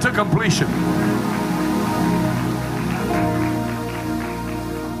bringing it to completion.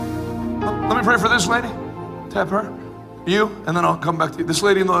 Let me pray for this lady. Tap her. You, and then I'll come back to you. This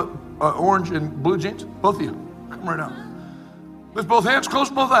lady in the orange and blue jeans, both of you. Come right now. Lift both hands, close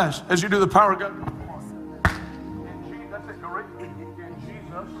both eyes as you do the power of God. That's it, go right in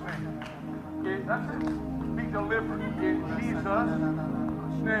Jesus' name. That's it. Be delivered in Jesus'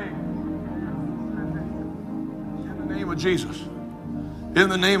 name. In the name of Jesus. In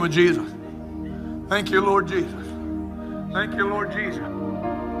the name of Jesus. Thank you, Lord Jesus. Thank you, Lord Jesus.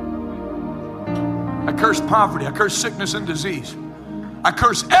 I curse poverty. I curse sickness and disease. I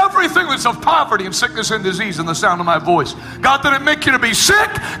curse everything that's of poverty and sickness and disease in the sound of my voice. God didn't make you to be sick.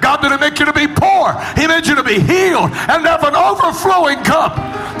 God didn't make you to be poor. He made you to be healed and have an overflowing cup.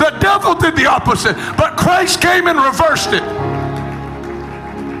 The devil did the opposite, but Christ came and reversed it.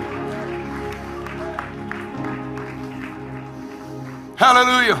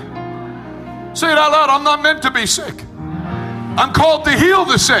 Hallelujah. Say it out loud. I'm not meant to be sick. I'm called to heal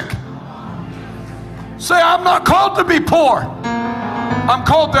the sick. Say, I'm not called to be poor. I'm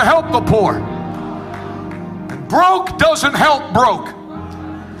called to help the poor. And broke doesn't help broke.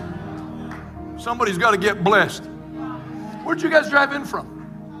 Somebody's got to get blessed. Where'd you guys drive in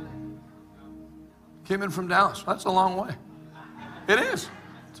from? Came in from Dallas. That's a long way. It is.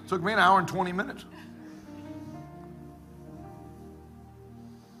 It took me an hour and 20 minutes.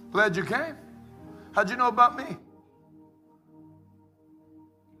 Glad you came. How'd you know about me?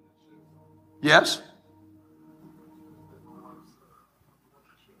 Yes?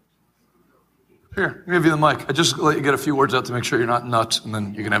 Here, I'll give you the mic. I just let you get a few words out to make sure you're not nuts, and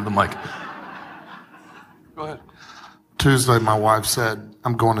then you can have the mic. Go ahead. Tuesday, my wife said,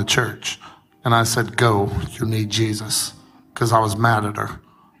 I'm going to church. And I said, go, you need Jesus. Because I was mad at her.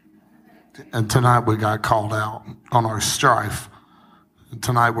 And tonight we got called out on our strife. And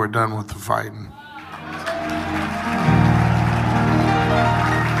tonight we're done with the fighting.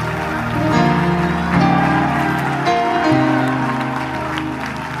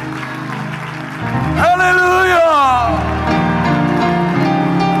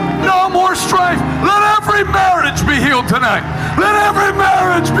 Strife. Let every marriage be healed tonight. Let every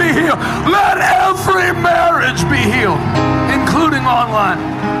marriage be healed. Let every marriage be healed, including online.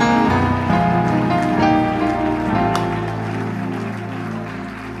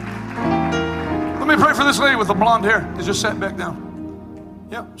 Let me pray for this lady with the blonde hair. They just sat back down.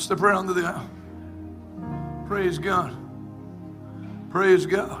 Yep, step right onto the aisle. Praise God. Praise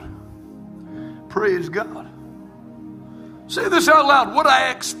God. Praise God. Say this out loud. What I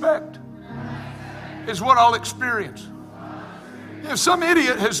expect is what I'll experience. If some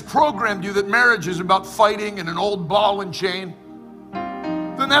idiot has programmed you that marriage is about fighting and an old ball and chain,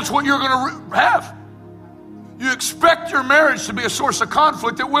 then that's what you're going to have. You expect your marriage to be a source of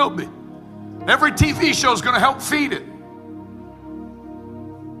conflict, it will be. Every TV show is going to help feed it.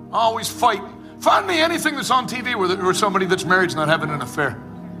 Always fight. Find me anything that's on TV where somebody that's married is not having an affair.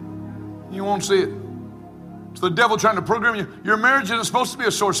 You won't see it. It's the devil trying to program you. Your marriage isn't supposed to be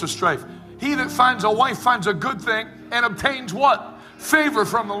a source of strife. He that finds a wife finds a good thing and obtains what? Favor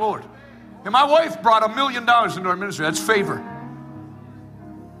from the Lord. And my wife brought $1 million into our ministry. That's favor.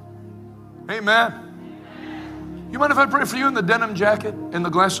 Amen. You mind if I pray for you in the denim jacket and the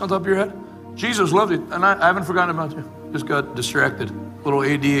glasses on top of your head? Jesus loved you, and I haven't forgotten about you. Just got distracted. A little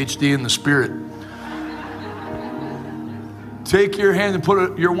ADHD in the spirit. Take your hand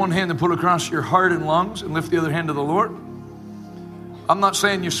and your one hand and put it across your heart and lungs and lift the other hand to the Lord. I'm not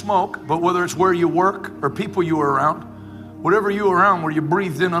saying you smoke, but whether it's where you work or people you are around, whatever you are around where you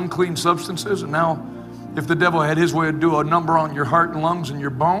breathed in unclean substances, and now if the devil had his way to do a number on your heart and lungs and your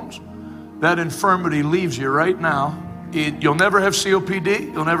bones, that infirmity leaves you right now You'll never have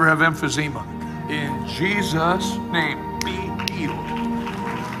COPD. You'll never have emphysema. In Jesus' name, be healed.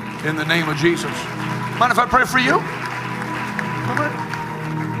 In the name of Jesus. Mind if I pray for you? Come on.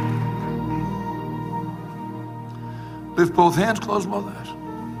 Lift both hands, close both eyes.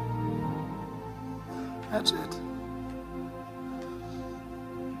 That's it.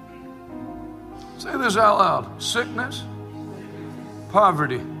 Say this out loud. Sickness,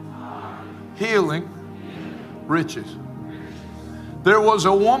 poverty, healing, riches. There was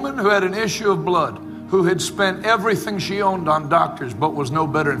a woman who had an issue of blood, who had spent everything she owned on doctors, but was no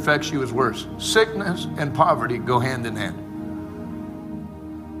better. In fact, she was worse. Sickness and poverty go hand in hand.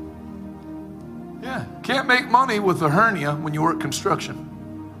 Yeah, can't make money with a hernia when you work construction.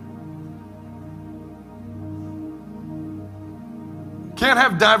 Can't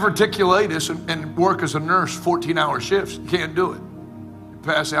have diverticulitis and work as a nurse 14-hour shifts. You can't do it. You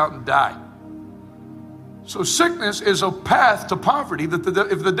pass out and die. So sickness is a path to poverty. That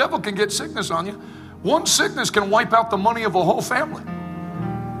if the devil can get sickness on you, one sickness can wipe out the money of a whole family.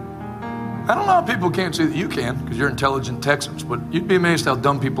 I don't know how people can't see that you can, because you're intelligent Texans, but you'd be amazed how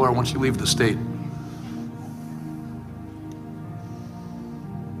dumb people are once you leave the state.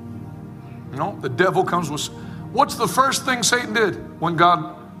 You know, the devil comes with... What's the first thing Satan did when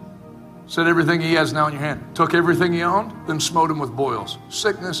God said everything he has now in your hand? Took everything he owned, then smote him with boils.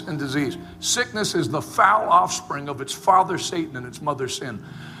 Sickness and disease. Sickness is the foul offspring of its father Satan and its mother sin.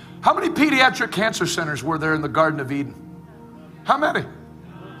 How many pediatric cancer centers were there in the Garden of Eden? How many?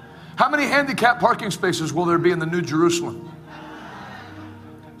 How many handicapped parking spaces will there be in the New Jerusalem?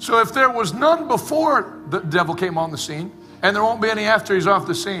 So if there was none before the devil came on the scene, and there won't be any after he's off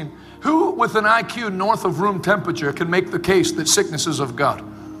the scene, who with an IQ north of room temperature can make the case that sickness is of God?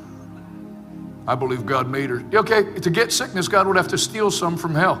 I believe God made her. Okay, to get sickness, God would have to steal some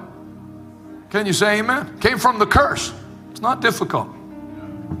from hell. Can you say amen? Came from the curse. It's not difficult.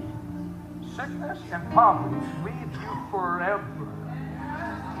 Sickness and poverty leads you forever.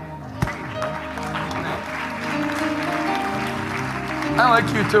 I like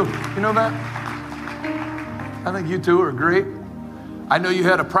you too. You know that? I think you two are great. I know you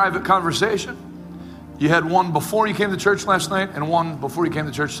had a private conversation. You had one before you came to church last night and one before you came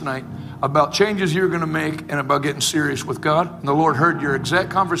to church tonight about changes you're going to make and about getting serious with God. And the Lord heard your exact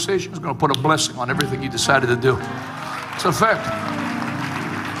conversation. He's going to put a blessing on everything you decided to do. It's a fact.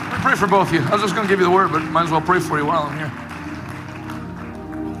 I pray for both of you. I was just going to give you the word, but might as well pray for you while I'm here.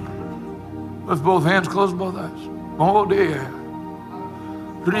 Lift both hands, close both eyes. Oh dear.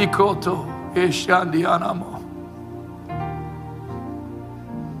 Rikoto eshandianamo.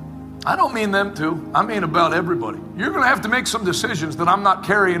 I don't mean them too. I mean about everybody. You're going to have to make some decisions that I'm not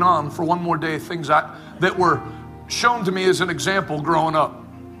carrying on for one more day, things that were shown to me as an example growing up.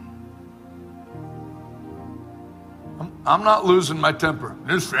 I'm not losing my temper.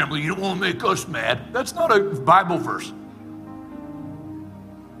 This family, you don't want to make us mad. That's not a Bible verse.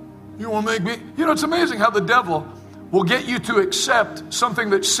 You want to make me... You know, it's amazing how the devil will get you to accept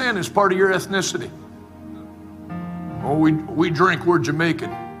something that sin is part of your ethnicity. Oh, we drink, we're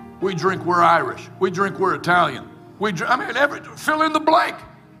Jamaican. We drink, we're Irish. We drink, we're Italian. Fill in the blank.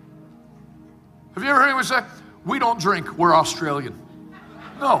 Have you ever heard anyone say, we don't drink, we're Australian?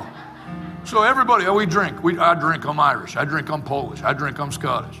 No. So everybody, we drink. I drink, I'm Irish. I drink, I'm Polish. I drink, I'm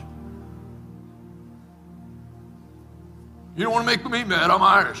Scottish. You don't want to make me mad, I'm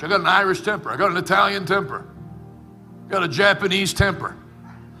Irish. I got an Irish temper. I got an Italian temper. I got a Japanese temper.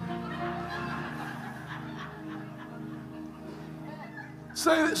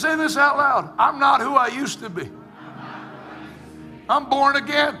 Say this out loud. I'm not who I used to be. I'm born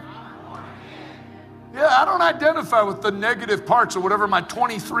again. Yeah, I don't identify with the negative parts of whatever my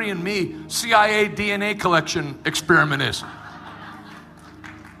 23andMe CIA DNA collection experiment is.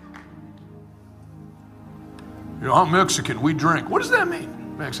 You know, I'm Mexican, we drink. What does that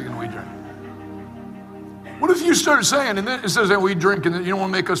mean? Mexican, we drink. What if you started saying, and then it says that we drink and you don't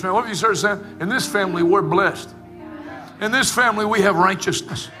want to make us mad. What if you started saying, in this family, we're blessed. In this family, we have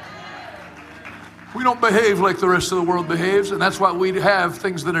righteousness. We don't behave like the rest of the world behaves, and that's why we have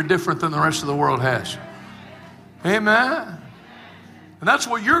things that are different than the rest of the world has. Amen? And that's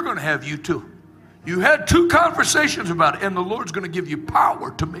what you're going to have, you too. You had 2 conversations about it, and the Lord's going to give you power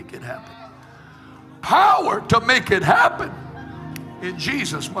to make it happen. Power to make it happen. In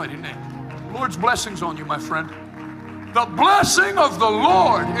Jesus' mighty name. Lord's blessings on you, my friend. The blessing of the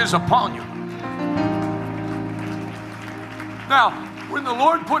Lord is upon you. Now, when the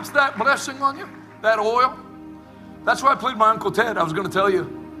Lord puts that blessing on you, that oil, that's why I played my Uncle Ted. I was going to tell you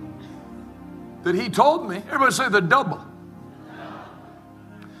that he told me, everybody say the double.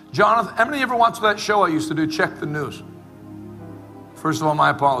 Jonathan, how many of you ever watched that show I used to do, Check the News? First of all, my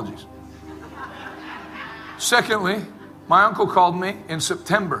apologies. Secondly, my uncle called me in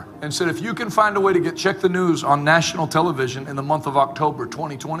September and said, if you can find a way to check the news on national television in the month of October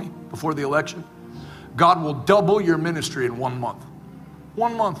 2020, before the election, God will double your ministry in 1 month.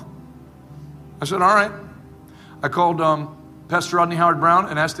 1 month. I said, all right. I called Pastor Rodney Howard-Browne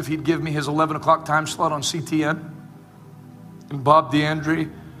and asked if he'd give me his 11 o'clock time slot on CTN. And Bob D'Andre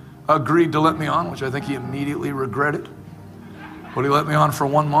agreed to let me on, which I think he immediately regretted. But he let me on for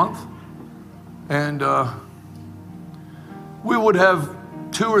 1 month. And we would have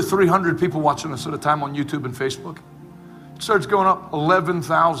 200 or 300 people watching us at a time on YouTube and Facebook. It starts going up,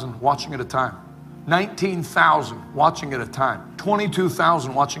 11,000 watching at a time. 19,000 watching at a time.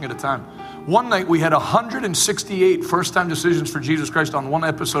 22,000 watching at a time. One night we had 168 first-time decisions for Jesus Christ on one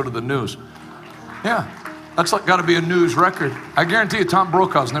episode of the news. Yeah, that's like got to be a news record. I guarantee you Tom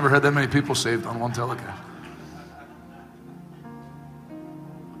Brokaw's never had that many people saved on one telecast.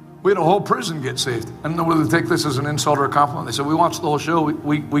 We had a whole prison get saved. I don't know whether to take this as an insult or a compliment. They said, we watched the whole show.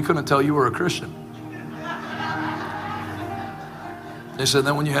 We couldn't tell you were a Christian. They said,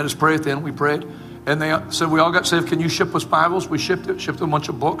 then when you had us pray at the end, we prayed. And they said, we all got saved. Can you ship us Bibles? We shipped a bunch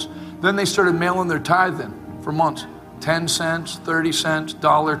of books. Then they started mailing their tithe in for months. 10 cents, 30 cents,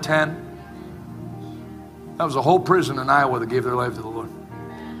 $1.10. That was a whole prison in Iowa that gave their life to the Lord.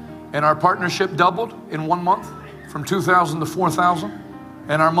 And our partnership doubled in 1 month from 2,000 to 4,000.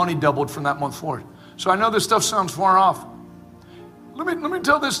 And our money doubled from that month forward. So I know this stuff sounds far off. Let me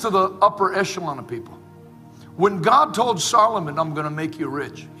tell this to the upper echelon of people. When God told Solomon, I'm going to make you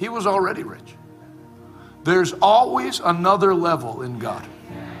rich, he was already rich. There's always another level in God.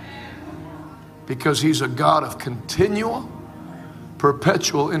 Because he's a God of continual,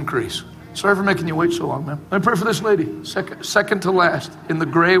 perpetual increase. Sorry for making you wait so long, man. Let me pray for this lady. Second to last, in the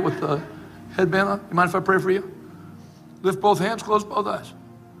gray with the headband on. You mind if I pray for you? Lift both hands, close both eyes.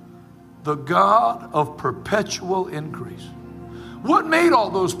 The God of perpetual increase. What made all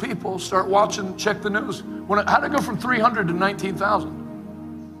those people start watching, check the news? How did it go from 300 to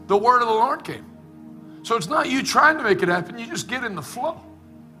 19,000? The word of the Lord came. So it's not you trying to make it happen. You just get in the flow.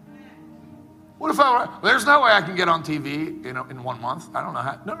 What if there's no way I can get on TV in 1 month. I don't know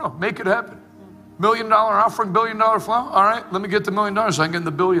how. No, make it happen. $1 million offering, $1 billion flow. All right, let me get the $1 million so I can get in the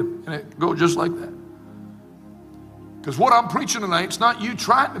billion. And it go just like that. Because what I'm preaching tonight, it's not you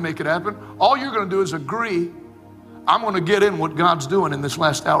trying to make it happen. All you're going to do is agree, I'm going to get in what God's doing in this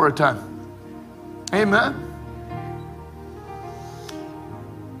last hour of time. Amen.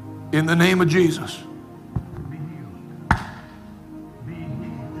 In the name of Jesus. Be healed. Be healed.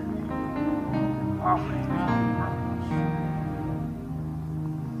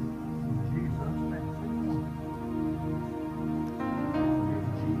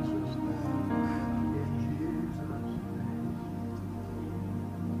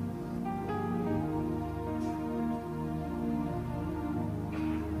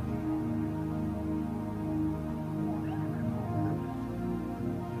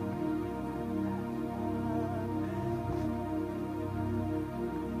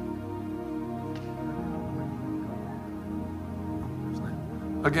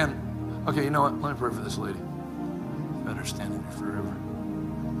 Again, okay, you know what? Let me pray for this lady. Better stand in here forever.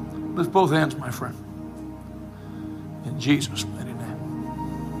 Lift both hands, my friend. In Jesus' mighty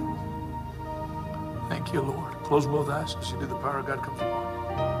name. Thank you, Lord. Close both eyes as you do. The power of God comes upon you.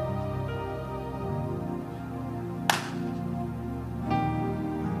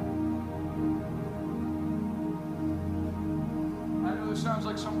 I know this sounds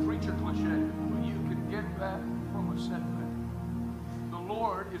like some preacher cliche, but you can get back from a setback. The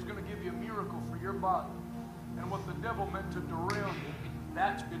Lord is going to give you a miracle for your body. And what the devil meant to derail you,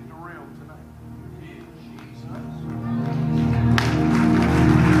 that's been derailed tonight. In Jesus.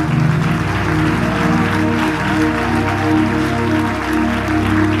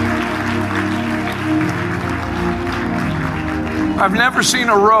 I've never seen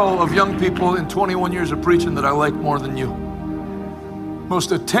a row of young people in 21 years of preaching that I like more than you.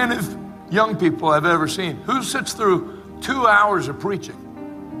 Most attentive young people I've ever seen. Who sits through 2 hours of preaching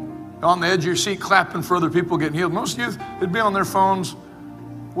on the edge of your seat clapping for other people getting healed? Most youth, they'd be on their phones,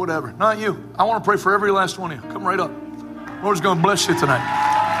 whatever. Not you. I want to pray for every last one of you. Come right up. Lord's going to bless you tonight.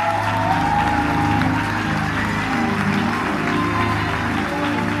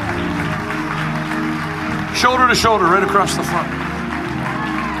 Shoulder to shoulder, right across the front.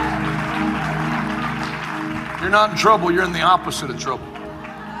 You're not in trouble. You're in the opposite of trouble.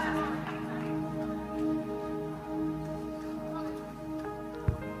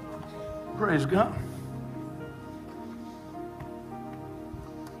 Praise God.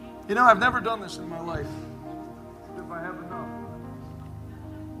 You know, I've never done this in my life. If I haven't done,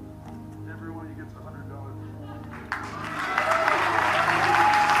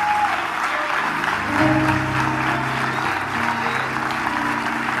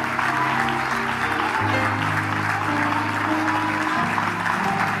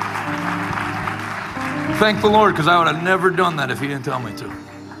 Thank the Lord, because I would have never done that if he didn't tell me to.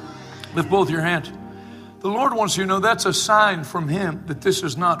 Lift both your hands. The Lord wants you to know that's a sign from him that this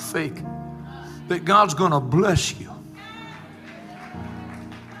is not fake, that God's going to bless you.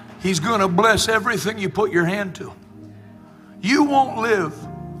 He's going to bless everything you put your hand to. You won't live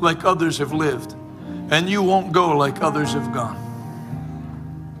like others have lived, and you won't go like others have gone.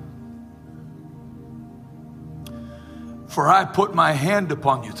 For I put my hand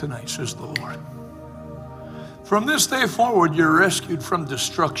upon you tonight, says the Lord. From this day forward, you're rescued from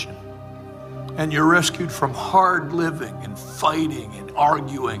destruction. And you're rescued from hard living and fighting and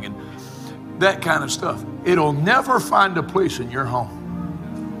arguing and that kind of stuff. It'll never find a place in your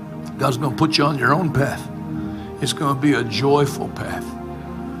home. God's going to put you on your own path. It's going to be a joyful path.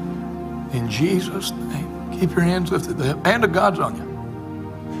 In Jesus' name, keep your hands lifted. The hand of God's on you.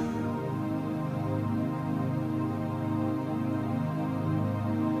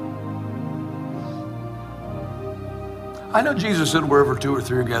 I know Jesus said wherever two or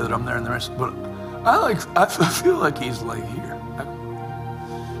three are gathered, I'm there in the rest. But I feel like he's like here.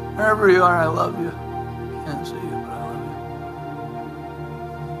 Wherever you are, I love you. Can't see you, but I love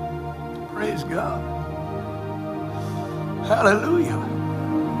you. Praise God. Hallelujah.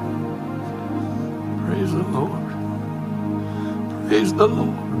 Praise the Lord. Praise the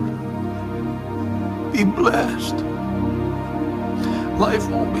Lord. Be blessed. Life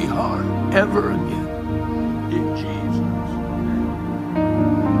won't be hard ever again. In Jesus.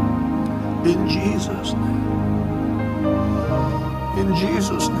 In Jesus' name. In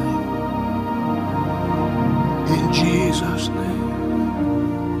Jesus' name. In Jesus' name.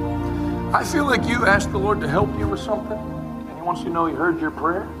 I feel like you asked the Lord to help you with something, and he wants you to know he heard your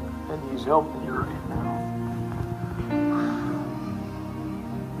prayer, and he's helping you right now.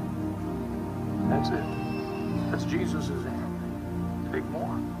 That's it. That's Jesus' hand. Take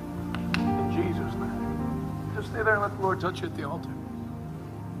more. In Jesus' name. Just stay there and let the Lord touch you at the altar.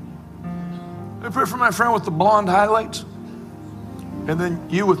 I pray for my friend with the blonde highlights, and then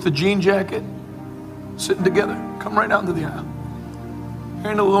you with the jean jacket, sitting together. Come right out into the aisle.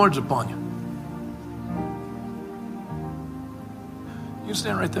 Hand of the Lord's upon you. You can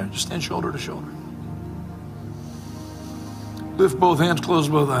stand right there. Just stand shoulder to shoulder. Lift both hands, close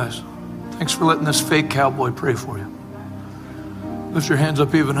both eyes. Thanks for letting this fake cowboy pray for you. Lift your hands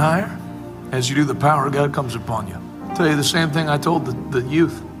up even higher. As you do, the power of God comes upon you. I'll tell you the same thing I told the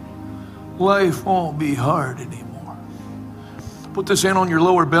youth. Life won't be hard anymore. Put this hand on your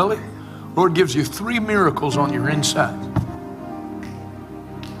lower belly. Lord gives you 3 miracles on your inside.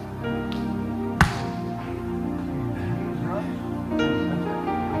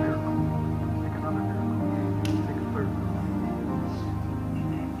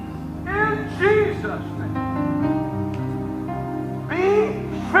 In Jesus' name, be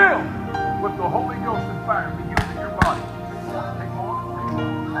filled with the Holy Ghost and fire. Be used in your body. Take more.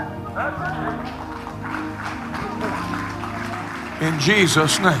 In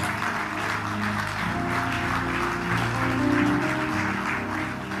Jesus' name.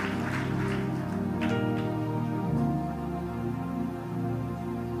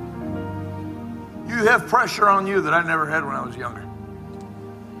 You have pressure on you that I never had when I was younger.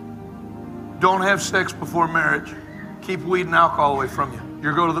 Don't have sex before marriage. Keep weed and alcohol away from you.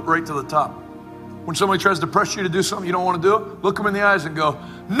 You're going right to the top. When somebody tries to pressure you to do something you don't want to do, look them in the eyes and go,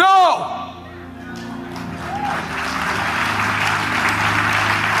 no!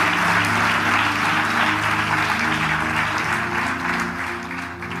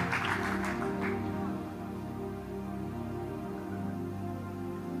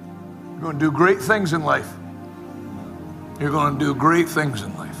 You're going to do great things in life. You're going to do great things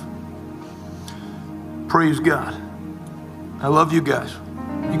in life. Praise God. I love you guys.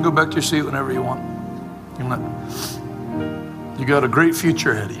 You can go back to your seat whenever you want. You got a great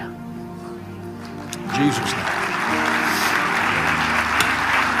future ahead of you. In Jesus' name.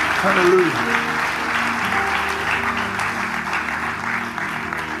 Hallelujah.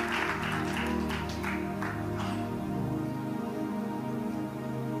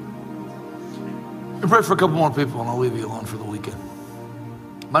 I pray for a couple more people and I'll leave you alone for the weekend.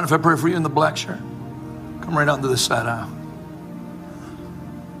 Mind if I pray for you in the black shirt? Come right out into this side aisle.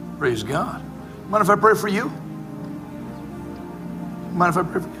 Praise God. Mind if I pray for you? Mind if I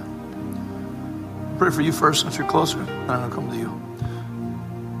pray for you? Pray for you first since you're closer, then I'm going to come to you.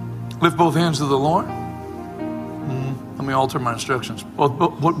 Lift both hands to the Lord. Let me alter my instructions. Put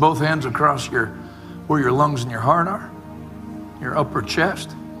both hands across where your lungs and your heart are, your upper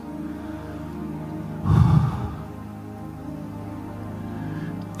chest.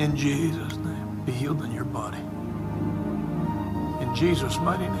 In Jesus' name, be healed in your body. In Jesus'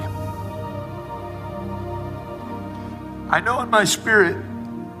 mighty name. I know in my spirit,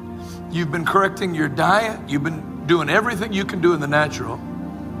 you've been correcting your diet. You've been doing everything you can do in the natural,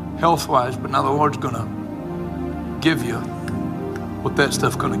 health-wise, but now the Lord's going to give you what that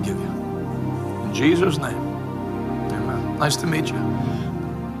stuff's going to give you. In Jesus' name, amen. Nice to meet you.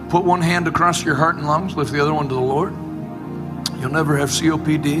 Put one hand across your heart and lungs, lift the other one to the Lord. You'll never have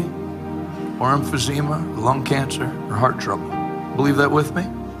COPD or emphysema, lung cancer, or heart trouble. Believe that with me?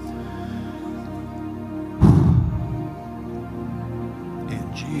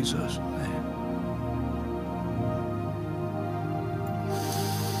 In Jesus' name.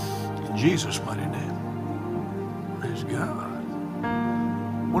 In Jesus' mighty name. Praise God.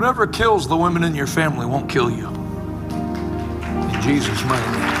 Whatever kills the women in your family won't kill you. In Jesus'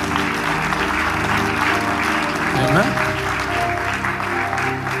 mighty name. Amen.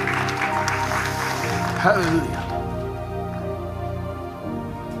 Hallelujah.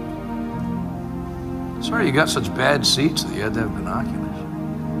 Sorry you got such bad seats that you had to have binoculars.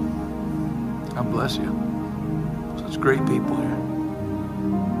 God bless you. Such great people here.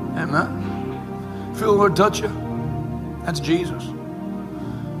 Amen. Feel the Lord touch you? That's Jesus.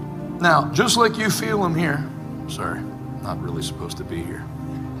 Now, just like you feel him here, sorry, not really supposed to be here.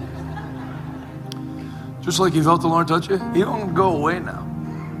 Just like you felt the Lord touch you, he don't go away now.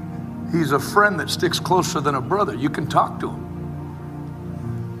 He's a friend that sticks closer than a brother. You can talk to him.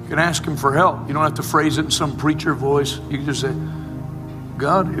 You can ask him for help. You don't have to phrase it in some preacher voice. You can just say,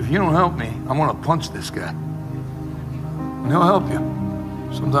 God, if you don't help me, I'm going to punch this guy. And he'll help you.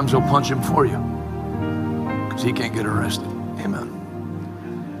 Sometimes he'll punch him for you because he can't get arrested. Amen.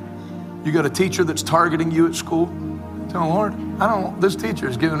 You got a teacher that's targeting you at school? Tell the Lord, this teacher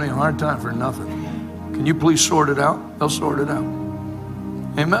is giving me a hard time for nothing. Can you please sort it out? They'll sort it out.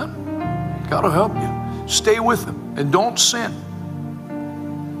 Amen. God will help you. Stay with him and don't sin.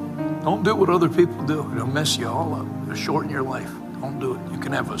 Don't do what other people do. It'll mess you all up. It'll shorten your life. Don't do it. You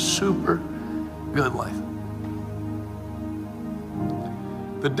can have a super good life.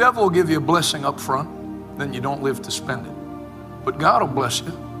 The devil will give you a blessing up front, then you don't live to spend it. But God will bless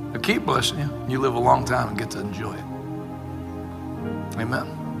you. He'll keep blessing you. And you live a long time and get to enjoy it. Amen.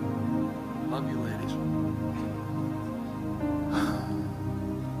 Love you, ladies.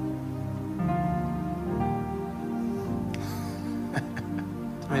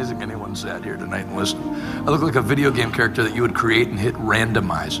 Amazing anyone sat here tonight and listened. I look like a video game character that you would create and hit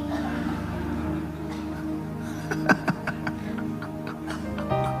randomize.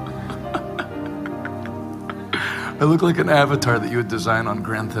 I look like an avatar that you would design on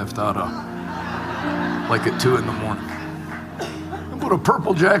Grand Theft Auto, like at 2 in the morning. I put a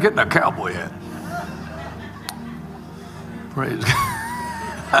purple jacket and a cowboy hat. Praise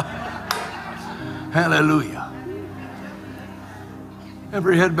God. Hallelujah.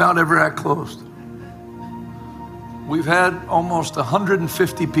 Every head bowed, every eye closed. We've had almost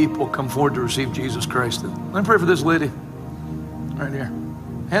 150 people come forward to receive Jesus Christ. Let me pray for this lady right here.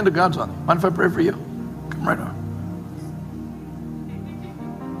 Hand of God's on you. Mind if I pray for you? Come right on.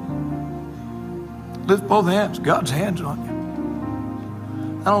 Lift both hands. God's hands on you.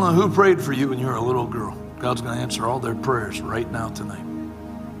 I don't know who prayed for you when you were a little girl. God's going to answer all their prayers right now tonight.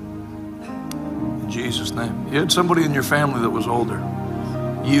 In Jesus' name. You had somebody in your family that was older.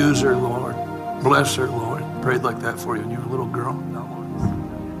 Use her, Lord. Bless her, Lord. Prayed like that for you when you were a little girl. No, Lord.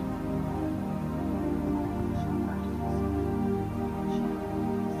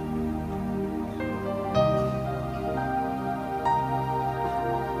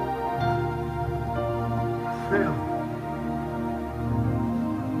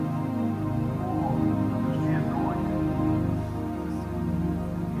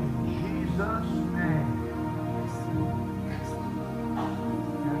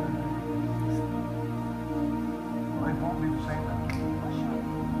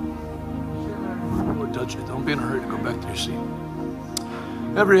 Don't be in a hurry to go back to your seat.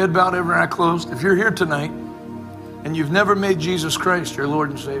 Every head bowed, every eye closed. If you're here tonight and you've never made Jesus Christ your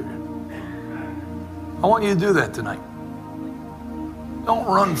Lord and Savior, I want you to do that tonight. Don't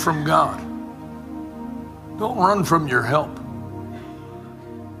run from God. Don't run from your help.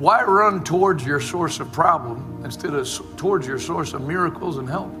 Why run towards your source of problem instead of towards your source of miracles and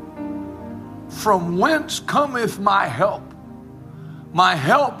help? From whence cometh my help? My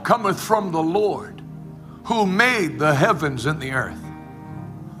help cometh from the Lord, who made the heavens and the earth.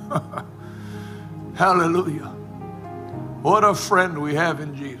 Hallelujah. What a friend we have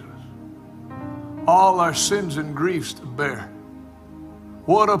in Jesus. All our sins and griefs to bear.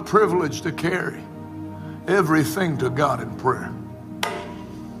 What a privilege to carry everything to God in prayer.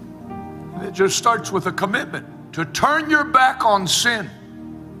 And it just starts with a commitment to turn your back on sin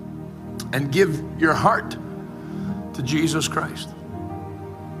and give your heart to to Jesus Christ.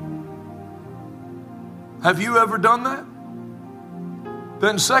 Have you ever done that?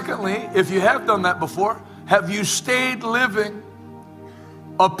 Then secondly, if you have done that before, have you stayed living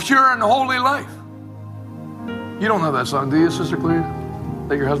a pure and holy life? You don't know that song, do you, Sister Clea?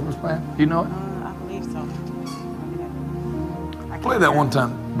 That your husband's playing? Do you know it? I believe so. Play that one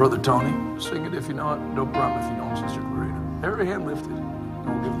time, Brother Tony. Sing it if you know it. No problem if you don't, Sister Clarita. Every hand lifted. And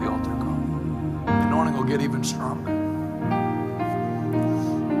we'll give the altar call. The anointing will get even stronger.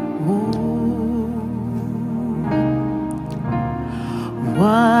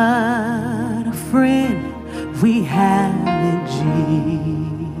 What a friend we have in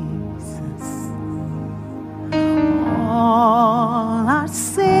Jesus. All our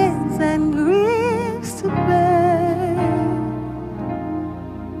sins and griefs to bear.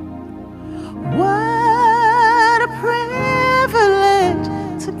 What a privilege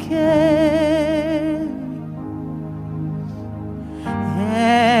to carry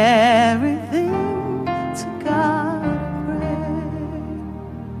everything to God in prayer.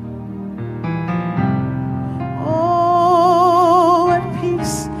 Oh, what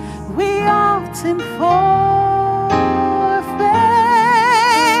peace we often forfeit.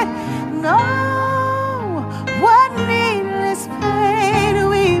 No, what needless pain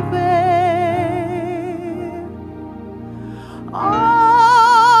we bear.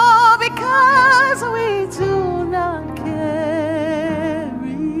 All because we do not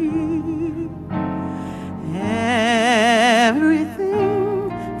carry everything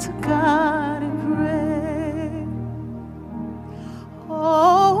to God in prayer.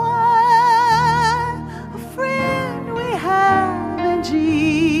 Oh, what a friend we have in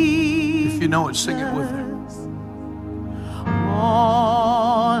Jesus. If you know it, sing it with her.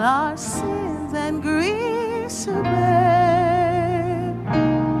 All our sins and griefs to bear.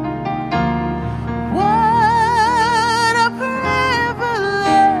 What a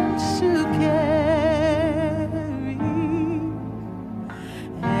privilege to carry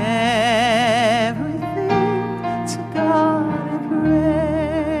everything to God in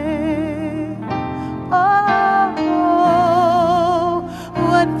prayer. Oh,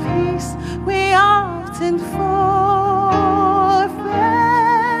 what peace we often forfeit,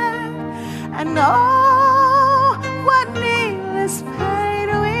 and oh, what needless pain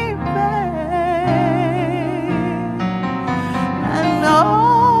we bear, and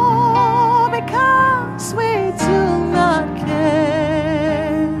oh, because we do not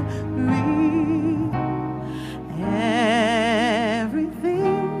carry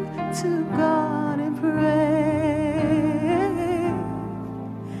everything to God in prayer.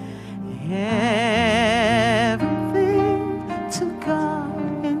 Everything to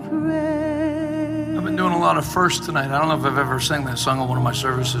God in prayer. I've been doing a lot of firsts tonight. I don't know if I've ever sang that song on one of my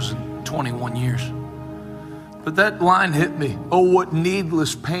services in 21 years. But that line hit me. Oh, what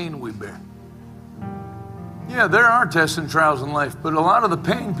needless pain we bear. Yeah, there are tests and trials in life, but a lot of the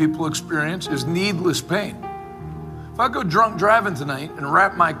pain people experience is needless pain. If I go drunk driving tonight and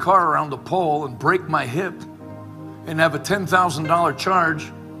wrap my car around a pole and break my hip and have a $10,000 charge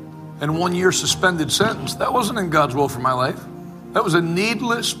and 1 year suspended sentence, that wasn't in God's will for my life. That was a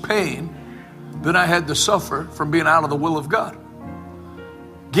needless pain that I had to suffer from being out of the will of God.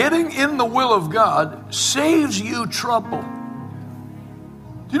 Getting in the will of God saves you trouble.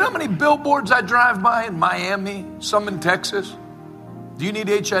 Do you know how many billboards I drive by in Miami, some in Texas? Do you need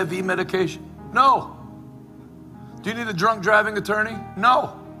HIV medication? No. Do you need a drunk driving attorney?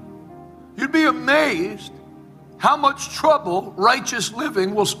 No. You'd be amazed how much trouble righteous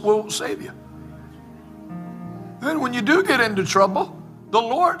living will save you. Then when you do get into trouble, the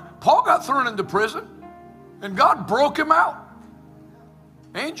Lord, Paul got thrown into prison and God broke him out.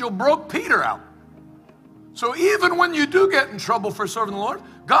 Angel broke Peter out. So even when you do get in trouble for serving the Lord,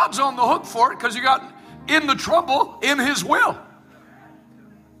 God's on the hook for it because you got in the trouble in his will.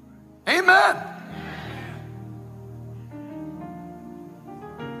 Amen.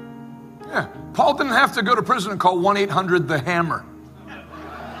 Yeah, Paul didn't have to go to prison and call 1-800-THE-HAMMER.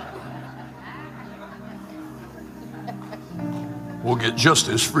 We'll get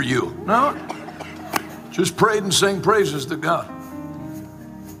justice for you. No, just prayed and sang praises to God.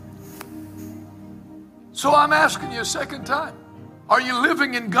 So I'm asking you a second time, are you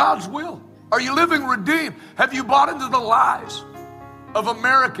living in God's will? Are you living redeemed? Have you bought into the lies of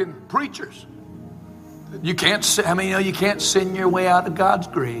American preachers? You can't you can't sin your way out of God's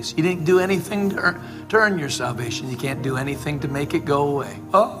grace. You didn't do anything to earn your salvation. You can't do anything to make it go away.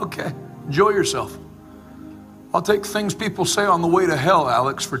 Oh, okay. Enjoy yourself. I'll take things people say on the way to hell,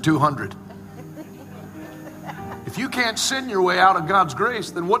 Alex, for 200. If you can't sin your way out of God's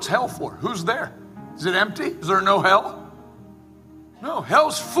grace, then what's hell for? Who's there? Is it empty? Is there no hell? No,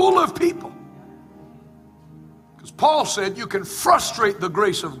 hell's full of people. Because Paul said you can frustrate the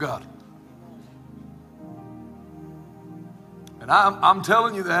grace of God. And I'm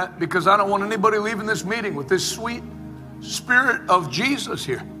telling you that because I don't want anybody leaving this meeting with this sweet spirit of Jesus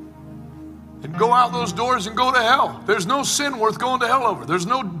here. And go out those doors and go to hell. There's no sin worth going to hell over. There's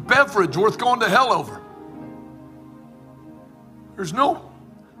no beverage worth going to hell over. There's no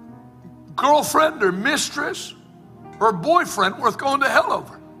girlfriend or mistress or boyfriend worth going to hell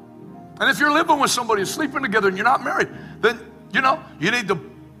over. And if you're living with somebody, sleeping together, and you're not married, then, you need to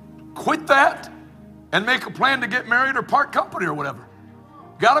quit that and make a plan to get married or part company or whatever.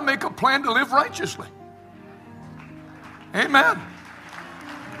 Got to make a plan to live righteously. Amen.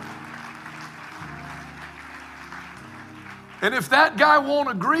 And if that guy won't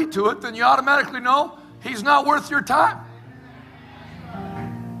agree to it, then you automatically know he's not worth your time.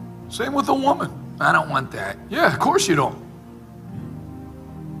 Same with a woman. I don't want that. Yeah, of course you don't.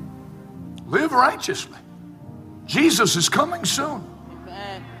 Live righteously. Jesus is coming soon.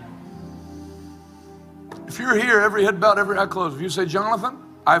 Amen. If you're here, every head bowed, every eye closed, if you say, Jonathan,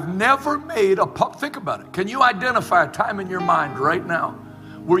 I've never made think about it. Can you identify a time in your mind right now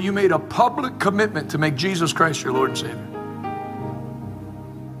where you made a public commitment to make Jesus Christ your Lord and Savior?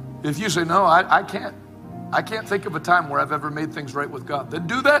 If you say, no, I can't. I can't think of a time where I've ever made things right with God. Then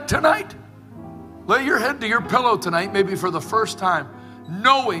do that tonight. Lay your head to your pillow tonight, maybe for the first time,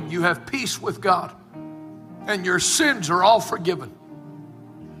 knowing you have peace with God and your sins are all forgiven.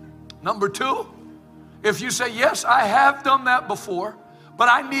 Number two, if you say, yes, I have done that before, but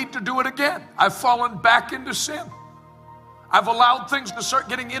I need to do it again. I've fallen back into sin. I've allowed things to start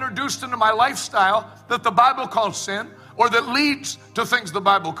getting introduced into my lifestyle that the Bible calls sin, or that leads to things the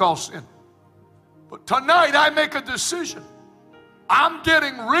Bible calls sin. But tonight I make a decision. I'm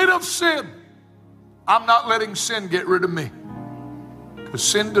getting rid of sin. I'm not letting sin get rid of me. Because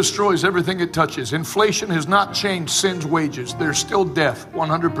sin destroys everything it touches. Inflation has not changed sin's wages. There's still death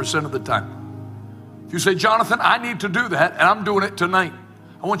 100% of the time. If you say, Jonathan, I need to do that, and I'm doing it tonight,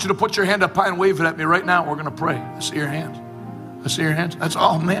 I want you to put your hand up high and wave it at me right now. We're going to pray. I see your hands. I see your hands. That's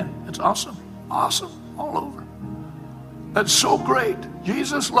all, man. That's awesome. Awesome. All over. That's so great.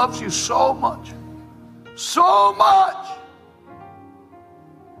 Jesus loves you so much. So much.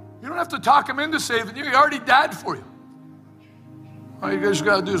 You don't have to talk him into saving you. He already died for you. All you guys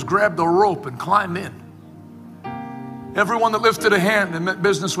got to do is grab the rope and climb in. Everyone that lifted a hand and meant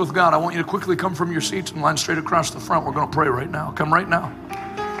business with God, I want you to quickly come from your seats and line straight across the front. We're going to pray right now. Come right now.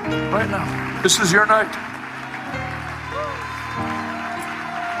 Right now. This is your night.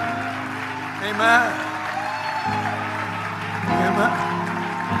 Amen. Amen.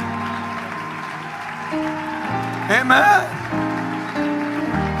 Amen.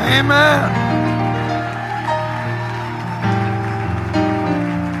 Amen.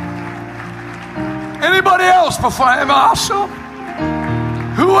 Anybody else before I'm awesome?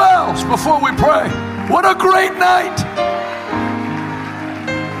 Who else before we pray? What a great night.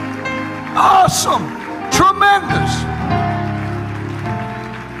 Awesome. Tremendous.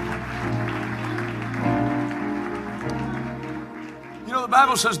 You know, the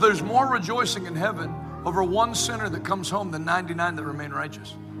Bible says there's more rejoicing in heaven over one sinner that comes home than 99 that remain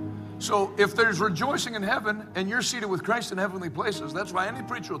righteous. So if there's rejoicing in heaven and you're seated with Christ in heavenly places, that's why any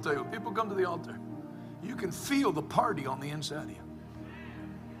preacher will tell you, when people come to the altar, you can feel the party on the inside of you.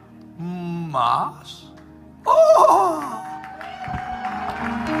 Mas. Oh!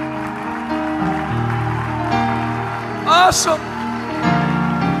 Awesome.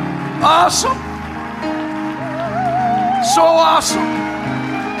 Awesome. So awesome.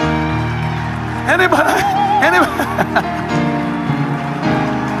 Anybody?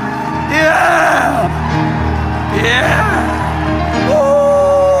 Yeah. Yeah.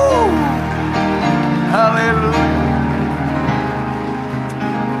 Woo. Hallelujah.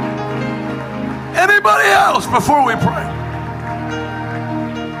 Anybody else before we pray?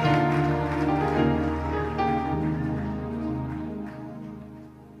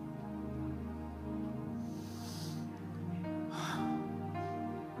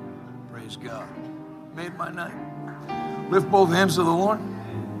 Praise God. Made my night. Lift both hands to the Lord.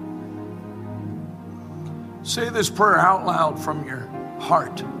 Say this prayer out loud from your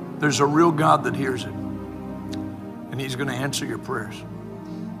heart. There's a real God that hears it. And he's going to answer your prayers.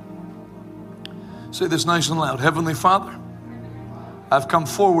 Say this nice and loud. Heavenly Father, I've come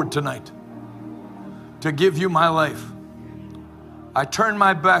forward tonight to give you my life. I turn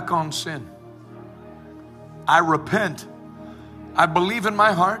my back on sin. I repent. I believe in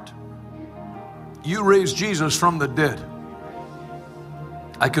my heart you raised Jesus from the dead.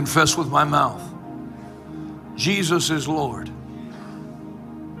 I confess with my mouth Jesus is Lord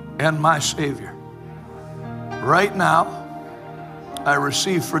and my Savior. Right now, I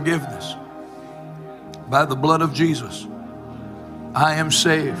receive forgiveness by the blood of Jesus. I am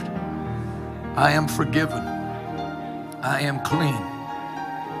saved. I am forgiven. I am clean.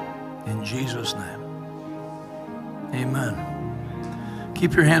 In Jesus' name. Amen.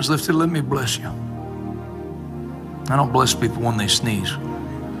 Keep your hands lifted. Let me bless you. I don't bless people when they sneeze.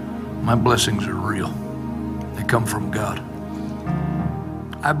 My blessings are real. They come from God.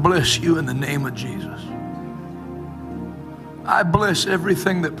 I bless you in the name of Jesus. I bless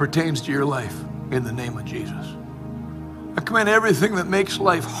everything that pertains to your life in the name of Jesus. I command everything that makes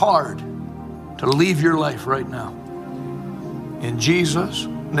life hard to leave your life right now. In Jesus'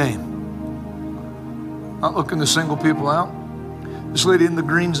 name. Not looking to single people out. This lady in the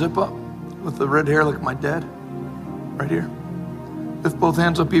green zip up with the red hair like my dad. Right here. Lift both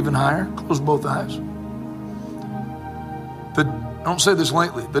hands up even higher. Close both eyes. Don't say this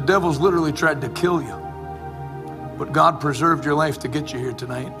lightly. The devil's literally tried to kill you. But God preserved your life to get you here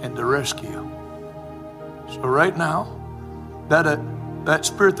tonight and to rescue you. So right now, that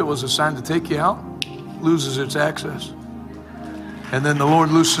spirit that was assigned to take you out loses its access. And then the Lord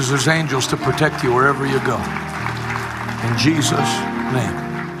looses his angels to protect you wherever you go. In Jesus' name.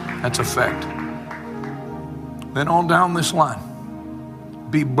 That's a fact. Then on down this line.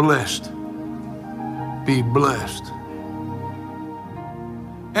 Be blessed. Be blessed.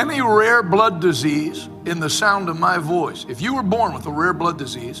 Any rare blood disease in the sound of my voice, if you were born with a rare blood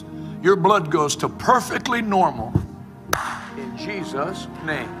disease, your blood goes to perfectly normal in Jesus'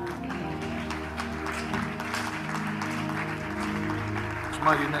 name. His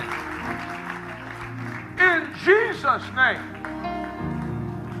mighty name. In Jesus' name.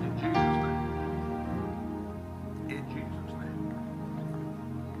 In Jesus' name. In Jesus' name.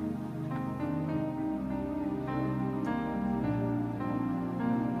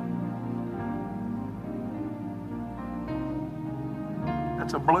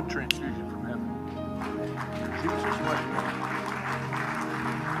 That's a blood transfusion from heaven. In Jesus' mighty name.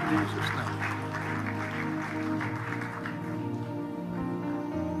 In Jesus' name.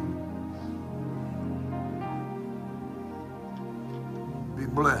 Be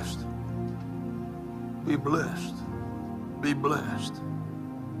blessed. Be blessed. Be blessed.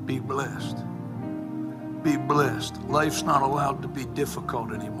 Be blessed. Be blessed. Life's not allowed to be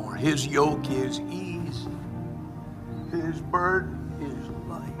difficult anymore. His yoke is easy. His burden is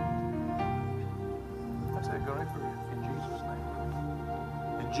light. That's it. Go right through it. In Jesus' name.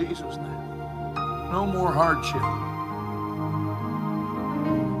 In Jesus' name. No more hardship.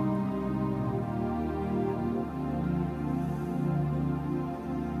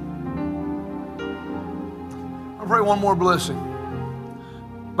 I'll pray one more blessing.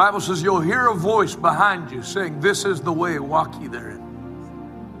 The Bible says you'll hear a voice behind you saying, "This is the way, walk ye therein."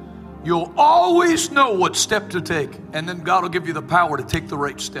 You'll always know what step to take, and then God will give you the power to take the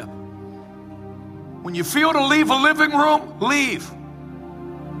right step. When you feel to leave a living room, leave.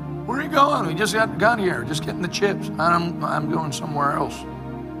 Where are you going? We just got here, just getting the chips. I'm going somewhere else.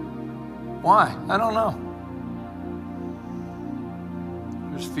 Why? I don't know.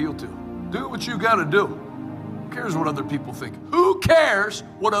 Just feel to. Do what you got to do. Who cares what other people think? Who cares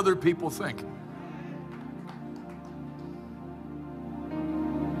what other people think?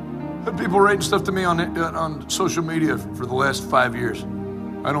 I had people writing stuff to me on social media for the last 5 years.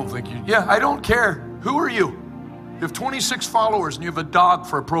 I don't think you. Yeah, I don't care. Who are you? You have 26 followers and you have a dog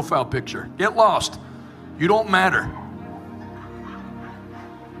for a profile picture. Get lost. You don't matter.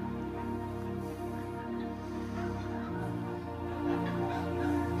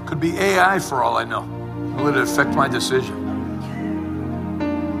 Could be AI for all I know. Will it affect my decision?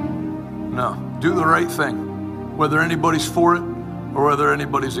 No. Do the right thing. Whether anybody's for it or whether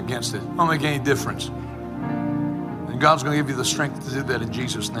anybody's against it. It won't make any difference. And God's going to give you the strength to do that in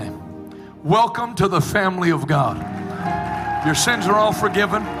Jesus' name. Welcome to the family of God. Your sins are all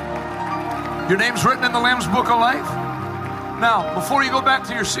forgiven. Your name's written in the Lamb's Book of Life. Now, before you go back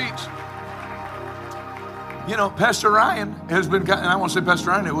to your seats, you know, Pastor Ryan has been, and I want to say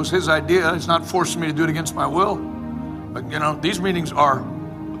Pastor Ryan, it was his idea. It's not forcing me to do it against my will. But, you know, these meetings are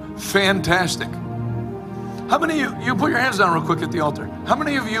fantastic. How many of you put your hands down real quick at the altar. How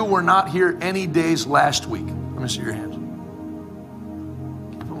many of you were not here any days last week? Let me see your hands.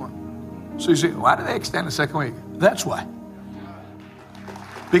 Keep going. So you say, why do they extend a second week? That's why.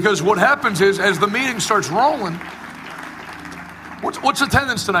 Because what happens is, as the meeting starts rolling, what's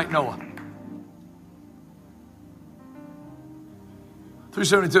attendance tonight, Noah?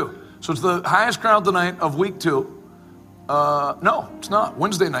 372. So it's the highest crowd tonight of week 2. No, it's not.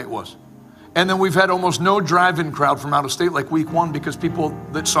 Wednesday night was. And then we've had almost no drive-in crowd from out of state like week 1 because people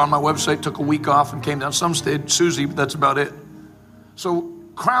that saw my website took a week off and came down. Some stayed, Susie, but that's about it. So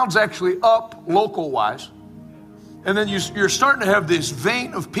crowd's actually up local-wise. And then you're starting to have this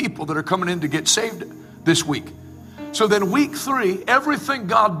vein of people that are coming in to get saved this week. So then week 3, everything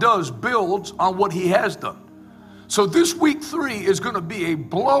God does builds on what he has done. So this week 3 is going to be a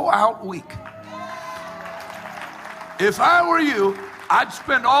blowout week. If I were you, I'd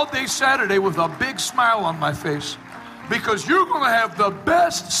spend all day Saturday with a big smile on my face because you're going to have the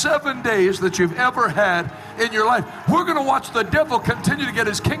best 7 days that you've ever had in your life. We're going to watch the devil continue to get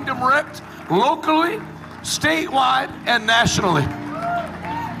his kingdom wrecked locally, statewide, and nationally.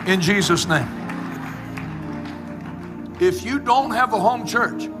 In Jesus' name. If you don't have a home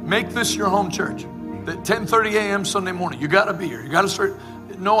church, make this your home church. At 10:30 a.m. Sunday morning, you got to be here. You got to start.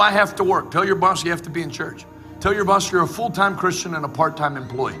 No, I have to work. Tell your boss you have to be in church. Tell your boss you're a full-time Christian and a part-time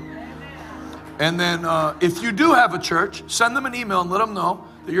employee. And then if you do have a church, send them an email and let them know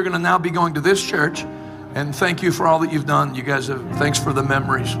that you're going to now be going to this church. And thank you for all that you've done. You guys have, thanks for the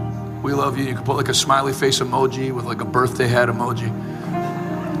memories. We love you. You can put like a smiley face emoji with like a birthday hat emoji.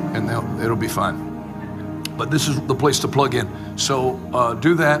 And it'll be fine. But this is the place to plug in. So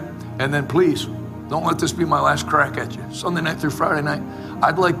do that. And then please, don't let this be my last crack at you. Sunday night through Friday night,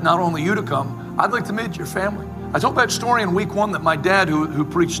 I'd like not only you to come, I'd like to meet your family. I told that story in week 1 that my dad, who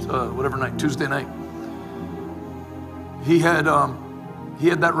preached Tuesday night, he had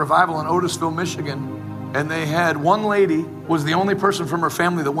that revival in Otisville, Michigan, and they had one lady was the only person from her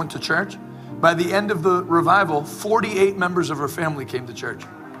family that went to church. By the end of the revival, 48 members of her family came to church.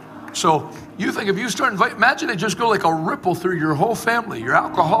 So you think if you start inviting, imagine it just go like a ripple through your whole family. Your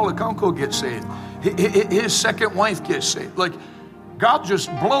alcoholic uncle gets saved. His second wife gets saved. Like God just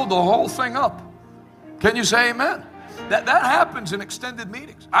blow the whole thing up. Can you say amen? That happens in extended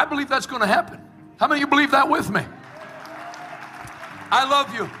meetings. I believe that's going to happen. How many of you believe that with me? I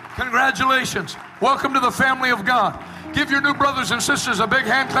love you. Congratulations. Welcome to the family of God. Give your new brothers and sisters a big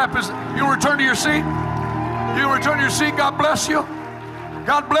hand clap as you return to your seat. You return to your seat. God bless you.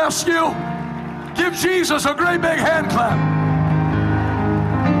 God bless you. Give Jesus a great big hand clap.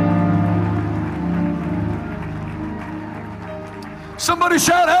 Somebody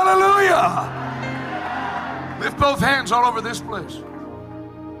shout hallelujah. Lift both hands all over this place.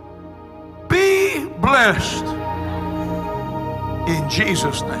 Be blessed in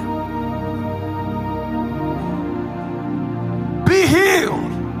Jesus' name. Be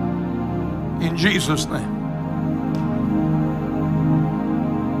healed in Jesus' name.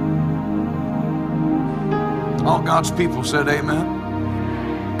 All God's people said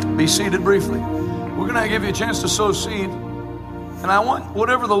amen. Be seated briefly. We're going to give you a chance to sow a seed. And I want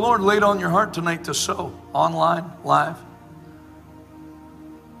whatever the Lord laid on your heart tonight to sow, online, live.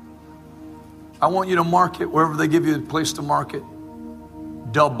 I want you to mark it wherever they give you a place to mark it.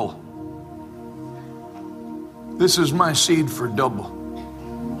 Double. This is my seed for double.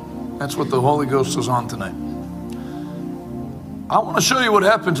 That's what the Holy Ghost is on tonight. I want to show you what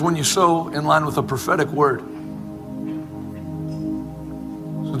happens when you sow in line with a prophetic word.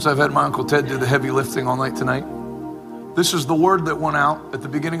 Since I've had my Uncle Ted do the heavy lifting all night tonight, this is the word that went out at the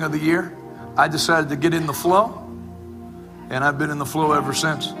beginning of the year. I decided to get in the flow, and I've been in the flow ever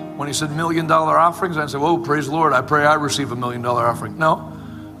since. When he said $1 million offerings, I said, whoa, praise the Lord, I pray I receive $1 million offering. No,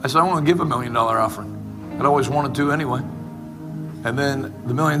 I said, I want to give $1 million offering. I'd always wanted to anyway. And then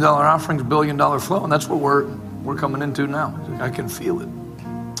the $1 million offering is $1 billion flow, and that's what we're coming into now. I can feel it.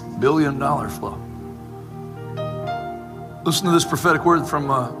 $1 billion flow. Listen to this prophetic word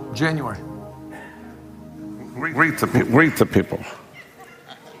from January. Greet the people.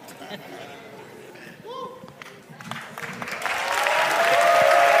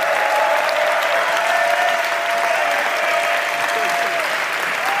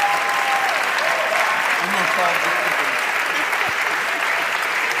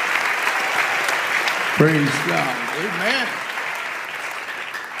 Praise God. Amen.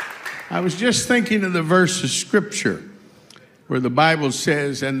 I was just thinking of the verse of scripture where the Bible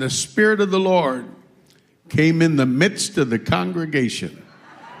says, and the Spirit of the Lord came in the midst of the congregation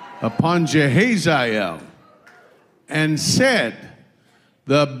upon Jehaziel and said,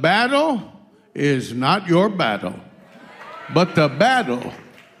 the battle is not your battle, but the battle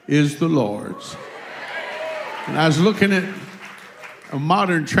is the Lord's. And I was looking at a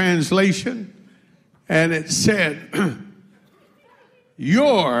modern translation, and it said,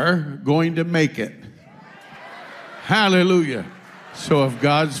 you're going to make it. Hallelujah. So if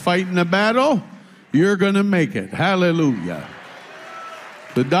God's fighting the battle, you're going to make it. Hallelujah.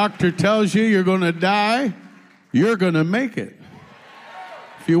 The doctor tells you you're going to die, you're going to make it.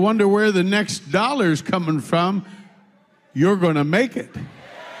 If you wonder where the next dollar's coming from, you're going to make it.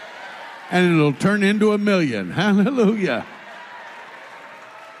 And it'll turn into $1 million. Hallelujah.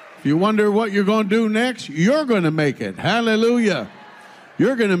 If you wonder what you're going to do next, you're going to make it. Hallelujah.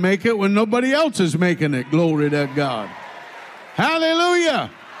 You're going to make it when nobody else is making it. Glory to God.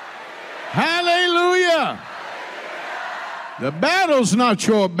 Hallelujah. Hallelujah. The battle's not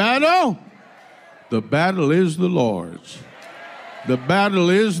your battle. The battle is the Lord's. The battle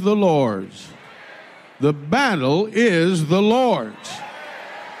is the Lord's. The battle is the Lord's.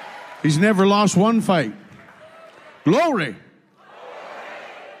 He's never lost one fight. Glory.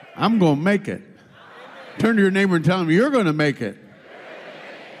 I'm going to make it. Turn to your neighbor and tell him, you're going to make it.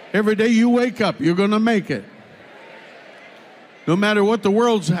 Every day you wake up, you're going to make it. No matter what the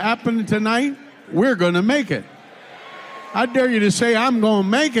world's happening tonight, we're going to make it. I dare you to say, I'm going to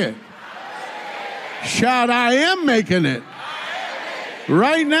make it. Shout, I am making it.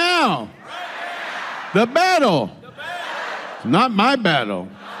 Right now. The battle. Not my battle.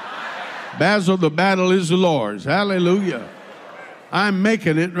 Basil, the battle is the Lord's. Hallelujah. I'm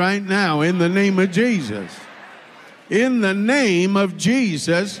making it right now in the name of Jesus. In the name of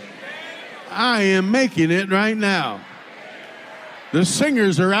Jesus, I am making it right now. The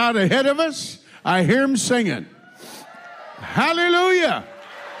singers are out ahead of us. I hear them singing. Hallelujah.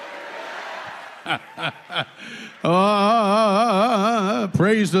 Oh,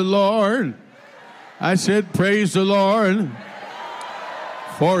 praise the Lord. I said, praise the Lord.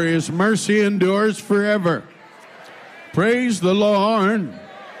 For his mercy endures forever. Praise the Lord.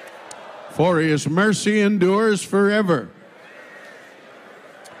 For his mercy endures forever.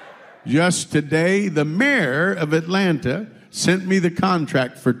 Just today, the mayor of Atlanta sent me the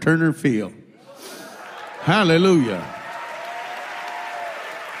contract for Turner Field. Hallelujah.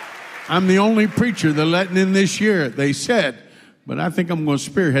 I'm the only preacher they're letting in this year, they said. But I think I'm going to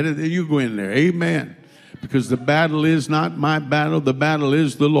spearhead it. You go in there. Amen. Because the battle is not my battle. The battle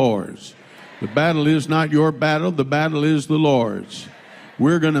is the Lord's. The battle is not your battle. The battle is the Lord's.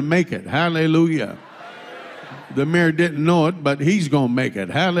 We're going to make it. Hallelujah. The mayor didn't know it, but he's going to make it.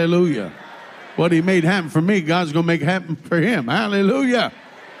 Hallelujah. What he made happen for me, God's going to make happen for him. Hallelujah.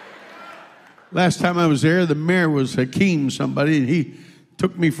 Last time I was there, the mayor was Hakeem somebody, and he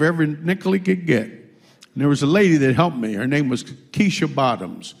took me for every nickel he could get. And there was a lady that helped me. Her name was Keisha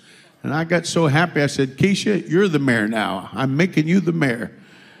Bottoms. And I got so happy, I said, Keisha, you're the mayor now. I'm making you the mayor.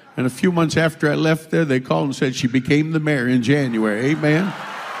 And a few months after I left there, they called and said she became the mayor in January. Amen.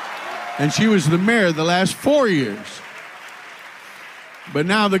 And she was the mayor the last 4 years. But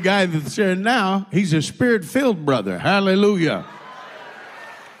now the guy that's there now, he's a spirit-filled brother. Hallelujah.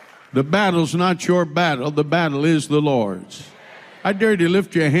 The battle's not your battle. The battle is the Lord's. I dare you to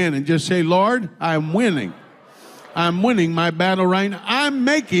lift your hand and just say, Lord, I'm winning. I'm winning my battle right now. I'm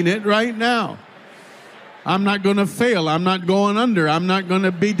making it right now. I'm not going to fail. I'm not going under. I'm not going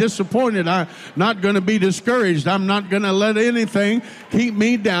to be disappointed. I'm not going to be discouraged. I'm not going to let anything keep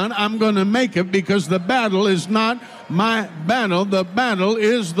me down. I'm going to make it because the battle is not my battle. The battle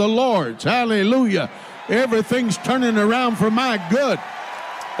is the Lord's. Hallelujah. Everything's turning around for my good.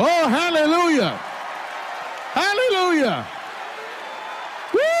 Oh, hallelujah. Hallelujah.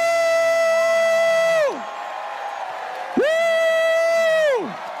 Woo! Woo!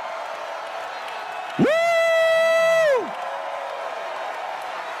 Woo!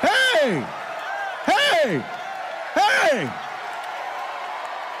 Hey! Hey! Hey!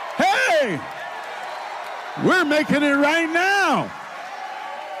 Hey! We're making it right now.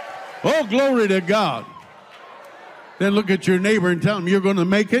 Oh, glory to God. Then look at your neighbor and tell him, you're going to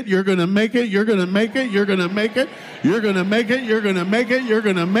make it, you're going to make it, you're going to make it, you're going to make it, you're going to make it, you're going to make it, you're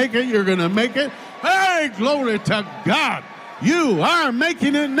going to make it, you're going to make it. Hey, glory to God. You are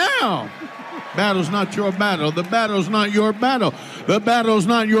making it now. Battle's not your battle. The battle's not your battle. The battle's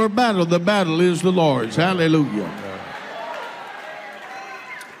not your battle. The battle is the Lord's. Hallelujah.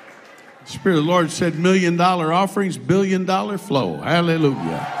 The Spirit of the Lord said $1 million offerings, $1 billion flow.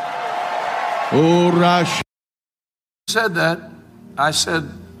 Hallelujah. Oh, Rash. Said that, I said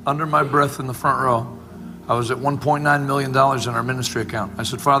under my breath in the front row, I was at $1.9 million in our ministry account. I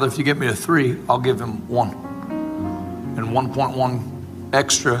said, Father, if you get me to 3, I'll give him 1. And 1.1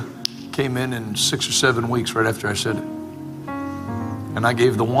 extra came in 6 or 7 weeks right after I said it. And I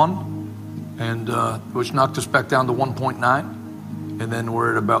gave the 1, and which knocked us back down to 1.9. And then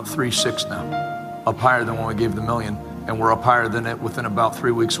we're at about 3.6 now, up higher than when we gave the $1 million. And we're up higher than it within about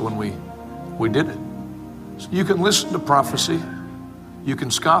 3 weeks when we did it. So you can listen to prophecy, you can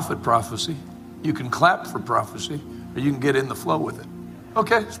scoff at prophecy, you can clap for prophecy, or you can get in the flow with it.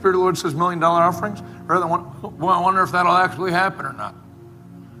 Okay, Spirit of the Lord says $1 million offerings. Rather, well, I wonder if that'll actually happen or not.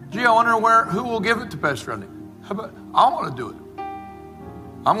 Gee, I wonder who will give it to Pastor Rodney. How about, I want to do it.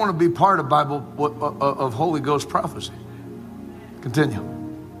 I want to be part of of Holy Ghost prophecy. Continue.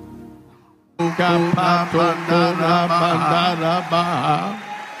 4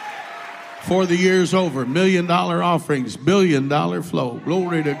 the year's over. $1 million offerings, $1 billion flow.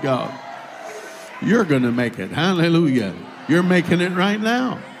 Glory to God. You're going to make it. Hallelujah. You're making it right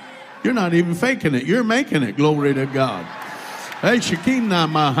now. You're not even faking it. You're making it. Glory to God. Hey, Shekinah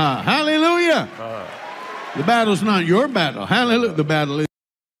Maha. Hallelujah. The battle's not your battle. Hallelujah. The battle is.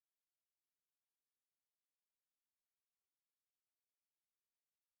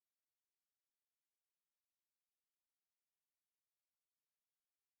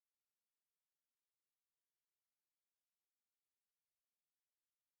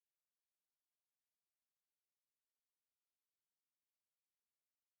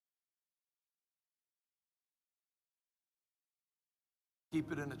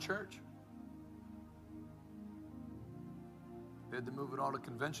 Keep it in the church. They had to move it all to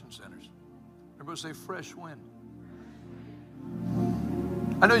convention centers. Everybody say fresh wind.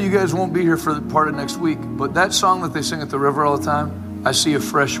 I know you guys won't be here for the part of next week, but that song that they sing at the river all the time, I see a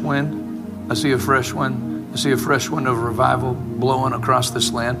fresh wind. I see a fresh wind. I see a fresh wind of revival blowing across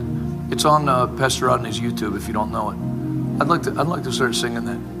this land. It's on Pastor Rodney's YouTube if you don't know it. I'd like to start singing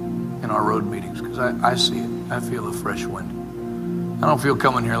that in our road meetings because I see it. I feel a fresh wind. I don't feel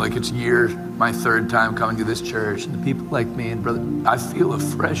coming here like it's my third time coming to this church, and the people like me and brother. I feel a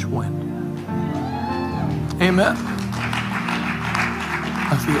fresh wind. Amen.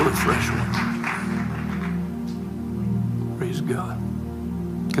 I feel a fresh wind. Praise God.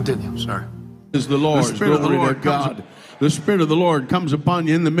 Continue. Sorry. Is the Lord. The Spirit of the Lord God. The Spirit of the Lord comes upon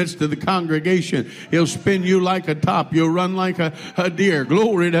you in the midst of the congregation. He'll spin you like a top. You'll run like a deer.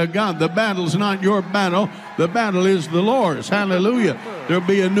 Glory to God. The battle's not your battle. The battle is the Lord's. Hallelujah. There'll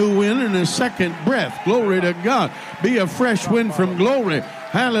be a new wind and a second breath. Glory to God. Be a fresh wind from glory.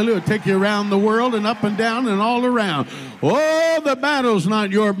 Hallelujah. Take you around the world and up and down and all around. Oh, the battle's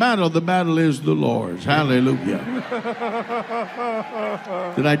not your battle. The battle is the Lord's. Hallelujah.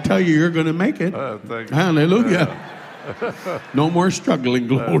 Did I tell you you're going to make it? Hallelujah. No more struggling.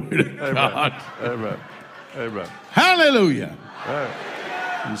 Glory to God. Amen. Amen. Hallelujah.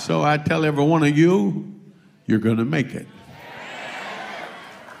 And so I tell every one of you, you're going to make it.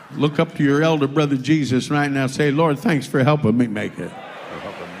 Look up to your elder brother Jesus right now. Say, Lord, thanks for helping me make it.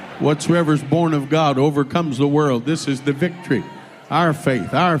 Whatsoever's born of God overcomes the world. This is the victory. Our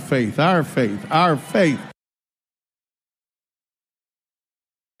faith, our faith, our faith, our faith.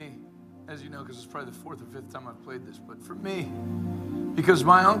 As you know, because it's probably the 4th or 5th time I've played this, but for me, because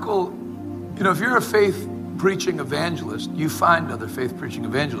my uncle, if you're a faith preaching evangelist, you find other faith preaching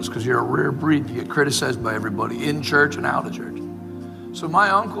evangelists because you're a rare breed. You get criticized by everybody in church and out of church. So my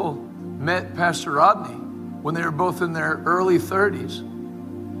uncle met Pastor Rodney when they were both in their early 30s,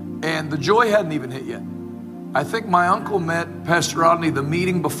 and the joy hadn't even hit yet. I think my uncle met Pastor Rodney the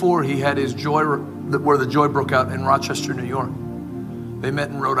meeting before he had his joy, where the joy broke out in Rochester, New York. They met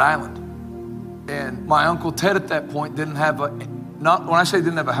in Rhode Island. And my Uncle Ted at that point when I say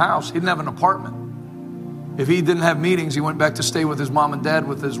didn't have a house, he didn't have an apartment. If he didn't have meetings, he went back to stay with his mom and dad,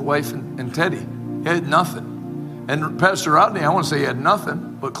 with his wife and Teddy. He had nothing. And Pastor Rodney, I want to say he had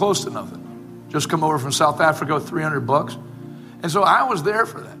nothing, but close to nothing. Just come over from South Africa with $300. And so I was there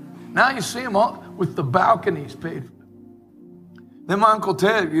for that. Now you see him all with the balconies paid for. Then my Uncle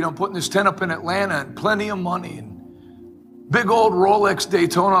Ted, putting his tent up in Atlanta and plenty of money and big old Rolex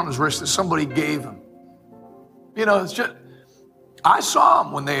Daytona on his wrist that somebody gave him. It's just, I saw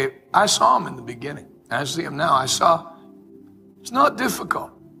him in the beginning. I see him now. It's not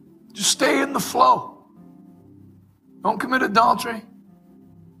difficult. Just stay in the flow. Don't commit adultery.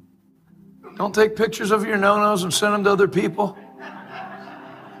 Don't take pictures of your no-nos and send them to other people.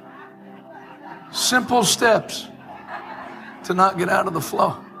 Simple steps to not get out of the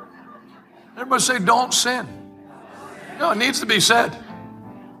flow. Everybody say, don't sin. No, it needs to be said.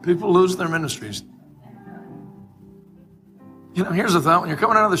 People lose their ministries. Here's the thought. When you're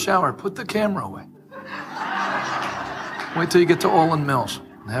coming out of the shower, put the camera away. Wait till you get to Olin Mills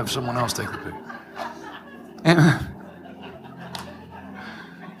and have someone else take the picture. Amen.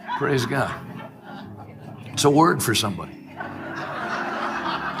 Praise God. It's a word for somebody.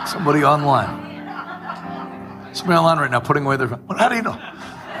 Somebody online. Somebody online right now putting away their phone. How do you know?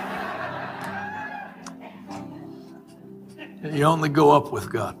 You only go up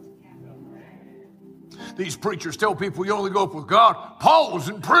with God. These preachers tell people you only go up with God. Paul was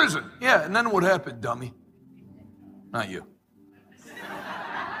in prison. Yeah, and then what happened, dummy? Not you.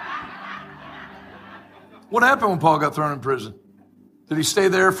 What happened when Paul got thrown in prison? Did he stay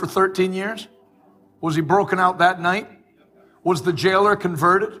there for 13 years? Was he broken out that night? Was the jailer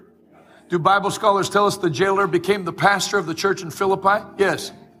converted? Do Bible scholars tell us the jailer became the pastor of the church in Philippi?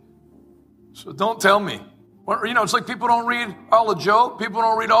 Yes. So don't tell me. Well, you know, it's like people don't read all of Job. People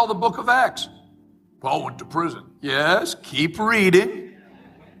don't read all the book of Acts. Paul went to prison. Yes, keep reading.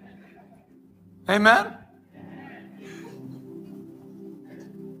 Amen?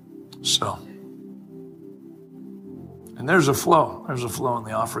 So, and there's a flow. There's a flow in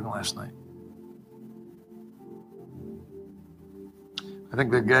the offering last night. I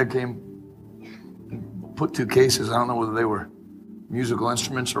think that guy came and put 2 cases. I don't know whether they were musical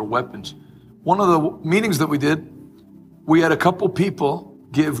instruments or weapons. One of the meetings that we did, we had a couple people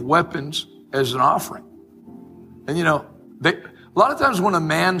give weapons as an offering. And you know, a lot of times when a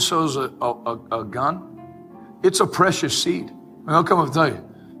man sows a gun, it's a precious seed. And they'll come up and tell you,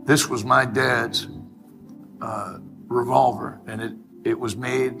 this was my dad's revolver, and it was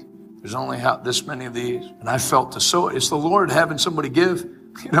made, there's only this many of these, and I felt to sow it. It's the Lord having somebody give.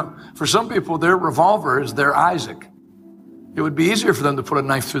 You know, for some people, their revolver is their Isaac. It would be easier for them to put a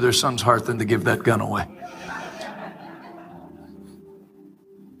knife through their son's heart than to give that gun away.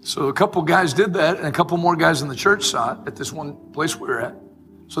 So a couple guys did that, and a couple more guys in the church saw it at this one place we were at.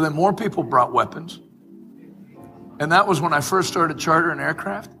 So then more people brought weapons. And that was when I first started chartering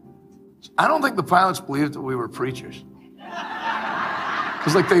aircraft. I don't think the pilots believed that we were preachers.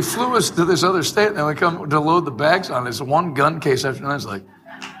 Because like they flew us to this other state, and then we come to load the bags on this one gun case after another. I was like,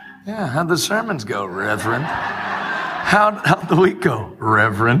 yeah, how'd the sermons go, Reverend? How'd the week go,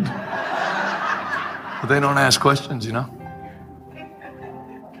 Reverend? But they don't ask questions, you know.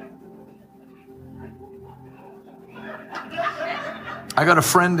 I got a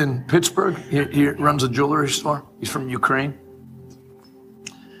friend in Pittsburgh. He runs a jewelry store. He's from Ukraine.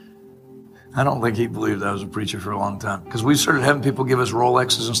 I don't think he believed I was a preacher for a long time, because we started having people give us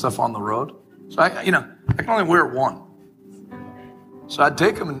Rolexes and stuff on the road. So I can only wear one. So I'd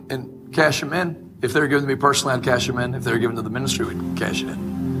take them and cash them in. If they were given to me personally, I'd cash them in. If they were given to the ministry, we'd cash it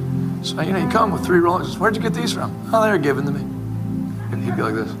in. So, you come with 3 Rolexes. Where'd you get these from? Oh, they were given to me. And he'd be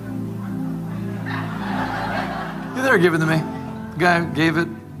like this. Yeah, they were given to me. The guy gave it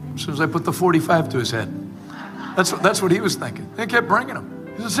as soon as I put the 45 to his head. That's what he was thinking. They kept bringing them.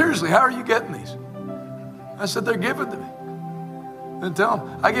 He said, seriously, how are you getting these? I said, they're given to me. Then tell him.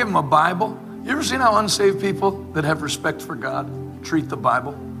 I gave him a Bible. You ever seen how unsaved people that have respect for God treat the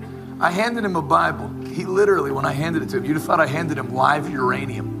Bible? I handed him a Bible. He literally, when I handed it to him, you'd have thought I handed him live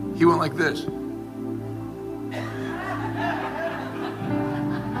uranium. He went like this.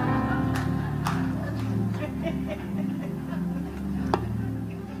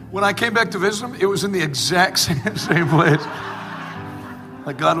 When I came back to visit him, it was in the exact same place.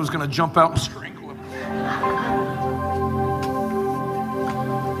 Like God was going to jump out and strangle him.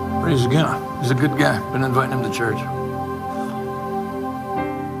 Praise God. He's a good guy. Been inviting him to church.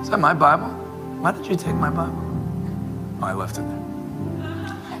 Is that my Bible? Why did you take my Bible? Oh, I left it there.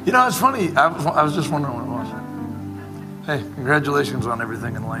 You know, it's funny. I was just wondering what it was. Hey, congratulations on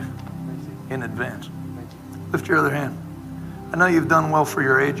everything in life. In advance. Lift your other hand. I know you've done well for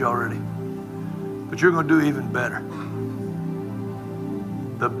your age already, but you're going to do even better.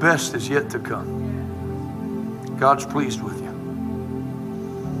 The best is yet to come. God's pleased with you.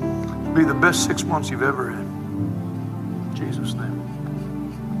 It'll be the best 6 months you've ever had. In Jesus' name.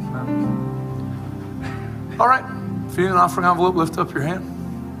 Amen. All right. If you need an offering envelope, lift up your hand.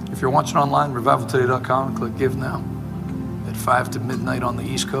 If you're watching online, revivaltoday.com, and click Give Now at 5 to midnight on the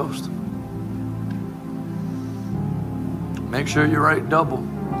East Coast. Make sure you write double.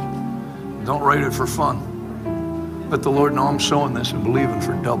 Don't write it for fun. Let the Lord know I'm sowing this and believing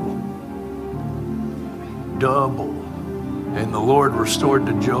for double. Double. And the Lord restored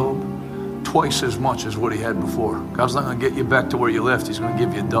to Job twice as much as what he had before. God's not going to get you back to where you left. He's going to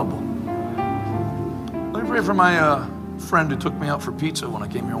give you double. Let me pray for my friend who took me out for pizza when I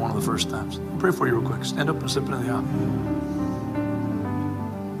came here one of the first times. Let me pray for you real quick. Stand up and step into the aisle.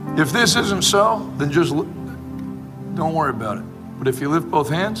 If this isn't so, then just don't worry about it. But if you lift both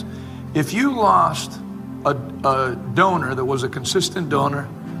hands, if you lost a donor that was a consistent donor,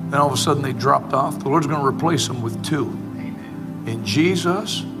 then all of a sudden they dropped off, the Lord's going to replace them with 2. In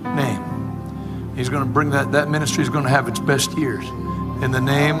Jesus' name. He's going to bring that ministry is going to have its best years. In the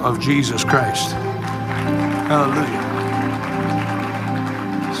name of Jesus Christ. Hallelujah.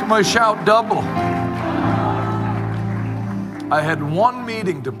 Somebody shout double. I had one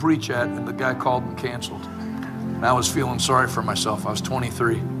meeting to preach at, and the guy called and canceled. And I was feeling sorry for myself. I was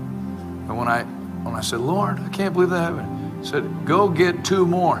 23. And when I said, Lord, I can't believe that happened, he said, go get 2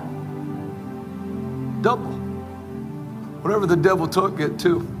 more. Double. Whatever the devil took, get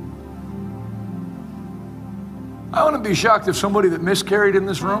two. I want to be shocked if somebody that miscarried in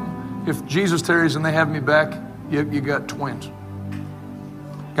this room, if Jesus tarries and they have me back, you got twins.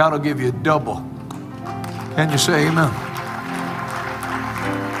 God will give you double. Can you say amen?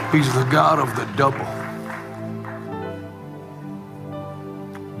 He's the God of the double.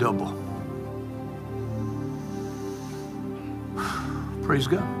 Double. Praise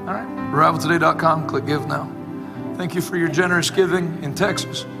God. All right. RevivalToday.com. Click give now. Thank you for your generous giving in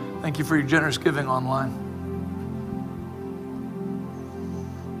Texas. Thank you for your generous giving online.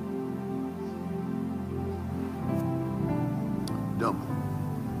 Double.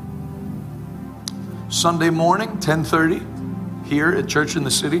 Sunday morning, 10:30, here at Church in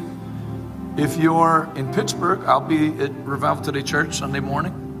the City. If you're in Pittsburgh, I'll be at Revival Today Church Sunday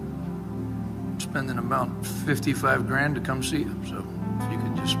morning. I'm spending about 55 grand to come see you. So if you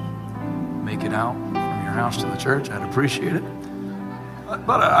could just make it out from your house to the church, I'd appreciate it.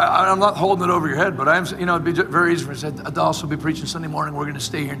 But I'm not holding it over your head, but it'd be very easy for me to say, I'd also be preaching Sunday morning. We're going to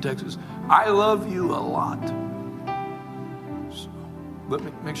stay here in Texas. I love you a lot. So let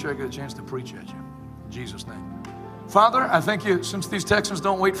me make sure I get a chance to preach at you. In Jesus' name. Father, I thank you, since these Texans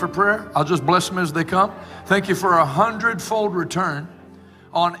don't wait for prayer, I'll just bless them as they come. Thank you for 100-fold return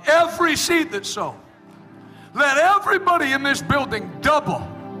on every seed that's sown. Let everybody in this building double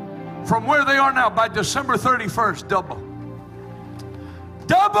from where they are now by December 31st, double.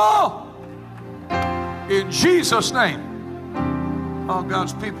 Double! In Jesus' name. All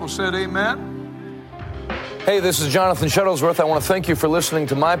God's people said amen. Hey, this is Jonathan Shuttlesworth. I want to thank you for listening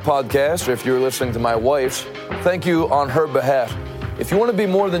to my podcast, or if you're listening to my wife's, thank you on her behalf. If you want to be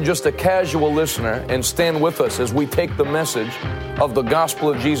more than just a casual listener and stand with us as we take the message of the gospel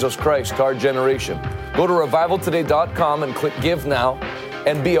of Jesus Christ to our generation, go to revivaltoday.com and click Give Now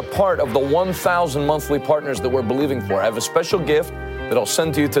and be a part of the 1,000 monthly partners that we're believing for. I have a special gift that I'll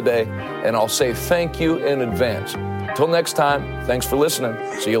send to you today, and I'll say thank you in advance. Until next time, thanks for listening.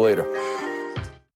 See you later.